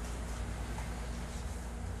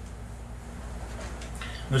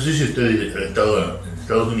 No sé si ustedes han estado en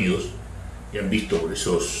Estados Unidos y han visto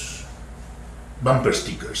esos bumper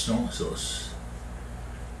stickers, ¿no? Esos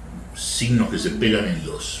signos que se pegan en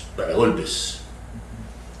los paragolpes.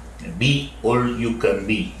 Be all you can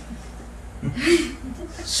be.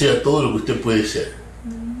 Sea todo lo que usted puede ser.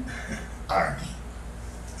 Army.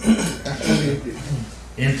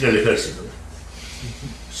 Entre al ejército.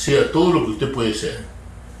 Sea todo lo que usted puede ser.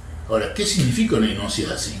 Ahora, ¿qué significa una hipnosis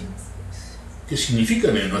así? ¿Qué significa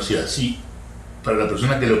una hipnosis así para la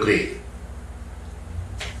persona que lo cree?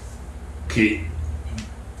 Que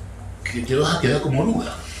te vas a quedar como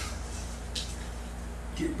oruga.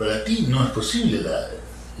 Que para ti no es posible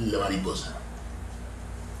la mariposa.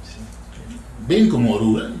 Ven como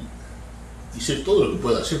oruga y sé todo lo que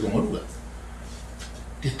pueda hacer como oruga.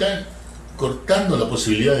 Te están cortando la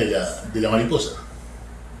posibilidad de la mariposa.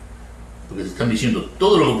 Porque te están diciendo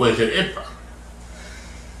todo lo que puede ser. ¡Epa!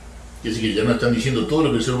 Quiere decir que ya no están diciendo todo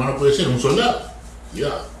lo que el ser humano puede ser. Un soldado.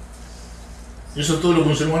 Cuidado. Eso es todo lo que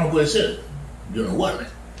un ser humano puede ser. Yo no guarde.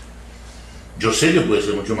 Yo sé que puede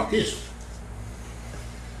ser mucho más que eso.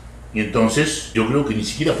 Y entonces yo creo que ni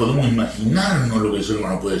siquiera podemos imaginarnos lo que el ser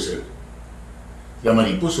humano puede ser. La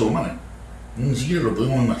mariposa humana, ni siquiera lo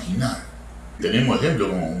podemos imaginar. Tenemos ejemplos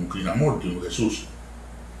como un Clinamurti, un Jesús,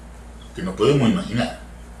 que no podemos imaginar,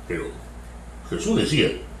 pero Jesús decía,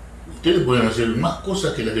 ustedes pueden hacer más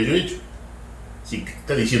cosas que las que yo he hecho. Así que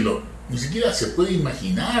está diciendo, ni siquiera se puede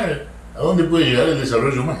imaginar a dónde puede llegar el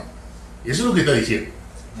desarrollo humano. Eso es lo que está diciendo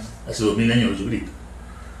hace 2000 años Jesucristo.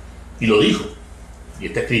 Y lo dijo, y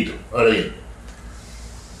está escrito. Ahora bien,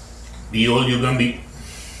 be all you can be,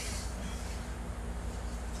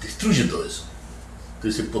 destruye todo eso, todo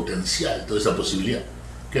ese potencial, toda esa posibilidad.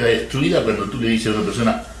 Queda destruida cuando tú le dices a una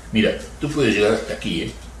persona, mira, tú puedes llegar hasta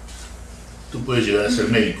aquí, tú puedes llegar a ser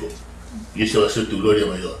médico, y esa va a ser tu gloria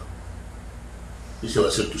mayor, ese va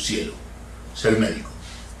a ser tu cielo, ser médico.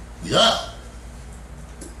 Cuidado,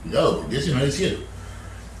 cuidado, porque ese no es el cielo.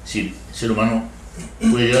 Sí, el ser humano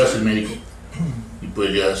puede llegar a ser médico y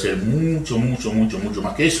puede llegar a ser mucho, mucho, mucho, mucho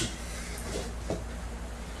más que eso.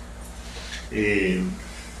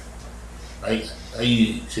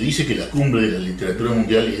 Se dice que la cumbre de la literatura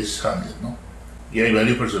mundial es Hamlet, ¿no? Y hay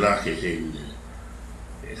varios personajes.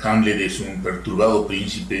 Hamlet es un perturbado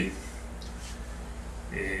príncipe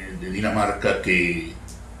de Dinamarca que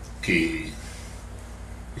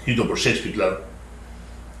escrito por Shakespeare, claro,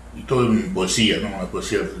 y todo en poesía, ¿no? Una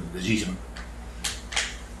poesía bellísima.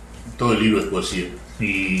 Todo el libro es poesía.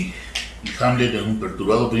 Y Hamlet es un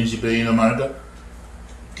perturbado príncipe de Dinamarca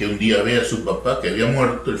que un día ve a su papá, que había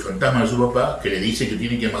muerto, el fantasma de su papá, que le dice que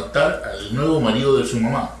tiene que matar al nuevo marido de su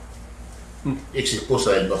mamá, ex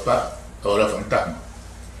esposa del papá, ahora fantasma.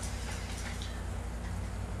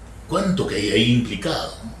 ¿Cuánto que hay ahí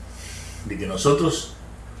implicado, ¿no? De que nosotros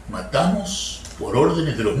matamos por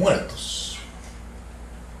órdenes de los muertos?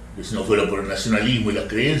 Que si no fuera por el nacionalismo y las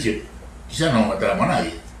creencias, quizás no matáramos a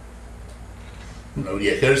nadie. No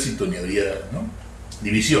habría ejército ni habría, ¿no?,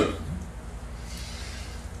 división.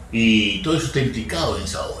 Y todo eso está implicado en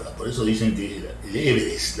esa obra. Por eso dicen que el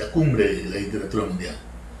Everest, la cumbre de la literatura mundial.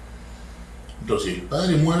 Entonces, el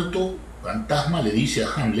padre muerto, fantasma, le dice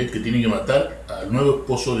a Hamlet que tiene que matar al nuevo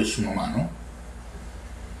esposo de su mamá, ¿no?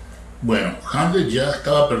 Bueno, Hamlet ya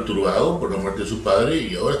estaba perturbado por la muerte de su padre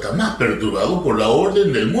y ahora está más perturbado por la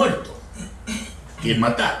orden del muerto, que es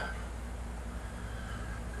matar.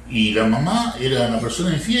 Y la mamá era una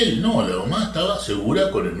persona infiel. No, la mamá estaba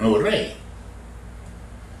segura con el nuevo rey.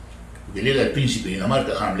 Porque él era el príncipe de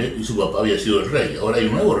Dinamarca, Hamlet, y su papá había sido el rey. Ahora hay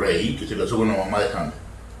un nuevo rey que se casó con la mamá de Hamlet.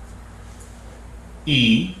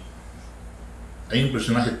 Y hay un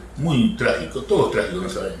personaje muy trágico, todos trágicos, no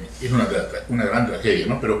saben, es una gran tragedia,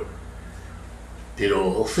 ¿no? Pero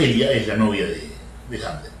Ofelia es la novia de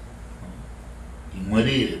Hamlet, ¿no? Y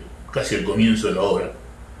muere casi al comienzo de la obra.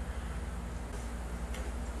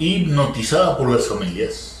 Hipnotizada por las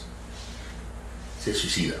familias, se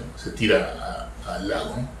suicida, ¿no? Se tira al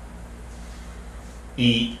lago, ¿no?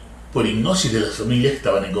 Y por hipnosis de las familias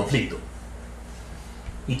estaban en conflicto.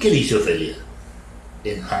 ¿Y qué dice Ofelia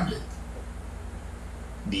en Hamlet?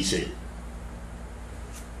 Dice,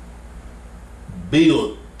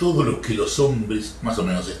 veo todo lo que los hombres, más o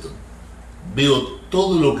menos esto, veo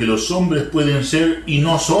todo lo que los hombres pueden ser y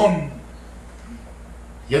no son.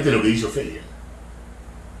 Fíjate lo que dice Ofelia.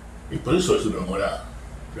 Y por eso es una obra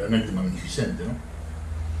realmente magnificente, ¿no?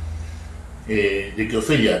 De que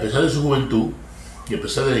Ofelia, a pesar de su juventud y a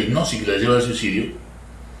pesar de la hipnosis que la lleva al suicidio,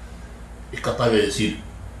 es capaz de decir,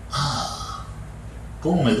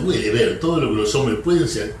 cómo me duele ver todo lo que los hombres pueden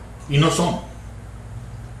ser y no son.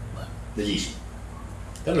 Bueno, bellísimo.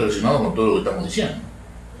 Está relacionado con todo lo que estamos diciendo.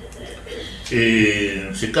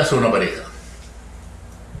 Se casa una pareja.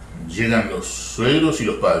 Llegan los suegros y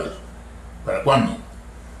los padres. ¿Para cuándo?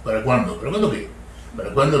 ¿Para cuándo? ¿Para cuándo qué?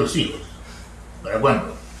 ¿Para cuándo los hijos? ¿Para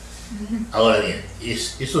cuándo? Ahora bien,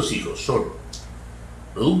 esos hijos son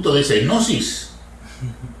producto de esa hipnosis,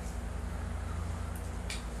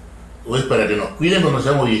 o es para que nos cuiden cuando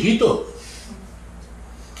seamos viejitos,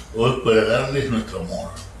 o es para darles nuestro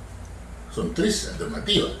amor. Son tres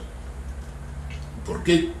alternativas. ¿Por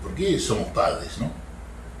qué somos padres, no?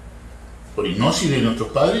 ¿Por hipnosis de nuestros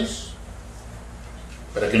padres?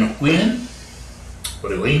 ¿Para que nos cuiden?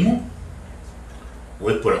 ¿Por egoísmo? ¿O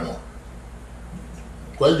es por amor?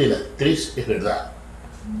 ¿Cuál de las tres es verdad?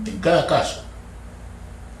 En cada caso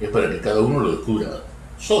es para que cada uno lo descubra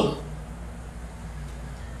solo.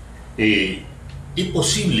 ¿Es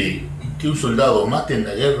posible que un soldado mate en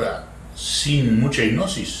la guerra sin mucha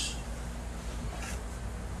hipnosis?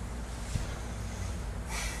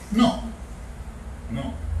 No.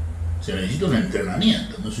 Se necesita un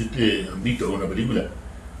entrenamiento. No sé si ustedes han visto alguna película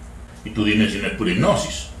y tú dime si no es pura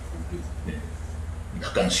hipnosis. Las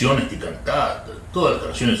canciones que cantás, todas las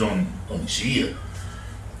canciones son homicidas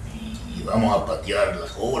y vamos a patear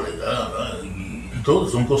las olas y todo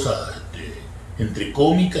son cosas entre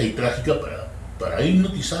cómica y trágica para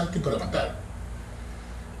hipnotizarte, para matar.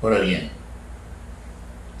 Ahora bien,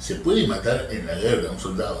 ¿se puede matar en la guerra a un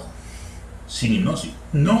soldado sin hipnosis?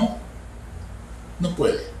 No, no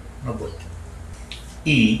puede.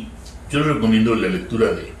 Y yo recomiendo la lectura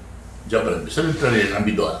ya para empezar a entrar en el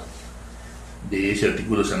ámbito A, de ese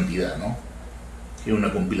artículo Santidad, ¿no? Que es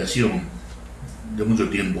una compilación de mucho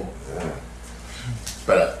tiempo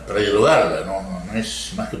para dialogarla, no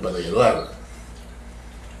es más que para dialogarla.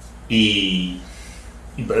 Y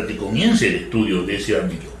para que comience el estudio de ese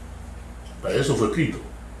ámbito. Para eso fue escrito.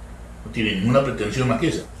 No tiene ninguna pretensión más que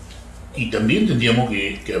esa. Y también tendríamos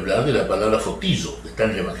que hablar de la palabra fotizo, que está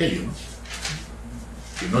en el Evangelio, ¿no?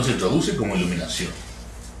 Que no se traduce como iluminación,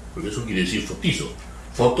 porque eso quiere decir fotizo.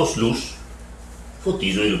 Fotos, luz,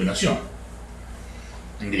 fotizo, iluminación.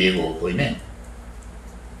 En griego, koiné.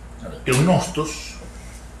 Teonostos,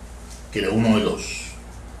 que era uno de los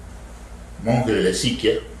monjes de la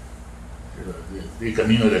esikia, del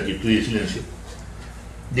camino de la quietud y del silencio,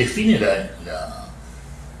 define la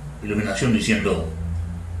iluminación diciendo: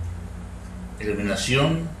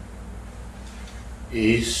 iluminación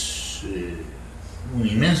es una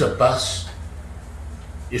inmensa paz,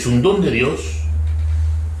 es un don de Dios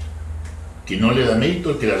que no le da mérito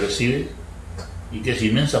al que la recibe y que es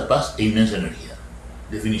inmensa paz e inmensa energía.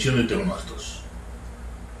 Definición de Teonostos,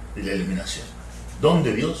 de la iluminación: don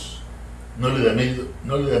de Dios, no le da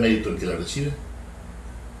mérito al que la recibe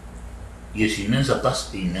y es inmensa paz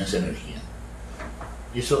e inmensa energía.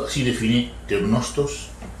 Y eso así define Teonostos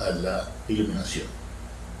a la iluminación.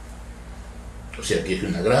 O sea que es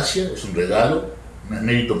una gracia, es un regalo, no es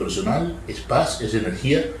mérito personal, es paz, es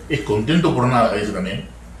energía, es contento por nada, eso también.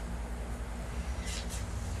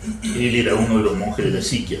 Él era uno de los monjes de la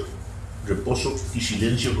esikia, reposo y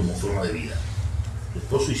silencio como forma de vida.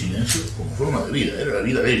 Reposo y silencio como forma de vida, era la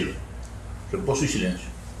vida de ellos. Reposo y silencio.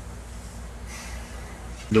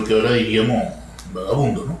 Lo que ahora diríamos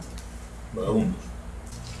vagabundos, ¿no? Vagabundos.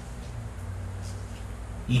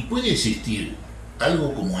 Y puede existir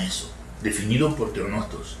algo como eso, definido por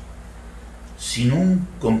Teonostos, sin un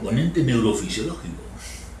componente neurofisiológico.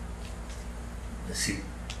 Es decir,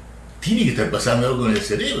 tiene que estar pasando algo en el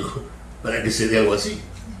cerebro para que se dé algo así.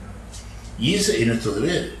 Y ese es nuestro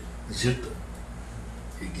deber, ¿no es cierto?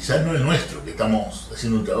 Quizás no es nuestro, que estamos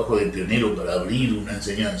haciendo un trabajo de pionero para abrir una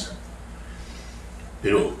enseñanza,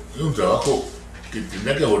 pero es un trabajo que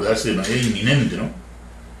tendrá que abordarse de manera inminente, ¿no?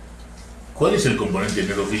 ¿Cuál es el componente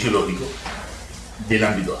neurofisiológico del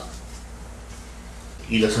ámbito A?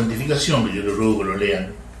 Y la santificación, que yo les ruego que lo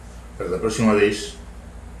lean para la próxima vez,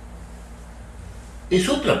 es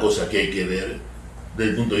otra cosa que hay que ver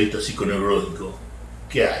desde el punto de vista psiconeurológico.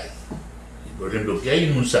 ¿Qué hay? Por ejemplo, ¿qué hay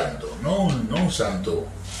en un santo? No un santo,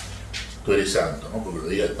 tú eres santo, ¿no? Porque lo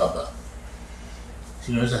diga el Papa,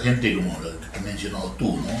 sino esa gente como la que has mencionado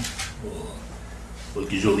tú, ¿no? O el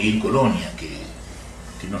que yo vi en Colonia, que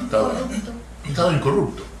no estaba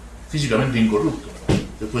incorrupto, físicamente incorrupto,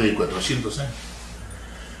 después de 400 años.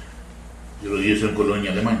 Yo lo vi eso en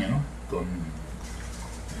Colonia, Alemania, ¿no? Con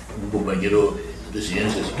un compañero de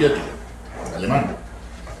residencia psiquiátrica, alemán,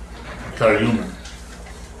 Karl Jung,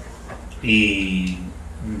 y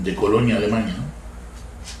de Colonia, Alemania, ¿no?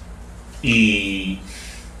 Y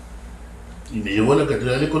me llevó a la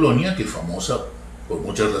catedral de Colonia, que es famosa por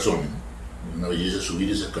muchas razones, ¿no? Una belleza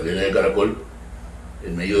subir esa escalera de caracol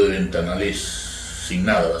en medio de ventanales sin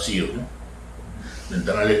nada, vacíos, ¿no?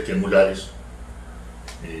 Ventanales triangulares,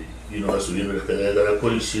 y uno va subiendo la escalera de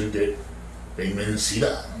caracol y siente la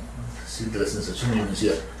inmensidad, ¿no? Siente la sensación de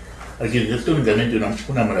inmensidad. Arquitectónicamente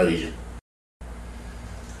una maravilla.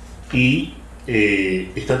 Y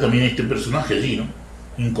está también este personaje allí, ¿no?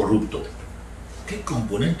 Incorrupto. ¿Qué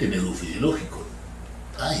componente neurofisiológico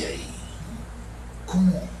hay ahí?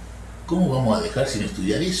 ¿Cómo vamos a dejar sin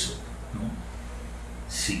estudiar eso? ¿No?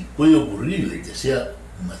 Si puede ocurrir de que sea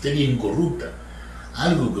materia incorrupta,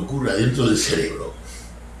 algo que ocurra dentro del cerebro,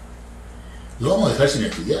 lo vamos a dejar sin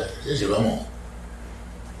estudiar. Ya llevamos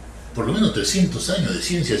por lo menos 300 años de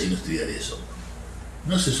ciencia sin estudiar eso.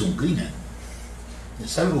 No es un crimen,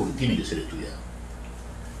 es algo que tiene que ser estudiado.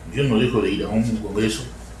 Yo no dejo de ir a un congreso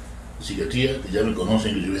de psiquiatría que ya me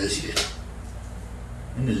conocen que yo voy a decir esto.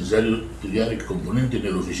 Es necesario estudiar el componente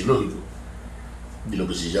neurofisiológico de lo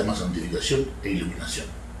que se llama santificación e iluminación.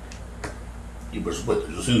 Y por supuesto,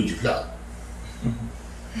 yo soy un chiflado.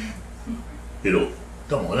 Pero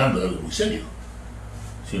estamos hablando de algo muy serio.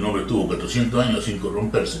 Si un hombre tuvo 400 años sin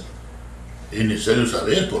corromperse, es necesario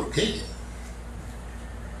saber por qué.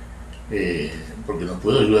 Porque nos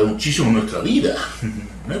puede ayudar muchísimo en nuestra vida.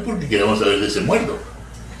 No es porque queramos saber de ese muerto,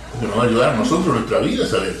 porque nos va a ayudar a nosotros en nuestra vida a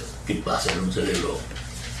saber ¿Qué pasa en un cerebro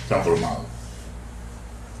transformado?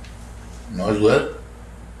 Nos va a ayudar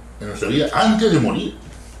en nuestra vida antes de morir.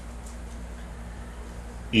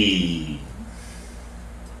 Y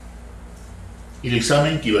el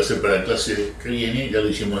examen que iba a ser para la clase que viene, ya lo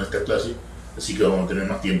hicimos en esta clase, así que vamos a tener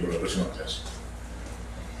más tiempo en la próxima clase.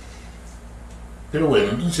 Pero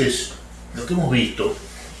bueno, entonces, lo que hemos visto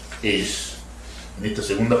es, en esta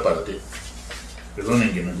segunda parte,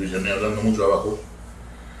 perdonen que me estoy hablando mucho abajo,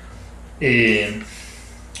 es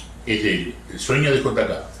el sueño de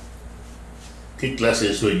JK. ¿Qué clase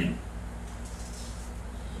de sueño?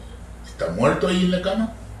 ¿Está muerto ahí en la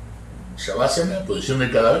cama? ¿Shavasana, en posición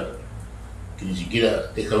del cadáver? Que ni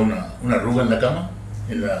siquiera deja una arruga en la cama,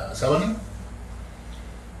 en la sábana.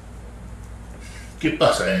 ¿Qué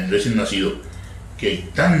pasa en el recién nacido? Que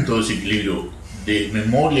hay tanto desequilibrio de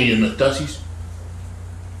memoria y homeostasis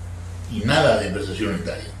y nada de percepción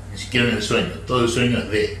unitaria, ni siquiera en el sueño. Todo el sueño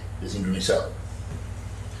es desincronizado.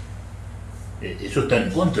 Eso está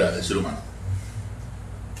en contra del ser humano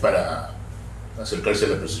para acercarse a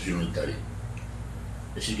la percepción unitaria.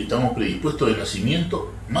 Es decir, que estamos predispuestos de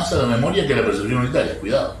nacimiento más a la memoria que a la percepción unitaria.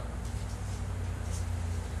 Cuidado.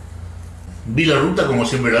 Vi la ruta como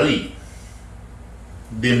siempre la vi.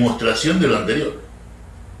 Demostración de lo anterior.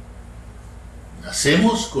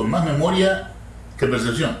 Nacemos con más memoria que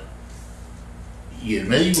percepción. Y el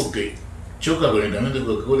médico que choca con el camión de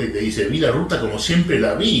Coca-Cola y te dice, vi la ruta como siempre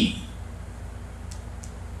la vi,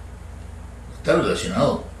 está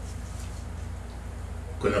relacionado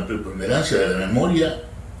con la preponderancia de la memoria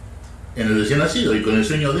en el recién nacido y con el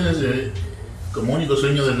sueño como único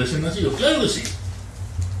sueño del recién nacido. Claro que sí.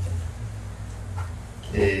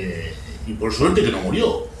 Y por suerte que no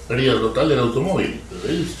murió. Pérdida total del automóvil,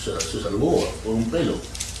 pero él se salvó por un pelo.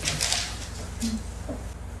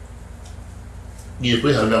 Y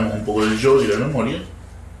después hablamos un poco del yo y la memoria.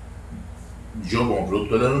 Yo como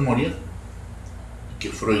producto de la memoria, que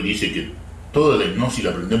Freud dice que toda la hipnosis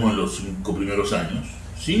la aprendemos en los 5 primeros años.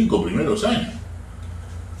 5 primeros años.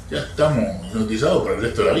 Ya estamos hipnotizados para el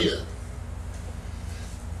resto de la vida.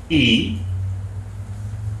 Y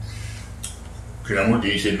Hamlet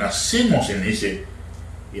dice, nacemos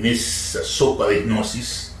en esa sopa de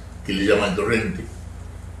hipnosis que le llaman torrente.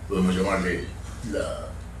 Podemos llamarle la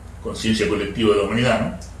conciencia colectiva de la humanidad,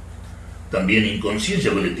 ¿no? También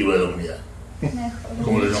inconsciencia colectiva de la humanidad,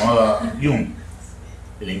 como le llamaba Jung.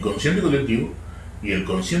 El inconsciente colectivo y el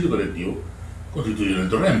consciente colectivo constituyen el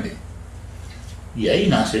torrente. Y ahí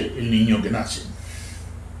nace el niño que nace.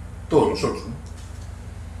 Todos nosotros, ¿no?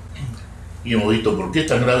 Y hemos visto por qué es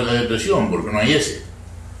tan grave la depresión, porque no hay ese.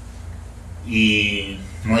 Y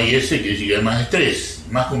no hay ese, que decir que hay más estrés,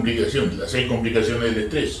 más complicaciones, las 6 complicaciones del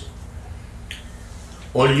estrés.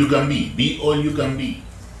 All you can be all you can be.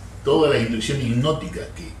 Todas las instrucciones hipnóticas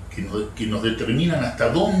que nos determinan hasta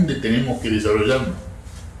dónde tenemos que desarrollarnos.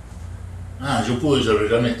 Ah, yo puedo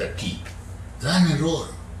desarrollarme hasta aquí. Gran error.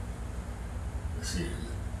 Es decir,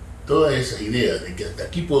 todas esas ideas de que hasta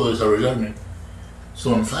aquí puedo desarrollarme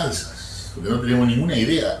son falsas, porque no tenemos ninguna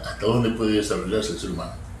idea hasta dónde puede desarrollarse el ser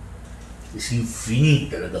humano. Es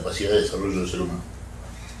infinita la capacidad de desarrollo del ser humano.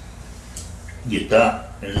 Y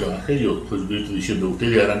está en el Evangelio Jesucristo diciendo,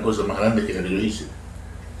 ustedes harán cosas más grandes que las que yo hice.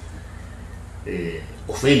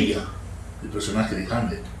 Ofelia, el personaje de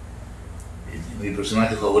Hamlet, mi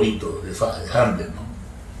personaje favorito de Hamlet, ¿no?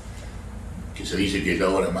 Que se dice que es la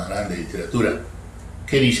obra más grande de literatura.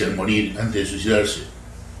 ¿Qué dice al morir antes de suicidarse?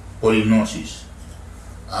 Por hipnosis.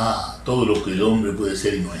 Ah, todo lo que el hombre puede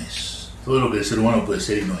ser y no es. Todo lo que el ser humano puede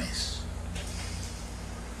ser y no es.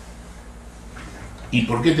 ¿Y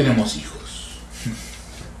por qué tenemos hijos?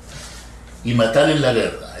 Y matar en la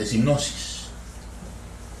guerra es hipnosis.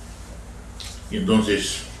 Y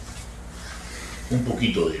entonces, un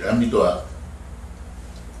poquito del ámbito A,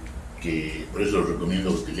 que por eso les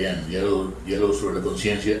recomiendo que lean Diálogo sobre la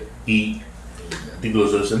conciencia y el artículo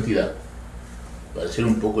sobre santidad, para hacer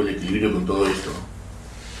un poco el equilibrio con todo esto, ¿no?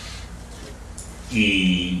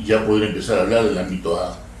 Y ya poder empezar a hablar del ámbito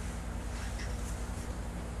A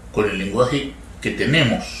con el lenguaje que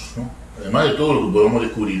tenemos, ¿no? Además de todo lo que podemos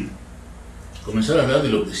descubrir, comenzar a hablar de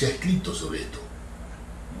lo que se ha escrito sobre esto,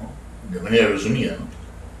 ¿no? De manera resumida, ¿no?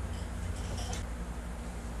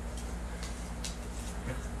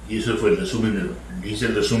 Y eso fue el resumen hice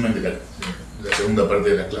el resumen de la segunda parte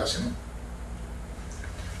de la clase, ¿no?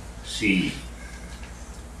 Sí.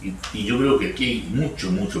 Y yo creo que aquí hay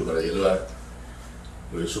mucho para dialogar,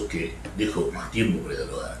 por eso es que dejo más tiempo para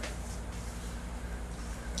dialogar,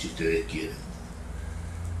 si ustedes quieren.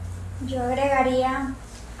 Yo agregaría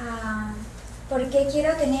 ¿por qué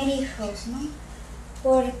quiero tener hijos? ¿No?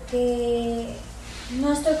 Porque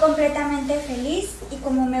no estoy completamente feliz y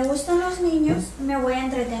como me gustan los niños, me voy a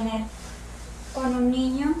entretener con un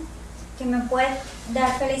niño que me puede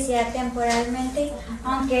dar felicidad temporalmente,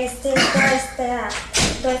 aunque esté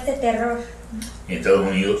todo este terror. En Estados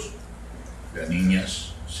Unidos, las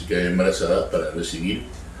niñas se quedan embarazadas para recibir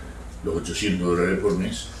los $800 por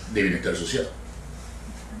mes de bienestar social.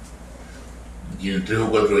 Tienen 3 o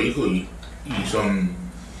 4 hijos y son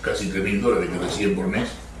casi $3.000 que reciben por mes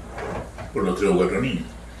por los 3 o 4 niños.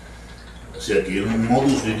 O sea que es un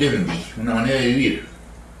modus vivendi, una manera de vivir.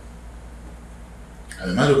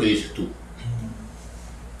 Además lo que dices tú.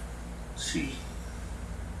 Sí.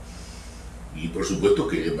 Y por supuesto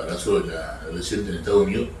que el embarazo de la adolescente en Estados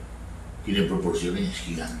Unidos tiene proporciones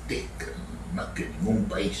gigantescas, más que en ningún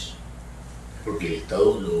país, porque el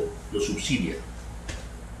Estado lo subsidia,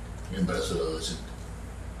 el embarazo de la adolescente.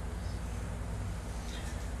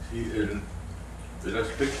 Sí, el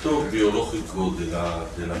aspecto biológico de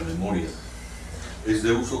la memoria es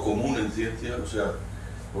de uso común en ciencia, o sea,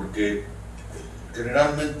 porque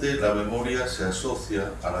generalmente la memoria se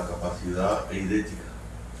asocia a la capacidad eidética.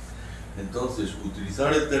 Entonces,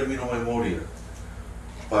 utilizar el término memoria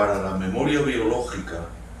para la memoria biológica,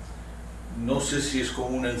 no sé si es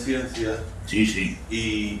común en ciencia. Sí, sí.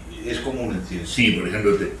 Y es común en ciencia. Sí,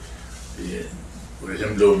 por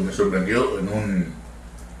ejemplo, me sorprendió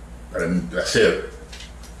para mi placer,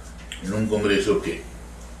 en un congreso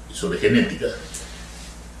sobre genética,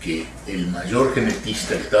 que el mayor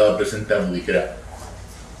genetista que estaba presentando dijera,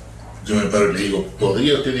 yo me paro y le digo,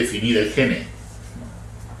 ¿podría usted definir el gene?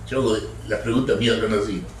 Yo hago las preguntas mías son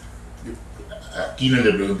así. Aquí no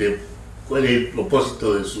le pregunté cuál es el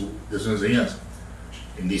propósito de su enseñanza.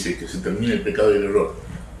 Él dice que se termine el pecado y el error.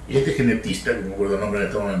 Y este genetista, que no me acuerdo el nombre en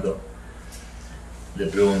este momento, le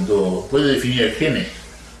preguntó, ¿puede definir el gene?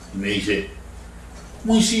 Y me dice,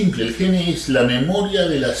 muy simple, el gene es la memoria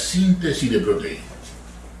de la síntesis de proteínas.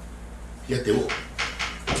 Fíjate vos,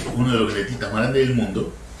 uno de los genetistas más grandes del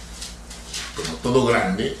mundo, como todo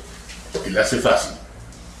grande, te la hace fácil.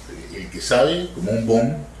 El que sabe, como un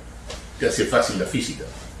bomb, te hace fácil la física.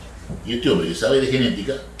 Y este hombre que sabe de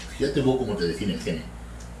genética, fíjate vos cómo te define el gene.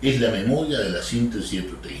 Es la memoria de la síntesis de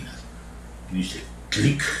proteínas. Y dice,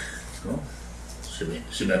 clic, ¿no?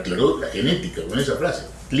 Se me aclaró la genética con esa frase,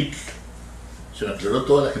 clic. Se me aclaró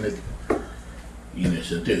toda la genética. Y me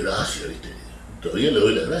senté, gracias, ¿viste? Todavía le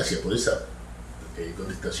doy las gracias por esa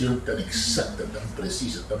contestación tan exacta, tan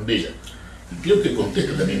precisa, tan bella. Y creo que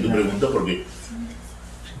contesta también tu pregunta porque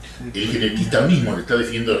el genetista mismo le está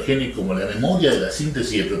definiendo al gene como la memoria de la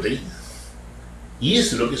síntesis de proteínas. Y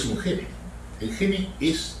eso es lo que es un gene. El gene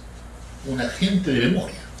es un agente de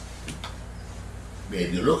memoria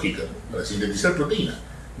biológica, ¿no? Para sintetizar proteínas.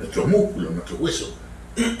 Nuestros músculos, nuestros huesos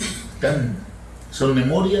son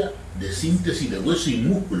memoria de síntesis de hueso y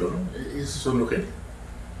músculo, ¿no? Esos son los genes.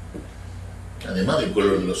 Además del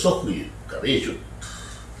color de los ojos y el cabello,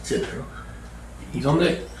 etc., ¿no? ¿Y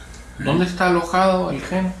dónde está alojado el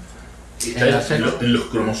gen? Está en los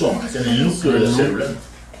cromosomas, está en el núcleo de la célula,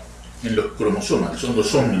 en los cromosomas, que son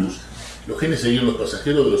los ómnibus. Los genes serían los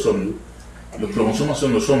pasajeros de los ómnibus, los cromosomas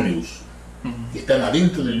son los ómnibus, que están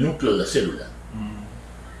adentro del núcleo de la célula.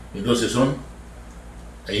 Entonces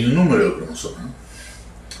hay un número de cromosomas, ¿no?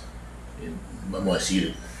 Vamos a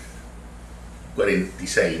decir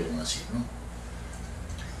 46, vamos a decir, ¿no?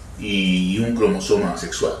 Y un cromosoma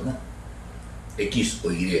sexual, ¿no? X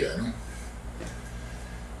o Y, ¿no?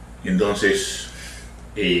 Y entonces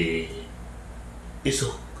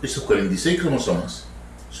esos 46 cromosomas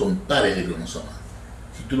son pares de cromosomas.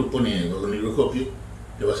 Si tú los pones bajo el microscopio,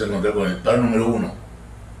 te vas a encontrar con el par número 1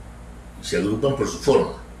 y se agrupan por su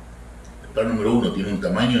forma. El par número 1 tiene un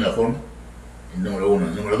tamaño y una forma, el número 1,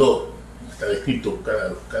 el número 2 está descrito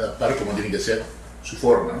cada par como tiene que ser su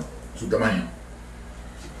forma, ¿no? Su tamaño.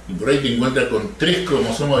 Y por ahí te encuentras con 3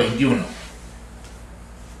 cromosomas 21.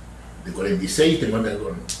 De 46 te encuentras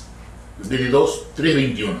con, en vez de 2, 3,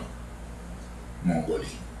 21.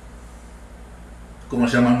 Mongolismo. ¿Cómo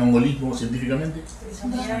se llama el mongolismo científicamente?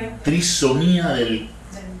 Trisomía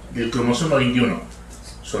del cromosoma 21.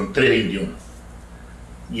 Son 3, 21.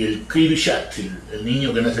 Y el Kribichat, el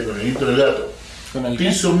niño que nace con el aliento del gato. ¿Con el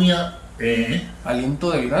trisomía.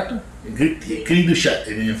 ¿Aliento del gato? Cri du chat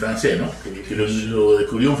en francés, ¿no? Que lo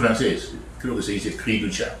descubrió un francés, creo que se dice cri du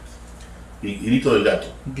chat, grito del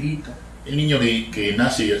gato. Grito. El niño que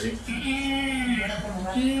nace y hace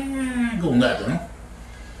como un gato, ¿no?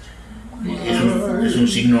 Es un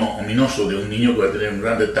signo ominoso de un niño que va a tener un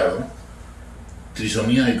gran retardo, ¿no?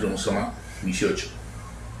 Trisomía del cromosoma 18.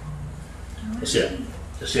 O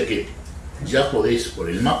sea que ya podéis, por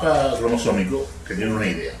el mapa cromosómico, tener una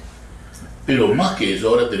idea. Pero más que eso,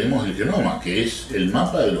 ahora tenemos el genoma, que es el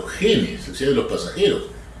mapa de los genes, o sea, de los pasajeros.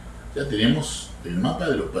 Ya tenemos el mapa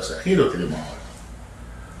de los pasajeros, tenemos ahora.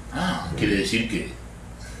 Quiere decir que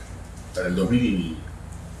para el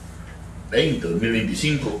 2020,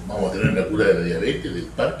 2025, vamos a tener la cura de la diabetes, del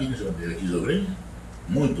Parkinson, de la esquizofrenia.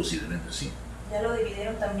 Muy posiblemente sí. Ya lo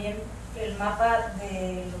dividieron también el mapa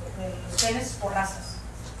de los genes por razas.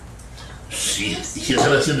 Sí, y se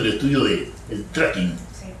estaba haciendo el estudio del tracking.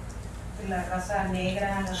 Sí, de la raza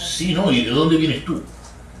negra. Sí, ¿no? ¿Y de dónde vienes tú?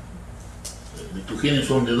 ¿De tus genes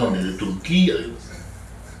son de dónde? ¿De Turquía?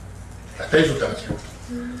 Hasta eso están haciendo.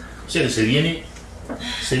 O sea que se viene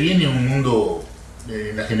un mundo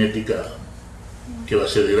en la genética que va a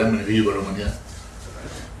ser de gran beneficio para la humanidad.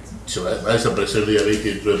 Va a desaparecer el diabetes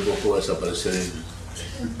dentro de poco, va a desaparecer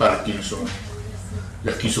el Parkinson,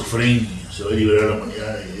 la esquizofrenia, se va a liberar la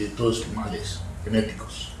humanidad de todos esos males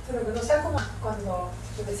genéticos. Pero que no sea como cuando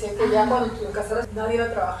te decían que ya cuando te casaras nadie iba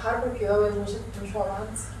a trabajar porque iba a haber mucho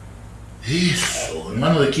avance. Eso, ¿en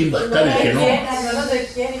manos de quién va a estar el genoma? ¿En manos de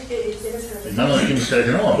quién y quién es el ¿En manos de quién está el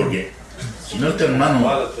genoma? Porque si no está en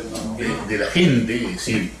manos de la gente, es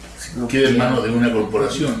decir, si queda en manos de una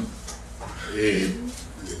corporación, te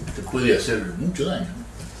puede hacer mucho daño.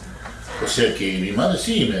 O sea que mi madre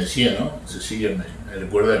sí me decía, ¿no? Cecilia me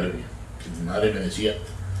recuerda que mi madre me decía,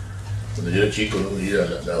 cuando yo era chico, ¿no? Ella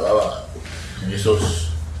lavaba en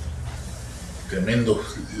esos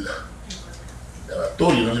tremendos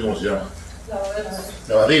lavatorios, no sé cómo se llama.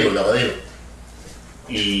 Lavadero.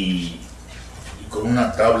 Y con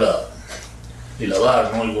una tabla de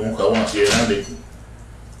lavar, ¿no? Y con un jabón así de grande.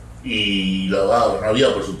 Y lavaba, no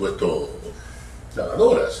había por supuesto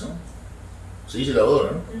lavadoras, ¿no? Se dice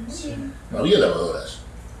lavadora, ¿no? Sí. No había lavadoras.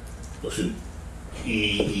 Entonces,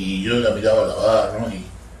 y yo la miraba lavar, ¿no? Y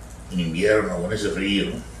en invierno, con ese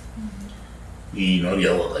frío, ¿no? Y no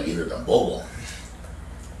había agua caliente tampoco.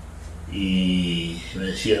 Y me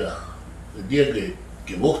decía, el día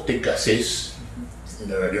que vos te casés, en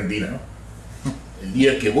la Argentina, ¿no? El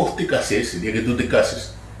día que vos te casés, el día que tú te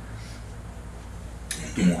cases,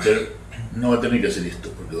 tu mujer no va a tener que hacer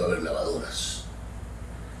esto porque va a haber lavadoras.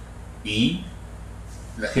 Y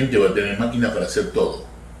la gente va a tener máquinas para hacer todo.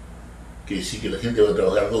 Quiere decir que la gente va a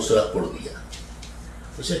trabajar 2 horas por día.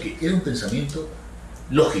 O sea que era un pensamiento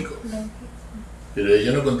lógico. Pero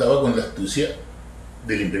ella no contaba con la astucia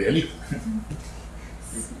del imperialismo.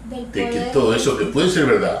 De que todo eso que puede ser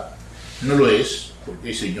verdad, no lo es, porque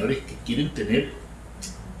hay señores que quieren tener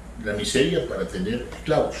la miseria para tener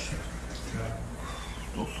esclavos.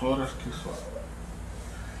 2 horas, qué suave.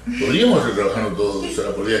 Podríamos estar trabajando todos 2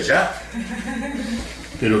 horas por día ya,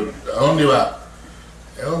 pero ¿a dónde va?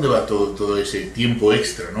 ¿A dónde va todo ese tiempo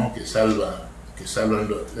extra, ¿no? que salva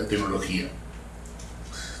la tecnología?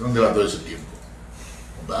 ¿A dónde va todo ese tiempo?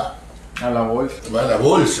 Va a la bolsa. Va a la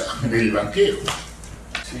bolsa del banquero.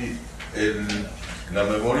 Sí, la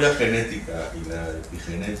memoria genética y la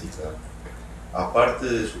epigenética, aparte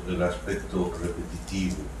del aspecto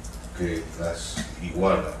repetitivo que las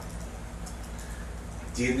iguala,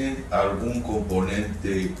 ¿tienen algún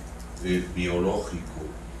componente biológico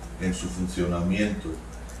en su funcionamiento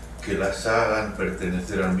que las hagan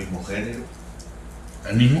pertenecer al mismo género?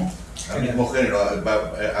 ¿Al mismo? Al mismo género,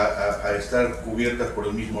 a estar cubiertas por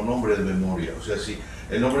el mismo nombre de memoria. O sea, si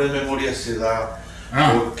el nombre de memoria se da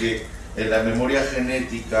porque en la memoria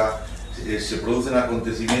genética se producen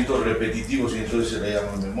acontecimientos repetitivos y entonces se le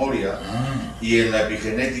llama memoria, y en la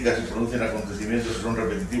epigenética se producen acontecimientos que son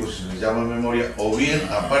repetitivos y se les llama memoria, o bien,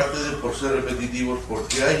 aparte de por ser repetitivos,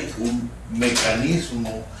 porque hay un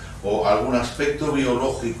mecanismo o algún aspecto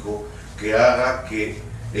biológico que haga que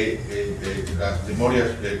las memorias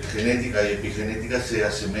genética y epigenética se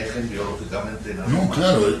asemejen biológicamente en algo. No,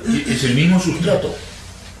 claro, es el mismo sustrato.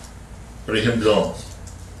 Por ejemplo,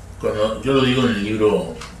 cuando yo lo digo en el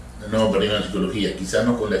libro El nuevo paradigma de psicología, quizá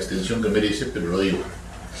no con la extensión que merece, pero lo digo.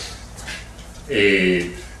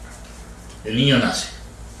 El niño nace.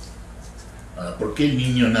 Ahora, ¿por qué el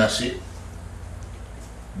niño nace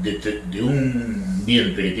de un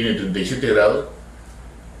vientre que tiene 37 grados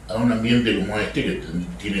a un ambiente como este que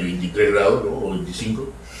tiene 23 grados, ¿no? O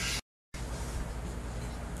 25?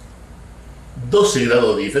 12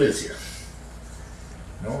 grados de diferencia,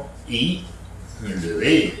 ¿no? Y el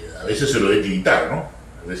bebé a veces se lo ve tiritar, ¿no?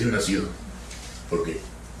 Recién nacido, porque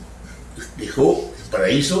dejó el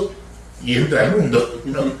paraíso y entra al mundo,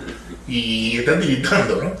 ¿no? Y está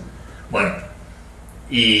tiritando, ¿no? Bueno,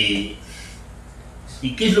 ¿y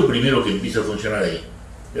qué es lo primero que empieza a funcionar ahí?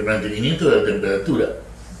 El mantenimiento de la temperatura,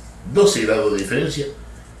 12 grados de diferencia,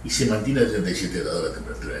 y se mantiene a 37 grados la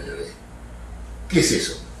temperatura del bebé. ¿Qué es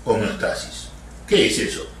eso? Homeostasis. ¿Qué es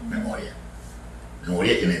eso? Memoria.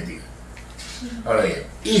 memoria genética. Ahora bien,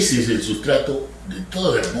 ese es el sustrato de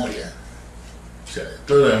toda la memoria. O sea, de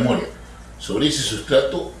toda la memoria. Sobre ese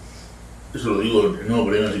sustrato, eso lo digo en el nuevo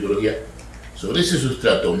problema de psicología, sobre ese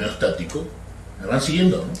sustrato homeostático, ¿me van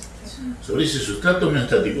siguiendo, no? Sobre ese sustrato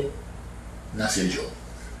homeostático nace el yo.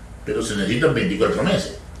 Pero se necesitan 24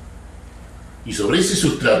 meses. Y sobre ese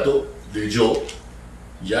sustrato del yo,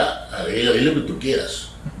 ya agrégale lo que tú quieras.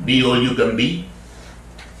 Be all you can be.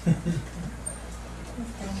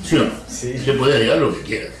 ¿Sí o no? Sí. Se puede agregar lo que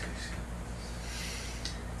quieras.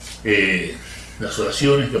 Las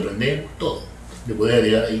oraciones que aprendemos, todo. Le puedes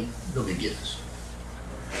agregar ahí lo que quieras.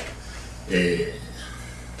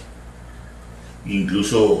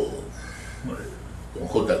 Incluso con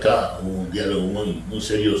JK hubo un diálogo muy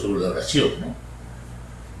serio sobre la oración, ¿no?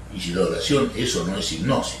 Y si la oración, eso no es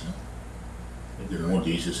hipnosis, ¿no? Porque el te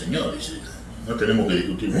dice, Señor, dice, no tenemos que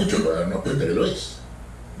discutir mucho para darnos cuenta que lo es,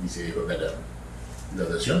 dice JK. La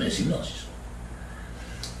oración es hipnosis.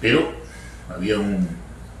 Pero había un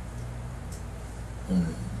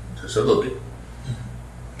sacerdote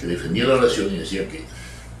que defendía la oración y decía que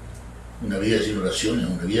una vida sin oración es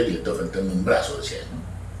una vida que le está faltando un brazo, decía, ¿no?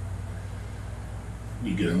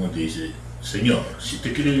 Y que el te dice, Señor, si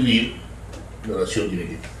usted quiere vivir, la oración tiene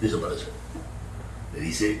que desaparecer. Le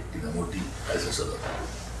dice Krishnamurti al sacerdote.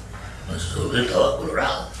 El sacerdote estaba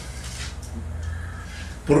colorado.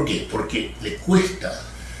 ¿Por qué? Porque le cuesta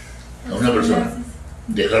a una persona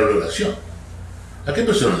dejar la oración. ¿A qué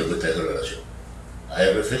persona le cuesta dejar la oración? A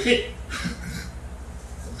RFG.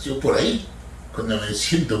 Yo por ahí, cuando me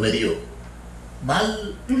siento medio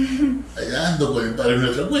mal, allá ando con el Padre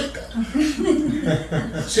Nuestro cuesta.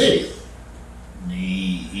 En serio.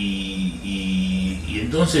 Y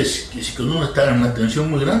entonces, que si cuando uno está en una tensión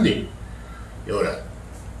muy grande, y ahora,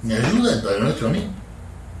 ¿me ayuda el Padre Nuestro a mí?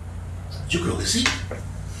 Yo creo que sí.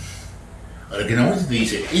 Ahora que Namuti te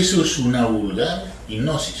dice, eso es una vulgar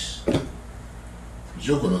hipnosis.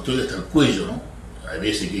 Yo cuando estoy hasta el cuello, ¿no? Hay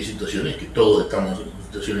veces que hay situaciones que todos estamos en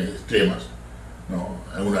situaciones extremas, ¿no?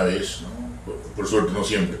 Alguna vez, ¿no? Por suerte no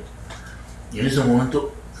siempre. Y en ese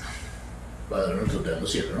momento, Padre Nuestro te dando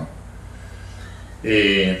cierre, ¿no?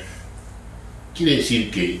 Quiere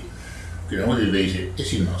decir que Namuti te dice,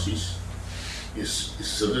 es hipnosis. El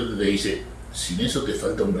sacerdote te dice, sin eso te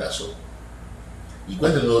falta un brazo. ¿Y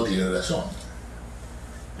cuál de los dos tiene razón?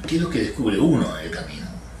 ¿Qué es lo que descubre uno en el camino?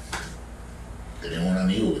 Tenemos un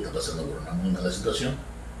amigo que está pasando por una muy mala situación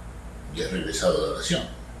y ha regresado a la oración,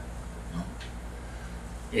 ¿no?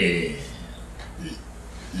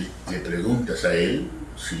 Le preguntas a él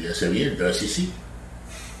si le hace bien, te va a decir sí.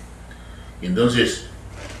 Y entonces,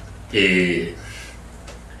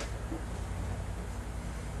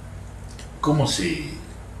 ¿cómo se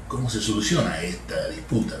soluciona esta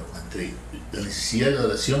disputa, ¿no? Entre la necesidad de la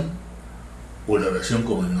oración o la oración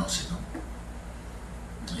como hipnosis, ¿no?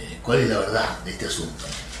 ¿Cuál es la verdad de este asunto?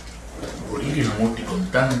 ¿Por qué Krishnamurti con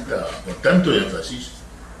tanto énfasis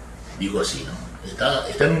dijo así, ¿no? Está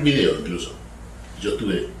en un video incluso. Yo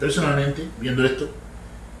estuve personalmente viendo esto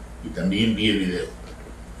y también vi el video.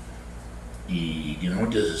 Y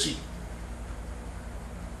Krishnamurti es así.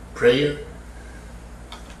 Prayer,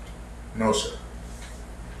 no sé.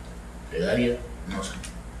 Plegaria, no sé.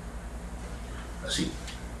 Así.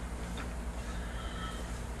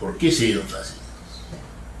 ¿Por qué ese énfasis?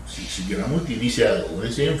 Si Krishnamurti dice algo con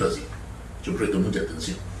ese énfasis, yo presto mucha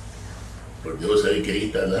atención. Porque vos sabés que ahí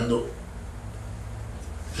está hablando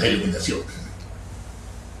la iluminación.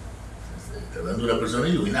 Está hablando de una persona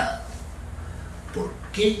iluminada. ¿Por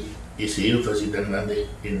qué ese énfasis tan grande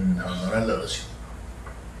en abandonar la oración?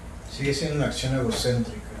 Sigue siendo una acción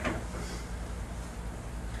egocéntrica.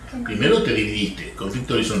 Primero te dividiste,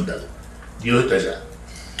 conflicto horizontal. Dios está allá.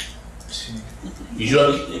 Sí. Y yo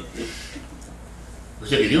aquí. O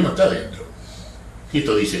sea que Dios no está adentro.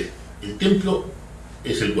 Cristo dice, el templo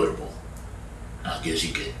es el cuerpo. Quiere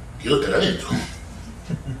decir que Dios está adentro.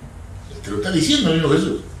 Te lo está diciendo el mismo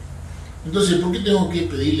Jesús. Entonces, ¿por qué tengo que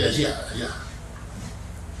pedirle allá?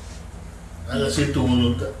 Hágase tu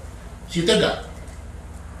voluntad. Si está acá.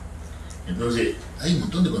 Entonces, hay un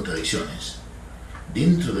montón de contradicciones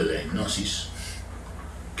dentro de la hipnosis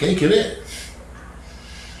que hay que ver.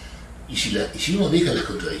 Y si uno deja las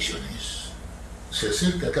contradicciones, se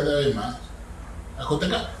acerca cada vez más a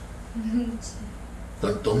JK.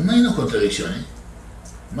 Cuanto menos contradicciones,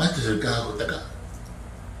 más te acercas a JK.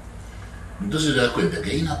 Entonces te das cuenta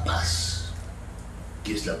que hay una paz,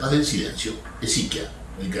 que es la paz del silencio, esikia,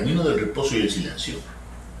 el camino del reposo y del silencio.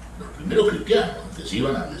 Los primeros cristianos que se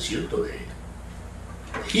iban al desierto de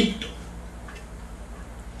Egipto.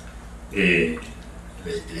 El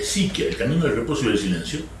esikia, el camino del reposo y del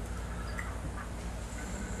silencio,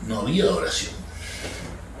 no había oración,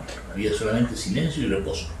 había solamente silencio y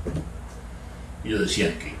reposo. Ellos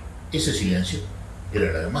decían que ese silencio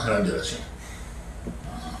era la más grande oración.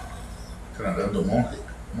 Están hablando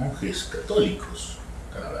monjes católicos,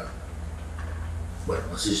 están hablando. Bueno,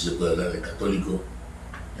 no sé si se puede hablar de católico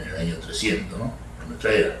en el año 300, ¿no? En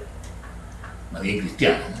nuestra era, más bien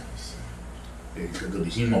cristiano, ¿no? El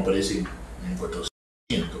catolicismo aparece en el 400,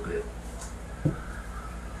 creo.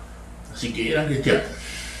 Así que eran cristianos.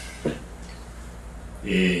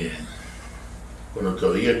 Cuando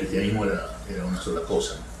todavía el cristianismo era una sola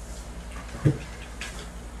cosa, ¿no?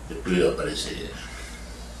 Después aparece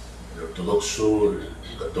el ortodoxo,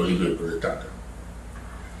 el católico y el protestante.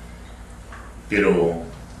 Pero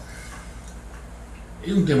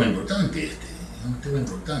es un tema importante es un tema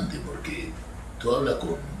importante porque tú hablas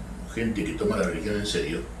con gente que toma la religión en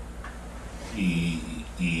serio y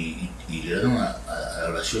le dan a la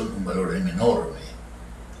oración un valor enorme.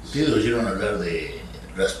 Ustedes oyeron hablar de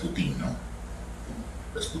Rasputín, ¿no?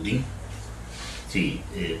 Rasputín. Sí,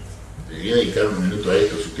 les voy a dedicar un minuto a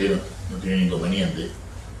esto si ustedes no tienen inconveniente,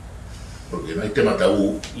 porque no hay tema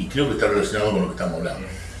tabú y creo que está relacionado con lo que estamos hablando.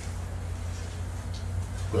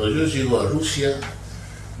 Cuando yo llego a Rusia,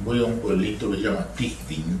 voy a un pueblito que se llama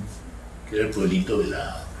Tikhvin, que era el pueblito de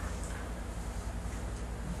la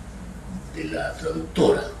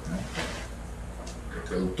traductora, ¿no? La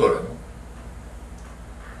traductora, ¿no?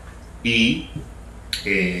 Y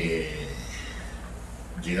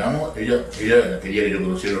llegamos, ella quería que yo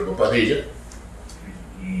conociera a los papás de ella,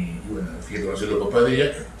 y bueno, fui a conocer a los papás de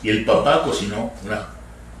ella, y el papá cocinó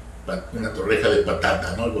una torreja de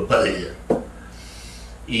patatas, ¿no? El papá de ella.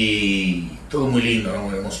 Y todo muy lindo, ¿no?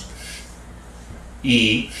 Muy hermoso.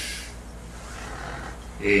 Y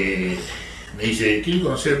me dice, ¿quieren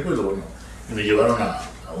conocer el pueblo? Bueno, y me llevaron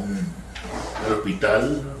al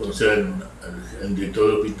hospital, a conocer al director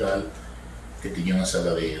del hospital, que tenía una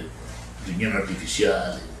sala de riñón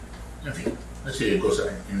artificial, en fin, una serie de cosas.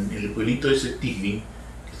 En el pueblito ese Tikhvin,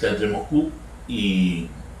 que está entre Moscú y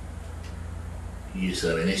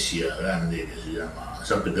esa Venecia grande que se llama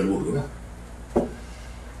San Petersburgo, ¿no?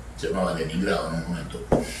 Se llamaba Leningrado en un momento.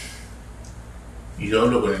 Y yo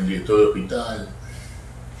hablo con el director del hospital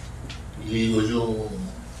y le digo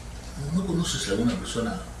 ¿no conoces a alguna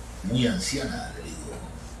persona muy anciana? Le digo,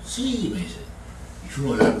 sí, me dice. Y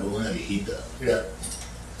fuimos a hablar con una viejita, era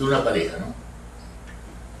de una pareja, ¿no?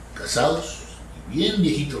 Casados, y bien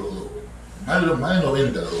viejitos los dos, más de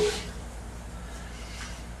 90 los dos.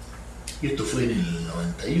 Y esto fue en el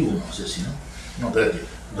 91, no sé si, ¿no? No, espérate,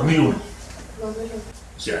 2001.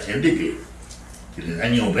 O sea, gente que en el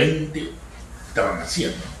año 20 estaban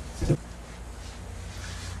naciendo.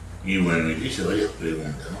 Y bueno, le hice varias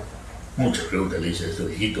preguntas, ¿no? Muchas preguntas le hice a estos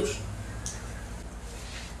viejitos.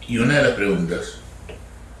 Y una de las preguntas,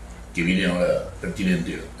 que viene ahora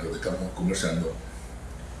pertinente a lo que estamos conversando,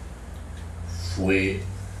 fue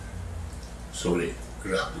sobre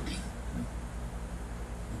Rasputín.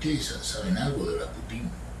 ¿Ustedes saben algo de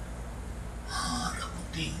Rasputín? Ah,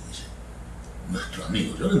 Rasputín, dice. Nuestro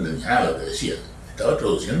amigo. Yo no entendía nada de lo que decía. Estaba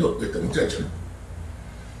traduciendo esta muchacha, ¿no?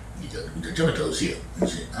 Y la muchacha me traducía. Me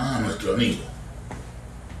dice, nuestro amigo.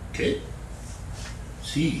 ¿Qué?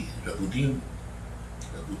 Sí, Rasputín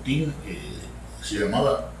se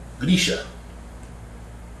llamaba Grisha.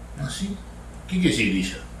 ¿Ah, sí? ¿Qué quiere decir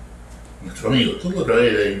Grisha? Nuestro amigo. Todo a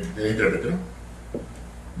través de la intérprete, ¿no?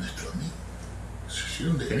 Nuestro amigo. Se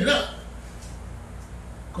hicieron degenerados.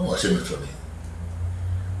 ¿Cómo va a ser nuestro amigo?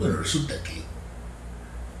 Bueno, resulta que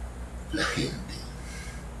la gente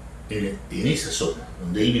en esa zona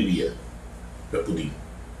donde él vivía, Rasputín,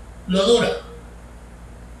 lo adora.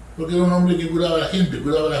 Porque era un hombre que curaba a la gente,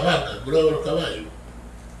 curaba a las vacas, curaba a los caballos,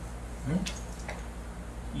 ¿no?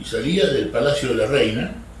 Y salía del palacio de la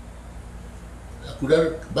reina a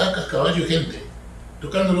curar vacas, caballos y gente,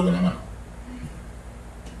 tocándolo con la mano.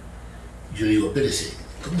 Y yo digo, espérese,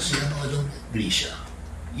 ¿cómo se llamaba el hombre? Grisha.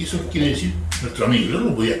 Y eso quiere decir nuestro amigo. Yo no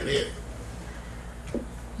lo podía creer.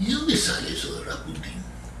 ¿Y de dónde sale eso de Rasputín?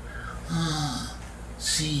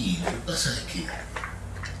 Sí, lo que pasa es que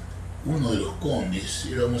uno de los condes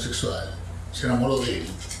era homosexual, se enamoró de él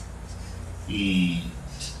y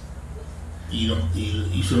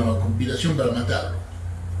hizo una conspiración para matarlo.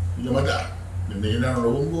 Y lo mataron. Le envenenaron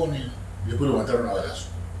los bombones y después lo mataron a balazo.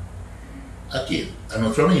 ¿A quién? A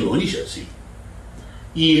nuestro amigo Grisha, sí.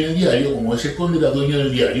 Y en el diario, como ese conde era dueño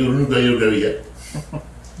del diario, el único diario que había,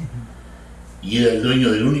 y era el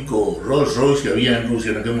dueño del único Rolls Royce que había en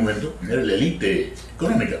Rusia en aquel momento, era la élite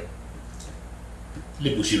económica,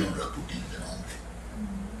 le pusieron Rasputín de nombre.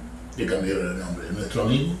 Le cambiaron el nombre de nuestro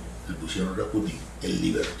amigo, le pusieron Rasputín, el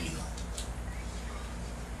libertino.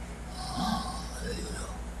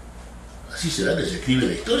 así será que se escribe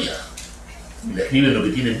la historia. Y la escriben los que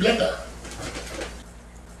tienen plata.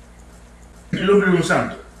 El hombre era un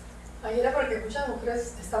santo. Ahí era porque muchas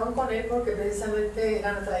mujeres estaban con él porque precisamente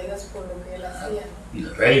eran atraídas por lo que él hacía. Y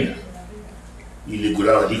la reina. Y le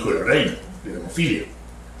curaba al hijo de la reina, de la hemofilia.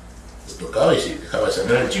 Lo tocaba y se dejaba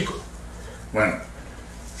sangrar al chico. Bueno,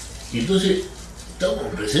 y entonces estamos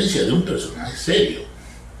en presencia de un personaje serio,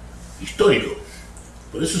 histórico.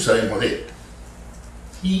 Por eso sabemos de él.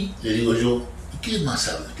 Y le digo yo, ¿y qué más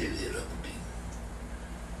sabe usted de Rasputín?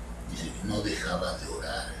 Dice que no dejaba de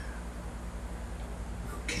orar.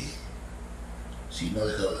 ¿Pero qué? Sí, no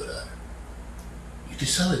dejaba de orar. ¿Y usted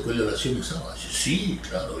sabe cuál oración usaba? Dice, sí,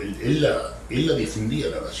 claro, él la difundía,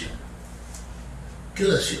 la oración. ¿Qué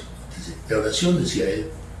oración? Dice, la oración, decía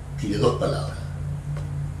él, tiene dos palabras.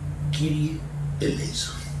 Kyrie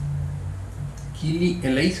eleison. Kyrie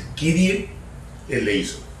eleison. Kyrie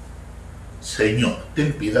eleison. Señor,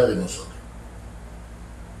 ten piedad de nosotros.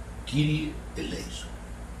 Kyrie eleison.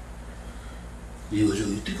 Digo yo,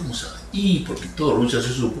 ¿y usted cómo sabe? Y porque todo Rusia se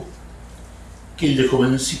supo que el de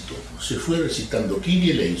jovencito se fue recitando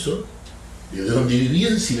Kyrie eleison desde donde vivía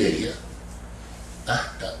en Siberia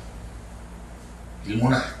hasta el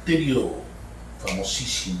monasterio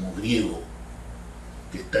famosísimo griego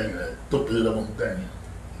que está en el tope de la montaña.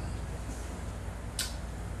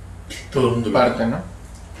 Todo el mundo lo Parte, ¿no?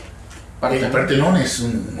 El Partenón es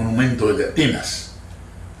un monumento de Atenas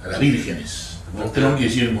a las vírgenes. El Partenón quiere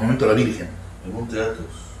decir el monumento a la Virgen. El Monte Athos.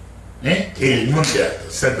 El Monte Athos,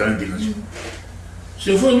 exactamente.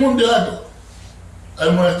 Se fue al Monte Athos,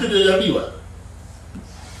 al monasterio de arriba,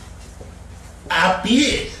 a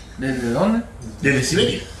pie. ¿Desde dónde? Desde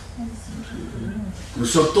Siberia.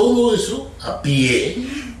 Cruzó todo eso a pie.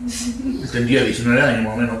 Tendría 19 años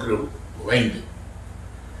más o menos, creo, o 20.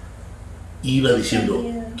 Iba diciendo,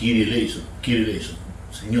 Kyrie eleison, Kyrie eleison,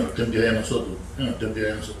 Señor, ten piedad de nosotros, Señor, ten piedad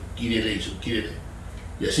de nosotros, Kyrie eleison, Kyrie eleison.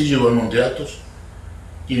 Y así llegó al Monte Athos.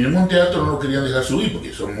 Y en el Monte Athos no lo querían dejar subir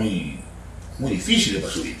porque son muy difíciles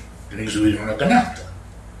para subir. Tienen que subir en una canasta.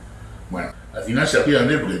 Bueno, al final se apiadan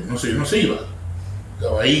de él porque no se iba.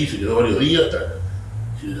 Estaba ahí, se quedó varios días,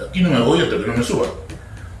 aquí no me voy hasta que no me suban.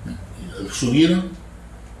 Y lo subieron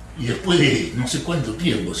y después de no sé cuánto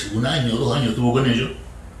tiempo, si 1 año o 2 años estuvo con ellos,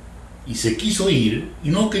 y se quiso ir y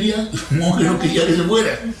no quería que se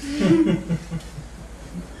fuera.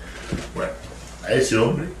 Bueno, a ese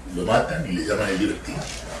hombre lo matan y le llaman el libertino.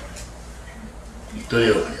 Historia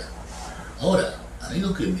de la humanidad. Ahora, a mí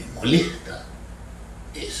lo que me molesta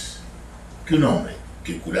es que un hombre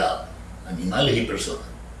que curaba animales y personas,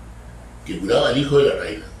 que curaba al hijo de la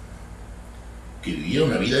reina, que vivía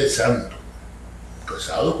una vida de santo,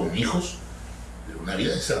 casado con hijos, pero una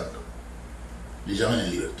vida de santo, le llaman el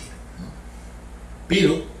libertino.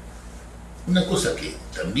 Pero una cosa que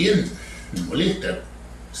también me molesta,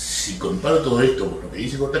 si comparo todo esto con lo que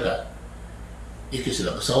dice Cortacá, es que se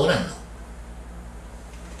la pasaba orando.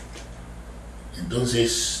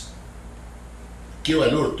 Entonces, ¿qué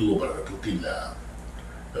valor tuvo para Rasputín la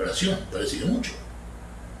oración? Parece que mucho.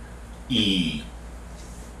 ¿Y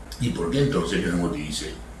por qué entonces Krishnamurti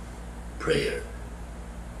dice prayer?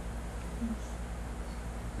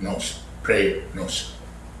 No sé, prayer, no sé.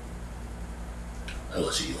 Algo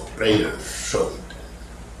así, o prayer, show,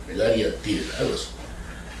 plegaria, tira, algo así.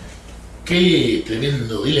 Qué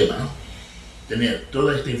tremendo dilema, ¿no? Tener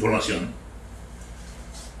toda esta información,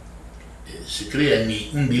 se crea en mí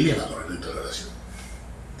un dilema con respecto a la oración,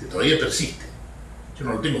 que todavía persiste. Yo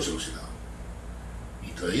no lo tengo solucionado.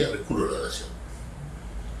 Y todavía recurro a la oración.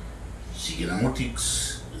 Si Krishnamurti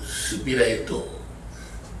supiera esto,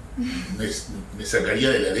 me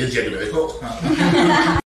sacaría de la herencia que me dejó.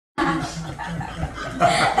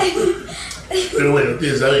 Pero bueno,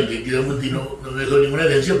 ustedes saben que Krishnamurti no me dejó ninguna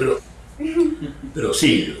herencia, pero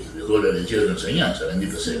sí, dejó la herencia de la enseñanza,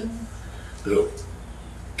 bendito sea. Pero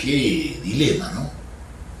qué dilema, ¿no?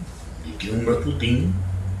 De que un Rasputín,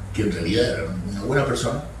 que en realidad era una buena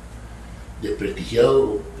persona,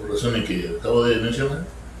 desprestigiado por razones que acabo de mencionar,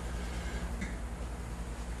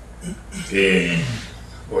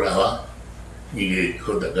 oraba y que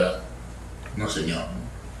JK, no señor,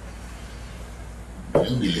 ¿no? Es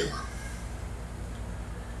un dilema.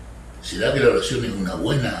 ¿Será que la oración es una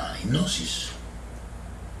buena hipnosis,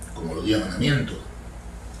 como los 10 mandamientos?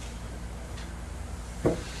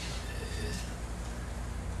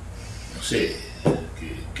 No sé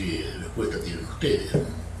qué respuesta tienen ustedes, ¿no?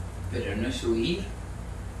 Pero no es huir,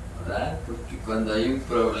 orar, porque cuando hay un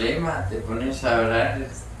problema te pones a orar,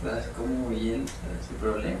 estás como huyendo de ese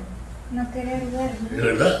problema. No querer ver, ¿no? ¿Es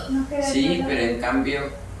verdad? No querer Sí, ver. pero en cambio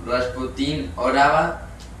Rasputín oraba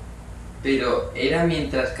pero era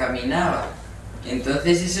mientras caminaba.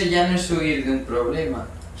 Entonces eso ya no es huir de un problema.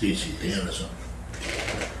 Sí, sí, tienes razón.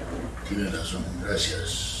 Tienes razón,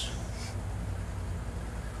 gracias.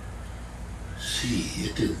 Sí,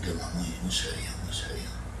 este es un tema muy serio, muy serio.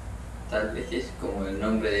 Tal vez es como el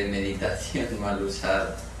nombre de meditación mal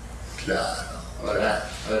usado. Claro. Orar,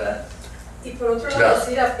 orar. Y por otro lado, Claro.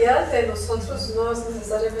 decir apiádate de nosotros no es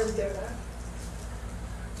necesariamente orar.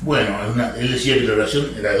 Bueno, él decía que la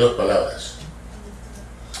oración era de 2 palabras.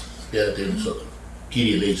 Apiádate de nosotros.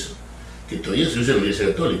 Kyrie eleison, que todavía se usa en la Iglesia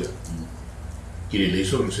Católica. Kyrie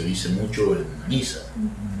eleison se dice mucho en la misa.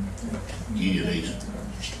 Kyrie eleison.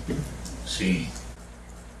 Sí.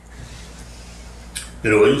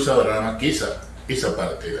 Pero él usaba nada más que esa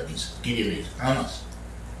parte de la misa. Kyrie eleison, nada más.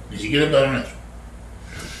 Ni siquiera el Padre Nuestro.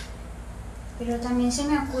 Pero también se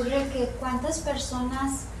me ocurre que cuántas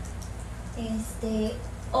personas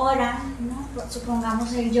oran, ¿no?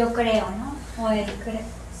 Supongamos el yo creo, ¿no? O el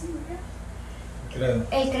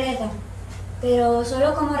el credo. Pero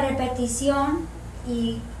solo como repetición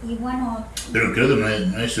y bueno... Pero el credo no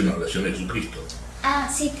es una oración de Jesucristo.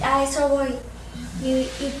 Ah, sí, a eso voy. Y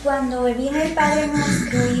cuando viene el Padre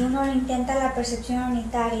Nuestro y uno intenta la percepción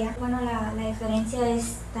unitaria, bueno, la diferencia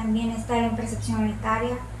es también estar en percepción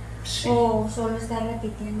unitaria, sí, o solo estar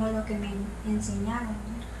repitiendo lo que me enseñaron,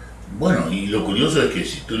 ¿no? Bueno, y lo curioso es que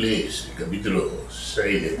si tú lees el capítulo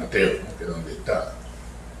 6 de Mateo, ¿no?, que es donde está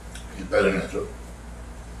el Padre Nuestro,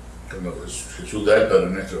 cuando Jesús da el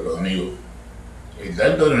Padre Nuestro a los amigos, él da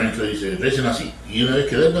el Padre Nuestro y dice, recen así. Y una vez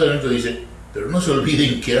que da el Padre Nuestro dice, pero no se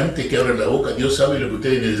olviden que antes que abran la boca, Dios sabe lo que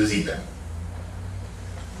ustedes necesitan.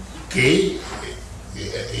 Que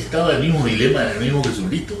estaba el mismo dilema en el mismo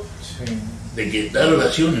Jesucristo, sí, de que tal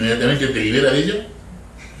oración inmediatamente te libera de ella.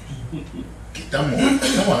 Que estamos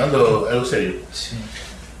hablando algo serio. Sí.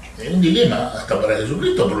 Es un dilema hasta para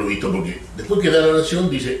Jesucristo, por lo visto, porque después que da la oración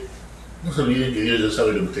dice, no se olviden que Dios ya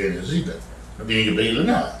sabe lo que ustedes necesitan. No tienen que pedirle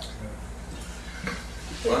nada.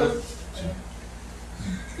 ¿Cuál?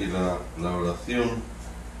 Y la oración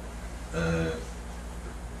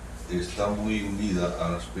está muy unida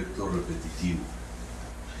al aspecto repetitivo.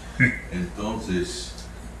 Entonces,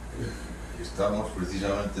 estamos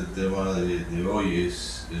precisamente, el tema de hoy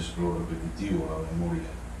es lo repetitivo, la memoria.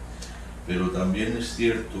 Pero también es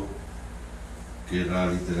cierto que la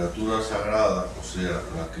literatura sagrada, o sea,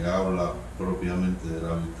 la que habla propiamente del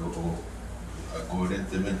ámbito, o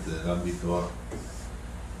coherentemente del ámbito A,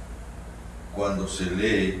 cuando se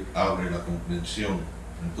lee, abre la comprensión.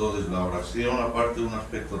 Entonces la oración, aparte de un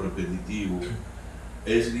aspecto repetitivo,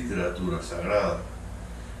 es literatura sagrada.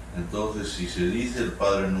 Entonces, si se dice el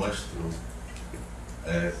Padre Nuestro,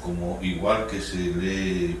 como igual que se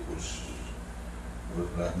lee pues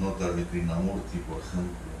las notas de Krishnamurti, por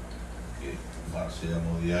ejemplo, que más se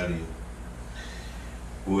llamó diario,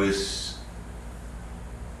 pues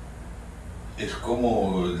es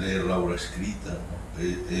como leer la obra escrita, ¿no?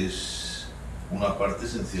 Es una parte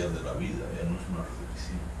esencial de la vida, ya no es una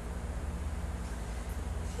repetición.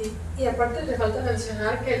 Sí, y aparte le falta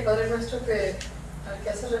mencionar que el Padre Nuestro al que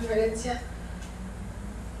hace referencia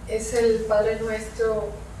es el Padre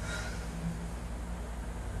Nuestro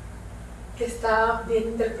que está bien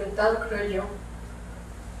interpretado, creo yo,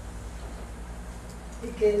 y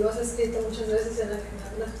que lo has escrito muchas veces en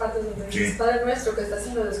algunas partes donde dice, sí, Padre Nuestro que está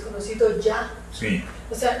siendo desconocido ya. Sí.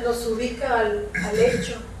 O sea, nos ubica al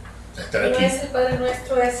hecho. No es el Padre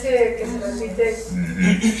Nuestro ese que se repite,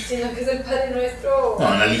 sino que es el Padre Nuestro... No,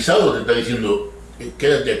 analizado te está diciendo,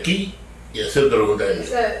 quédate aquí y hacer todo lo contrario. O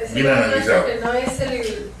sea, es bien el Padre analizado. Nuestro que no es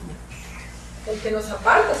el que nos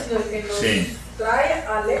aparta, sino el que nos, sí, trae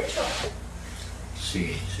al hecho.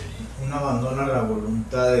 Sí, sí. Uno abandona la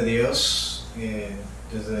voluntad de Dios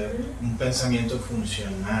desde un pensamiento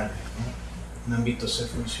funcional, ¿no? Un ámbito ser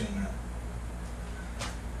funcional.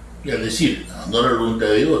 Y al decir, abandona la voluntad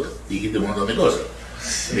de Dios, dijiste un montón de cosas.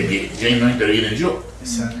 Sí. De que ya no interviene en yo.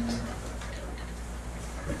 Exacto.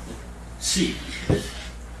 Sí.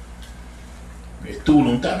 Es tu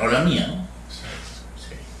voluntad, no la mía, ¿no?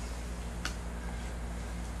 Sí.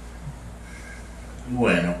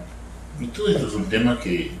 Bueno, y todo esto son temas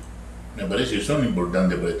que me parece que son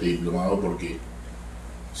importantes para este diplomado, porque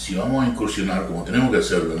si vamos a incursionar, como tenemos que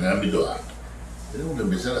hacerlo en el ámbito A, tenemos que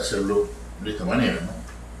empezar a hacerlo de esta manera, ¿no?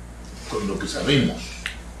 Con lo que sabemos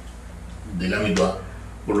del ámbito A,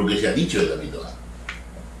 por lo que se ha dicho del ámbito A.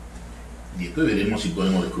 Y después veremos si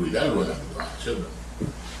podemos descubrir algo del ámbito A, ¿cierto?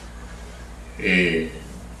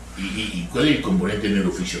 ¿Y cuál es el componente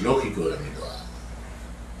neurofisiológico del ámbito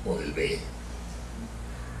A? O del B.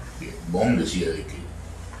 Bien, Bohm decía de que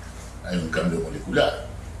hay un cambio molecular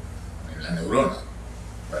en la neurona,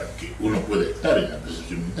 para que uno pueda estar en la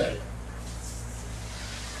percepción unitaria.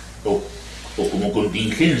 O como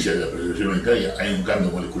contingencia de la percepción unitaria hay un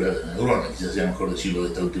cambio molecular de la neurona, quizás sea mejor decirlo de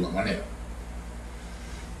esta última manera.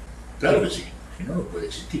 Claro que sí, si no, no puede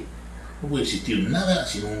existir. No puede existir nada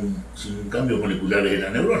sin un cambio molecular de la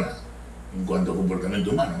neurona en cuanto a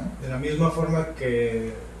comportamiento humano, ¿no? De la misma forma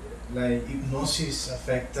que la hipnosis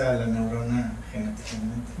afecta a la neurona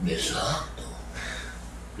genéticamente. Exacto.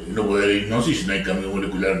 No puede haber hipnosis si no hay cambio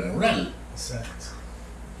molecular neuronal. Exacto.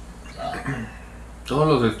 Claro.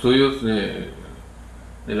 Todos los estudios de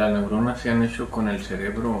la neurona se han hecho con el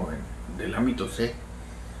cerebro del ámbito C.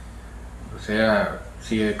 O sea,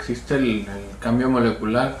 si existe el cambio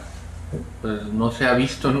molecular, pues no se ha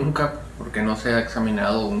visto nunca, porque no se ha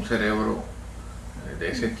examinado un cerebro de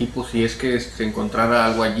ese tipo, si es que se encontrara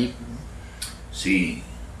algo allí. Sí,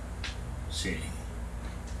 sí.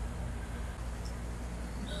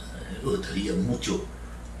 Me gustaría mucho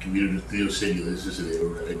que hubiera un estudio serio de ese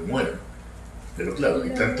cerebro una vez que muera. Pero claro,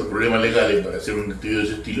 hay tantos problemas legales para hacer un estudio de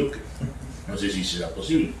ese estilo que no sé si será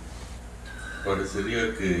posible.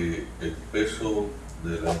 Parecería que el peso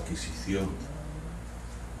de la Inquisición,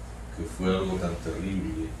 que fue algo tan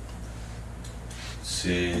terrible,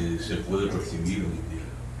 se puede percibir hoy en día.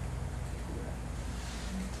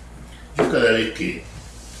 Yo cada vez que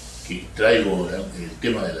traigo el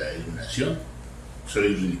tema de la iluminación,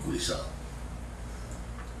 soy ridiculizado.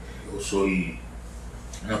 O soy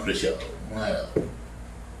menospreciado, nada.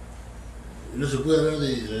 No se puede hablar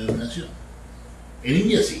de la iluminación. En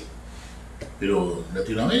India sí, pero en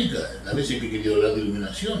Latinoamérica, las veces que he querido hablar de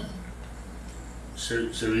iluminación,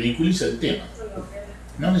 se ridiculiza el tema.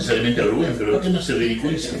 No necesariamente a Rubén, pero el tema se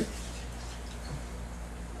ridiculiza.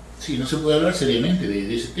 Sí, no se puede hablar seriamente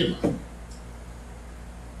de ese tema.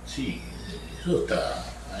 Sí, eso está,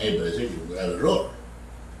 a mí me parece que es un grave error.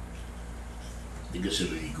 De que se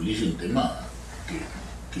ridiculice un tema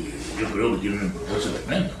que yo creo que tiene una importancia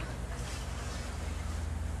tremenda.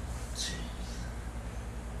 Sí.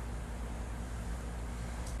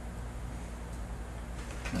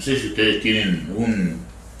 No sé si ustedes tienen algún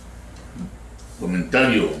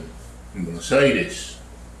comentario en Buenos Aires.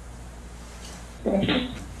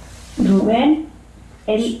 Rubén,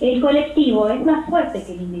 el colectivo es más fuerte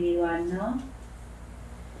que el individual, ¿no?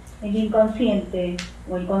 El inconsciente,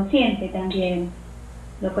 o el consciente también,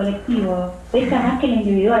 lo colectivo, pesa más que el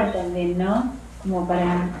individual también, ¿no? Como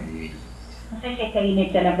para... No sé si está bien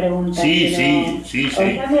hecha la pregunta, Sí, pero... sí.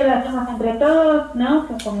 En cambio lo hacemos entre todos, ¿no?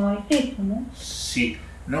 Como es eso, ¿no? Sí,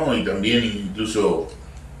 no, y también incluso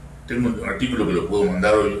tengo un artículo que lo puedo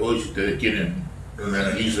mandar hoy si ustedes quieren, donde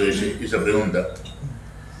analizo esa pregunta.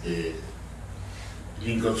 El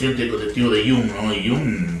inconsciente colectivo de Jung, ¿no? Y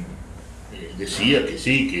Jung decía que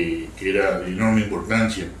sí, que era de enorme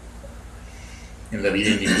importancia en la vida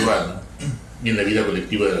individual, ¿no? Y en la vida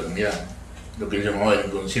colectiva de la comunidad, lo que él llamaba el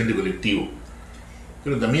inconsciente colectivo.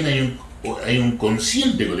 Pero también hay un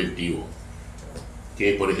consciente colectivo,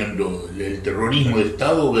 que es, por ejemplo, el terrorismo de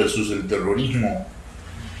Estado versus el terrorismo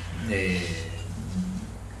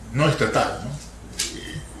no estatal,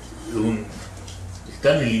 ¿no?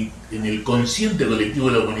 Está en el consciente colectivo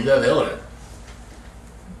de la humanidad de ahora.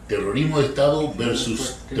 Terrorismo de Estado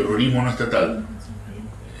versus terrorismo no estatal.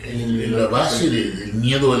 La base del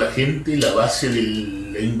miedo de la gente, la base de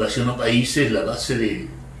la invasión a países, la base de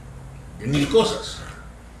mil cosas.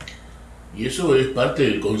 Y eso es parte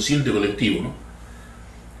del consciente colectivo, ¿no?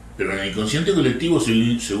 Pero en el consciente colectivo,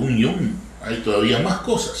 según Jung, hay todavía más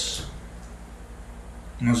cosas.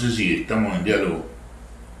 No sé si estamos en diálogo.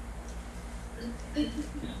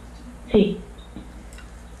 Sí.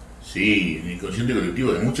 Sí, en el consciente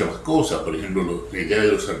colectivo hay muchas más cosas. Por ejemplo, la idea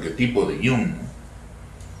de los arquetipos de Jung, ¿no?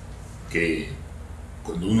 Que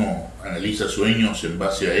cuando uno analiza sueños en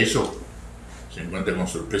base a eso, se encuentra con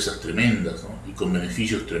sorpresas tremendas, ¿no? Y con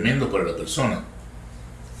beneficios tremendos para la persona.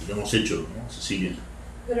 Y lo hemos hecho, ¿no, Cecilia?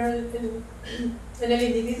 Pero en el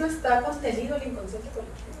individuo está contenido el inconsciente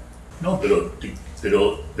colectivo. No,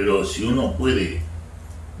 pero si uno puede,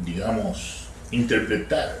 digamos,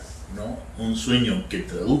 interpretar, ¿no? Un sueño que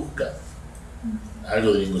traduzca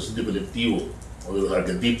algo del inconsciente colectivo o de los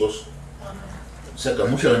arquetipos, saca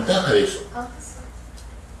mucha ventaja de eso.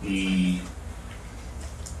 Y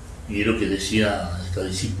es lo que decía esta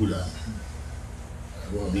discípula,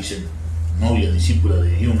 algunos dicen novia discípula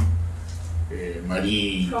de Jung,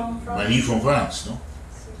 Marie von France, ¿no?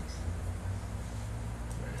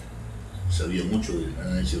 Sabía mucho del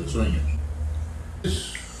análisis de los sueños.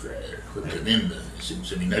 Fue tremenda, es un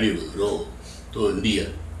seminario que duró todo el día,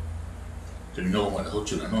 terminó como a las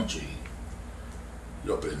 8 de la noche y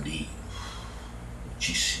lo aprendí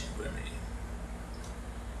muchísimo.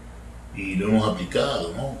 y lo hemos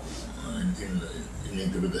aplicado, ¿no? En la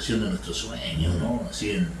interpretación de nuestros sueños, ¿no?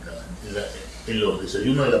 Así en los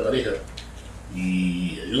desayunos de la pareja,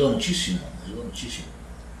 y ayuda muchísimo, ayuda muchísimo.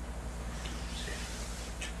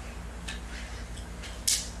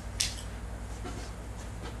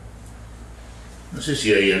 No sé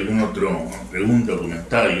si hay alguna otra pregunta o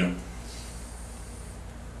comentario.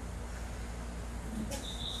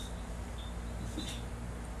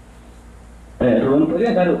 Rubén,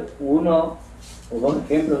 ¿podrías dar uno o dos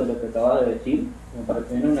ejemplos de lo que acabas de decir? Como para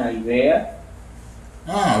tener una idea.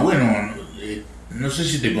 Bueno, no sé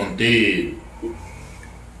si te conté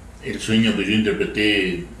el sueño que yo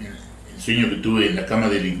interpreté, el sueño que tuve en la cama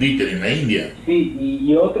de Límites en la India. Sí,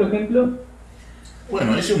 ¿y otro ejemplo?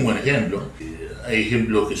 Bueno, ese es un buen ejemplo. Hay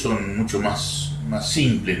ejemplos que son mucho más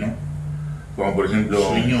simples, ¿no? Como por ejemplo,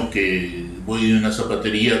 sueño que voy a una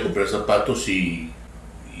zapatería a comprar zapatos y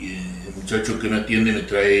el muchacho que me atiende me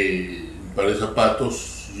trae un par de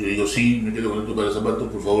zapatos. Yo digo, sí, me quedo con otro par de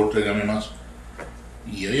zapatos, por favor tráigame más.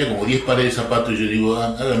 Y había como 10 pares de zapatos y yo digo,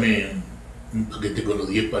 hágame un paquete con los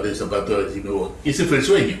 10 pares de zapatos a ver si me voy. Y ese fue el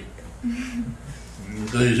sueño.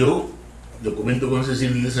 Entonces yo lo comento con Ceci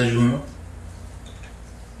en el desayuno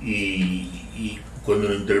y cuando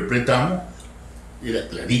lo interpretamos era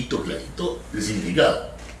clarito el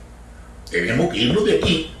significado. Tenemos que irnos de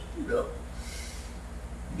aquí, ¿no?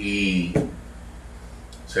 Y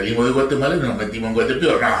salimos de Guatemala y nos metimos en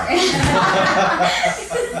Guatepeor.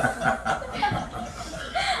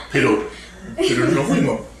 Pero no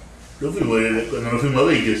fuimos. Cuando nos fuimos a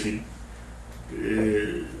Bakersfield,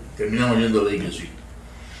 terminamos yendo a Bakersfield.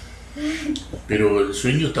 Pero el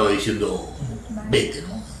sueño estaba diciendo, vete,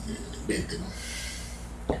 ¿no? Vete, ¿no?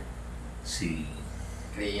 Sí.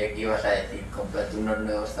 Creía que ibas a decir, cómprate unos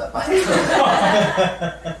nuevos zapatos.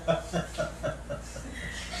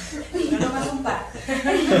 No más un par.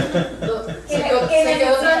 Se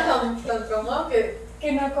quedó tan traumado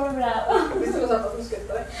que no ha comprado. ¿Viste los zapatos que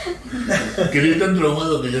trae? Quedé tan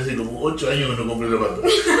traumado que ya hace como 8 años que no compré zapatos.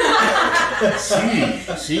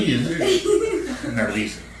 Sí, en serio. Una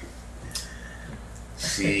risa.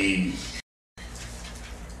 Sí.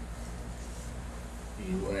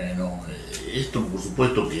 Y bueno, esto por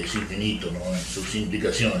supuesto que es infinito, ¿no? En sus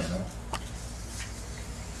implicaciones, ¿no?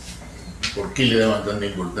 ¿Por qué le daban tanta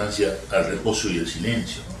importancia al reposo y el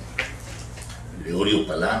silencio, ¿no? Gregorio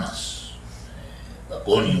Palamas,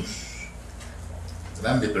 Paconius,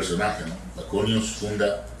 grandes personajes, ¿no? Paconius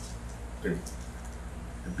funda el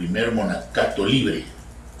primer monacato libre,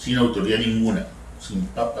 sin autoridad ninguna, sin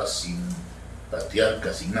papas, sin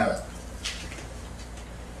patriarca, sin nada.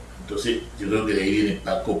 Entonces yo creo que de ahí viene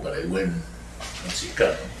Paco para el buen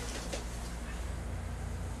franciscano.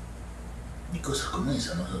 Y cosas como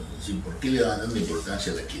esas, ¿no? Es decir, ¿por qué le daban tanta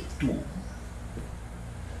importancia a la quietud, ¿no?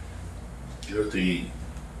 Yo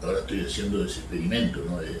ahora estoy haciendo ese experimento,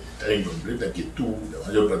 ¿no? De estar en completa quietud la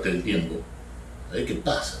mayor parte del tiempo, a ver qué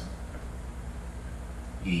pasa,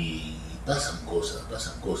 ¿no? Y pasan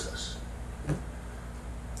cosas.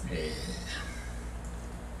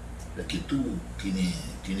 La quietud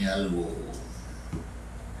tiene algo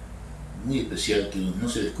muy especial que no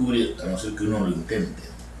se descubre a no ser que uno lo intente,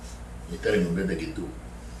 estar en completa quietud.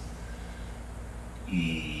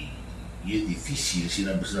 Y es difícil si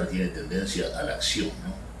una persona tiene tendencia a la acción,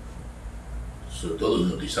 ¿no? Sobre todo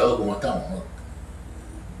hipnotizado como estamos, ¿no?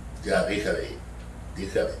 Ya deja de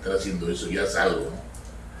estar haciendo eso, ya es algo, ¿no?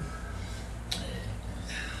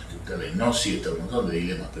 Está la hipnosis, está un montón de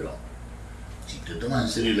dilemas, pero si te tomas en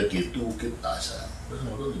serio la quietud, ¿qué pasa? Pasa un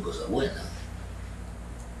montón de cosas buenas.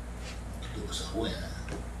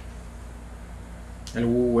 El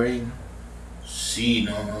Wu Wei, ¿no? Sí,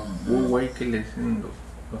 no. Wu Wei que le dicen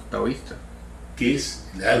los taoístas. ¿Qué es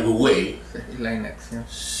algo Wei? Es la inacción.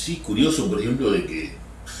 Sí, curioso, por ejemplo, de que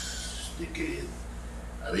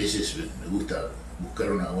a veces me gusta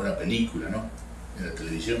buscar una buena película, ¿no? En la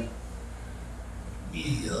televisión.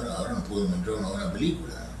 Y ahora no puedo encontrar una buena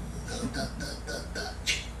película.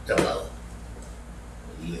 Ya apago.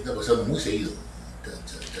 Y me está pasando muy seguido.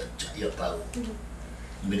 Y apago.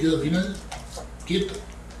 Y me quedo al final quieto.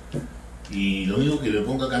 Y lo único que me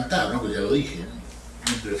pongo a cantar, ¿no? Pues ya lo dije, ¿no?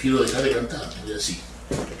 Prefiero dejar de cantar, ¿no? Así.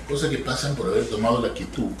 Cosas que pasan por haber tomado la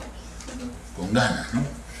quietud con ganas, ¿no?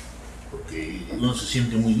 Porque uno se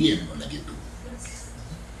siente muy bien con la quietud.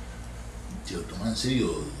 Si lo tomas en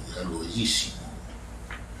serio es algo bellísimo.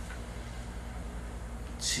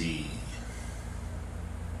 Sí.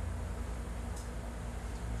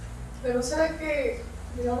 Pero ¿sabe que,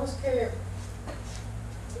 digamos que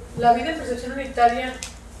la vida en percepción unitaria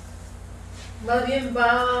más bien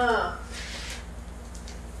va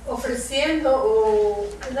ofreciendo o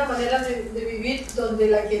una manera de vivir donde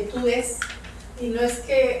la quietud es, y no es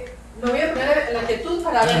que me voy a poner la quietud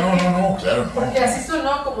para ver no, claro, no. Porque así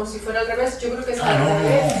sonó como si fuera al revés. Yo creo que es no, al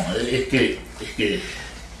revés. es que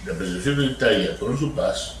la percepción unitaria con su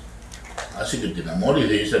paz hace que te enamores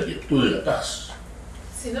de esa quietud de la paz.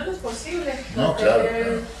 Si no, no es posible. No, claro.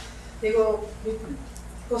 Digo,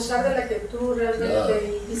 gozar de la quietud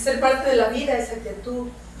realmente y ser parte de la vida, esa quietud,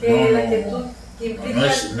 que la quietud implica no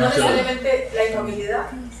necesariamente la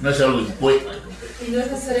inmovilidad. No es algo impuesto. Y no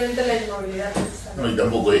es necesariamente la inmovilidad. No, y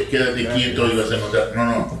tampoco es quédate quieto y vas a encontrar.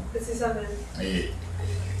 No. Precisamente.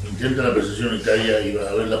 Intenta la percepción unitaria y vas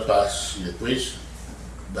a ver la paz y después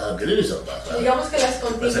vas a querer esa paz. Digamos que las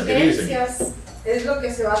contingencias es lo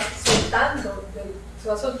que se va soltando. Se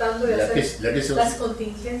va soltando de las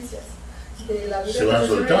contingencias de la vida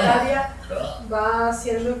unitaria, va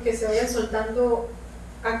haciendo que se vayan soltando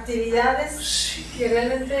actividades que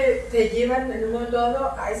realmente te llevan en un momento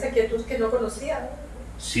dado a esa quietud que no conocía, ¿no?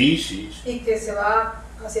 Sí. Y que se va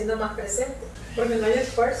haciendo más presente, porque no hay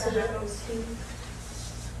esfuerzo.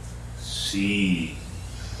 Sí.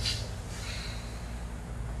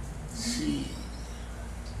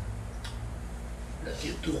 La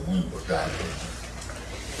quietud es muy importante.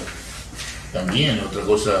 También otra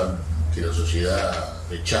cosa que la sociedad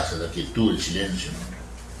rechaza, la quietud, el silencio, ¿no?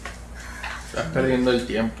 Estás perdiendo el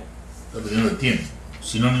tiempo. Estás perdiendo el tiempo.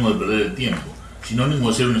 Sinónimo de perder el tiempo. Sinónimo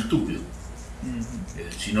de ser un estúpido.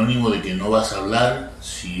 Sinónimo de que no vas a hablar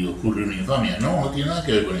si ocurre una infamia. No tiene nada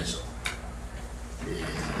que ver con eso.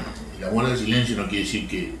 El amor al silencio no quiere decir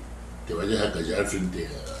que te vayas a callar frente a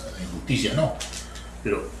la injusticia, no.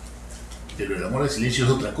 Pero el amor al silencio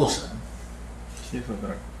es otra cosa, ¿no? Sí, es otra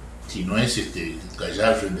cosa. Si no es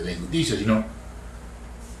callar frente a la injusticia, sino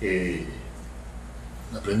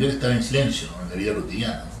aprender a estar en silencio, ¿no? En la vida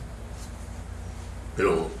cotidiana, ¿no?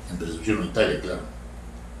 Pero en percepción unitaria, claro.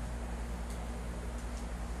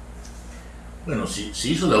 Bueno, se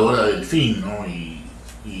hizo la hora del fin, ¿no? Y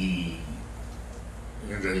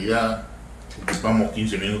en realidad ocupamos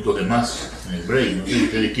 15 minutos de más en el break. No sé si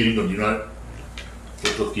ustedes quieren continuar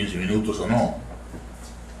estos 15 minutos o no.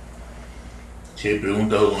 Si hay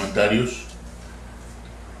preguntas o comentarios.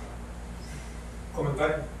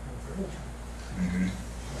 Comentario.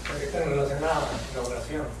 Porque está relacionada a la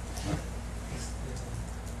oración.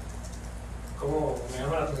 Como me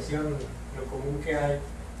llama la atención lo común que hay,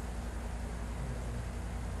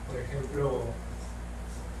 por ejemplo,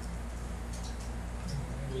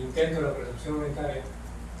 el intento de la percepción unitaria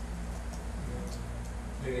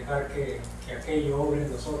de dejar que aquello obre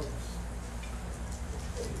en nosotros.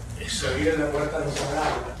 Abrir la puerta no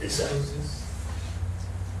sagrada. Exacto.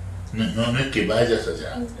 No es que vayas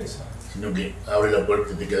allá, sino que abre la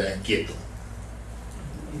puerta y te quedas quieto.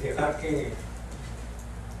 Y dejar que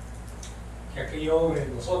aquello obre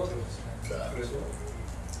en nosotros. Claro. Por eso,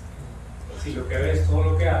 si lo que ves es todo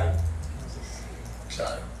lo que hay, entonces,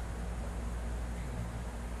 claro.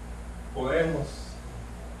 Podemos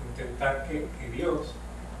intentar que Dios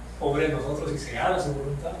obre en nosotros y se haga su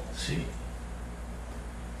voluntad. Sí.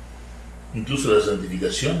 Incluso la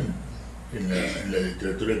santificación en la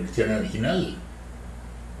literatura cristiana original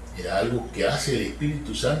era algo que hace el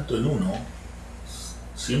Espíritu Santo en uno,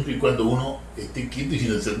 siempre y cuando uno esté quieto y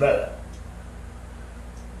sin hacer nada.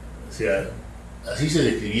 O sea, así se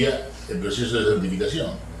describía el proceso de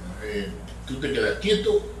santificación. Tú te quedas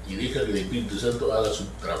quieto y dejas que el Espíritu Santo haga su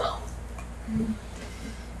trabajo.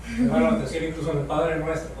 Bueno, decir incluso en el Padre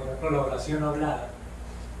Nuestro, por ejemplo, la oración hablada,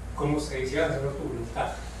 cómo se decía, Señor, tu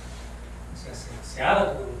voluntad. O sea, se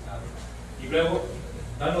haga tu voluntad. Y luego,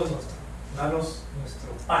 danos nuestro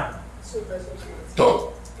pan.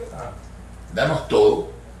 Todo. Danos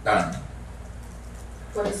todo, pan.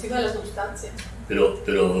 Por encima de la sustancia.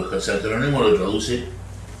 Pero San Jerónimo lo traduce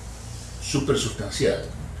supersustancial.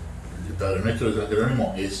 El Padre Nuestro de San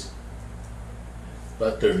Jerónimo es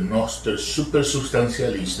Pater Noster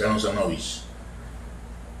supersustancialis danos a nobis.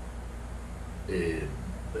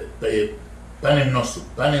 Panem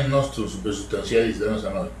nostrum supersustancialis danos a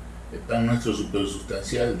nobis. El pan nuestro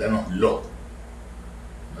supersustancial, danoslo.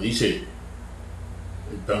 No dice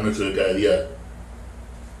el pan nuestro de cada día,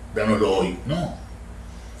 danoslo hoy. No.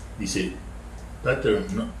 Dice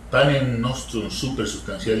panem nostrum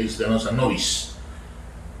supersustancialis danos a nobis.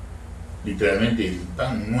 Literalmente el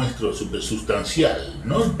pan nuestro supersustancial,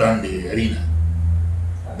 no el pan de harina.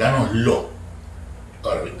 Danoslo.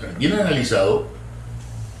 Ahora, bien analizado,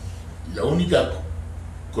 la única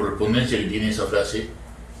correspondencia que tiene esa frase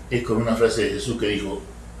es con una frase de Jesús que dijo: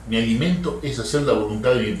 mi alimento es hacer la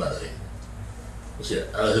voluntad de mi Padre. O sea,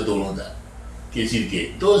 hágase tu voluntad. Quiere decir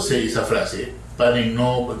que toda esa frase panem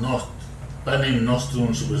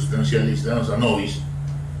nostrum superstantialis danos a nobis,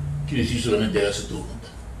 quiere decir solamente hágase tu voluntad.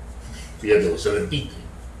 Fíjate, se repite.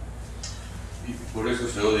 Y por eso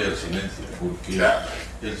se odia el silencio, porque claro,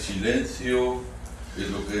 el silencio, es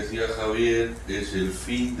lo que decía Javier, es el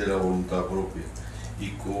fin de la voluntad propia. Y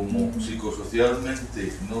como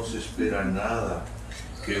psicosocialmente no se espera nada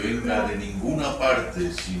que venga de ninguna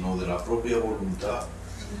parte, sino de la propia voluntad,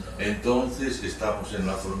 entonces estamos en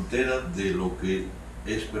la frontera de lo que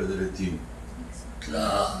es perder el tiempo.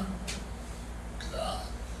 Claro, claro.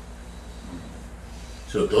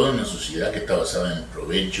 Sobre todo en una sociedad que está basada en el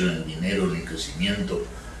provecho, en el dinero, en el crecimiento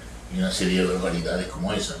y una serie de barbaridades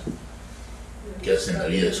como esa, que hacen la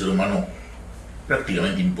vida del ser humano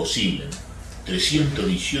prácticamente imposible, ¿no?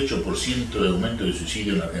 318% de aumento de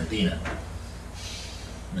suicidio en Argentina.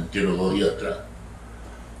 Me entero 2 días atrás.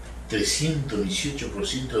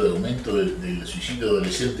 318% de aumento del suicidio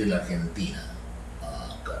adolescente en la Argentina.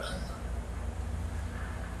 Ah, caramba.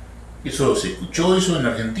 ¿Eso se escuchó eso en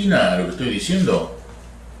Argentina, lo que estoy diciendo?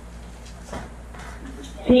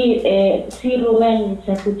 Sí, sí, Rubén,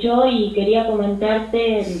 se escuchó y quería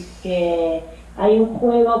comentarte que hay un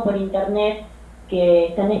juego por internet que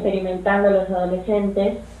están experimentando los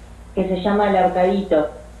adolescentes que se llama el ahorcadito,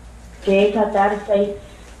 que es atar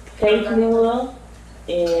seis nudos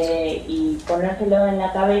y ponérselo en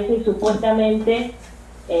la cabeza y supuestamente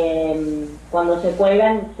cuando se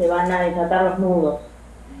cuelgan se van a desatar los nudos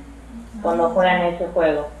cuando juegan ese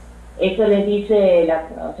juego. Eso les dice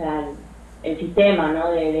el sistema,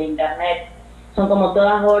 ¿no? de internet. Son como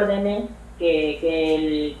todas órdenes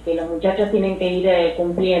que los muchachos tienen que ir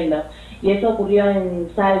cumpliendo. Y eso ocurrió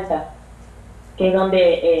en Salta, que es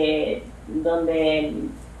donde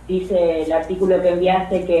dice el artículo que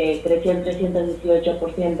enviaste que creció el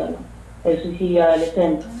 318%, ¿no? El suicidio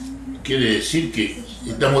adolescente. Quiere decir que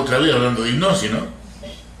estamos otra vez hablando de hipnosis, ¿no?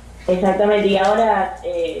 Exactamente, y ahora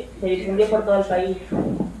se difundió por todo el país.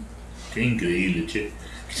 Qué increíble, che.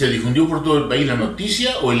 ¿Se difundió por todo el país la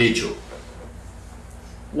noticia o el hecho?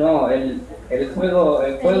 No, el juego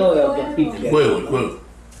de autoasfixia. El juego.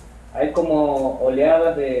 Hay como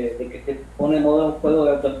oleadas de que se pone en moda un juego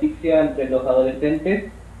de autoasfixia entre los adolescentes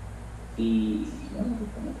y bueno,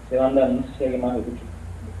 se van dando, no sé si alguien más lo escucha.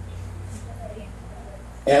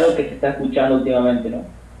 Es algo que se está escuchando últimamente, ¿no?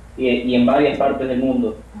 Y en varias partes del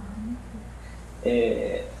mundo.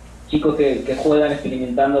 Chicos que juegan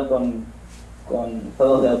experimentando con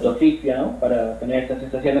juegos de autoasfixia, ¿no? Para tener esa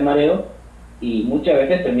sensación de mareo y muchas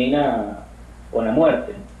veces termina con la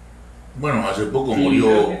muerte. Bueno, hace poco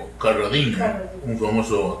murió Carradine, un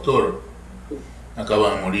famoso actor.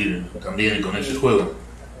 Acaba de morir también con ese juego.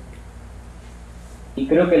 Y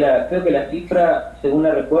creo que la cifra, según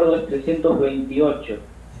la recuerdo, es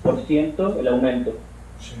 328% el aumento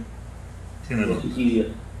Sí, de suicidios.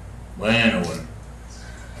 Bueno.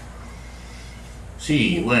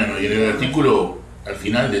 Sí, bueno, y en el artículo al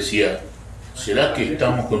final decía, ¿será que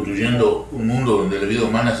estamos construyendo un mundo donde la vida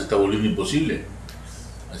humana se está volviendo imposible?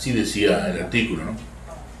 Así decía el artículo, ¿no?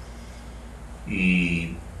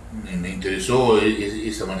 Y me interesó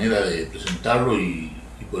esa manera de presentarlo y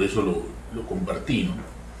por eso lo compartí, ¿no?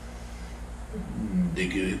 De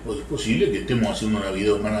que es posible que estemos haciendo una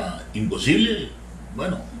vida humana imposible.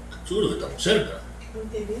 Bueno, seguro que estamos cerca.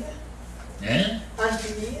 Antivida.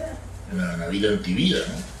 Antivida. Una vida antivida,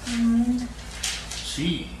 ¿no?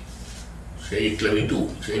 Sí. Si hay esclavitud,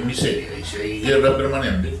 si hay miseria y si hay guerra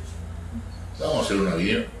permanente, vamos a hacer una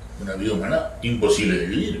vida humana imposible de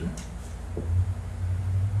vivir, ¿no?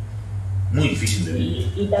 Muy difícil de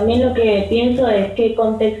vivir. Y también lo que pienso es qué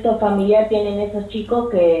contexto familiar tienen esos chicos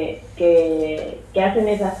que hacen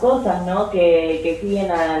esas cosas, ¿no? Que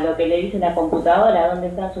siguen a lo que le dice la computadora, dónde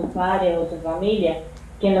están sus padres o su familia,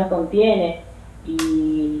 quién los contiene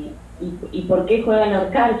y por qué juegan a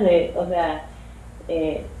ahorcarse. O sea,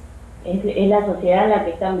 es la sociedad en la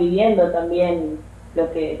que están viviendo también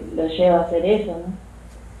lo que los lleva a hacer eso, ¿no?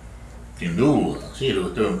 Sin duda, sí,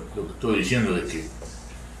 lo que estoy diciendo es que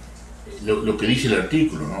lo que dice el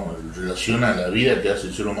artículo, ¿no? Relaciona la vida que hace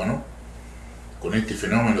el ser humano con este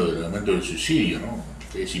fenómeno del aumento del suicidio, ¿no?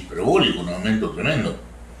 Que es hiperbólico, un aumento tremendo.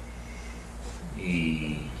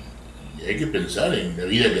 Y hay que pensar en la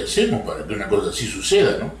vida que hacemos para que una cosa así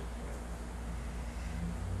suceda, ¿no?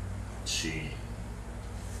 Sí.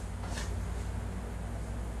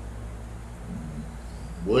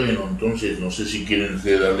 Bueno, entonces no sé si quieren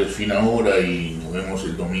darles fin ahora y nos vemos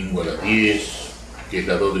el domingo a las 10, que es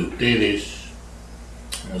la 2 de ustedes.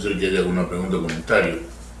 No sé si hay alguna pregunta o comentario.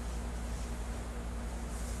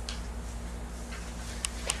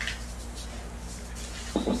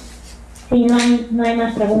 Sí, no hay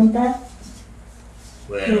más preguntas.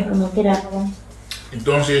 Bueno. Como quiera.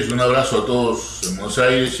 Entonces, un abrazo a todos en Buenos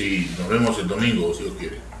Aires y nos vemos el domingo, si Dios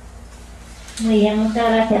quiere. Muy bien,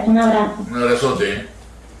 muchas gracias. Un abrazo. Un abrazote.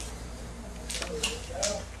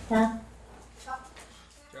 Chao.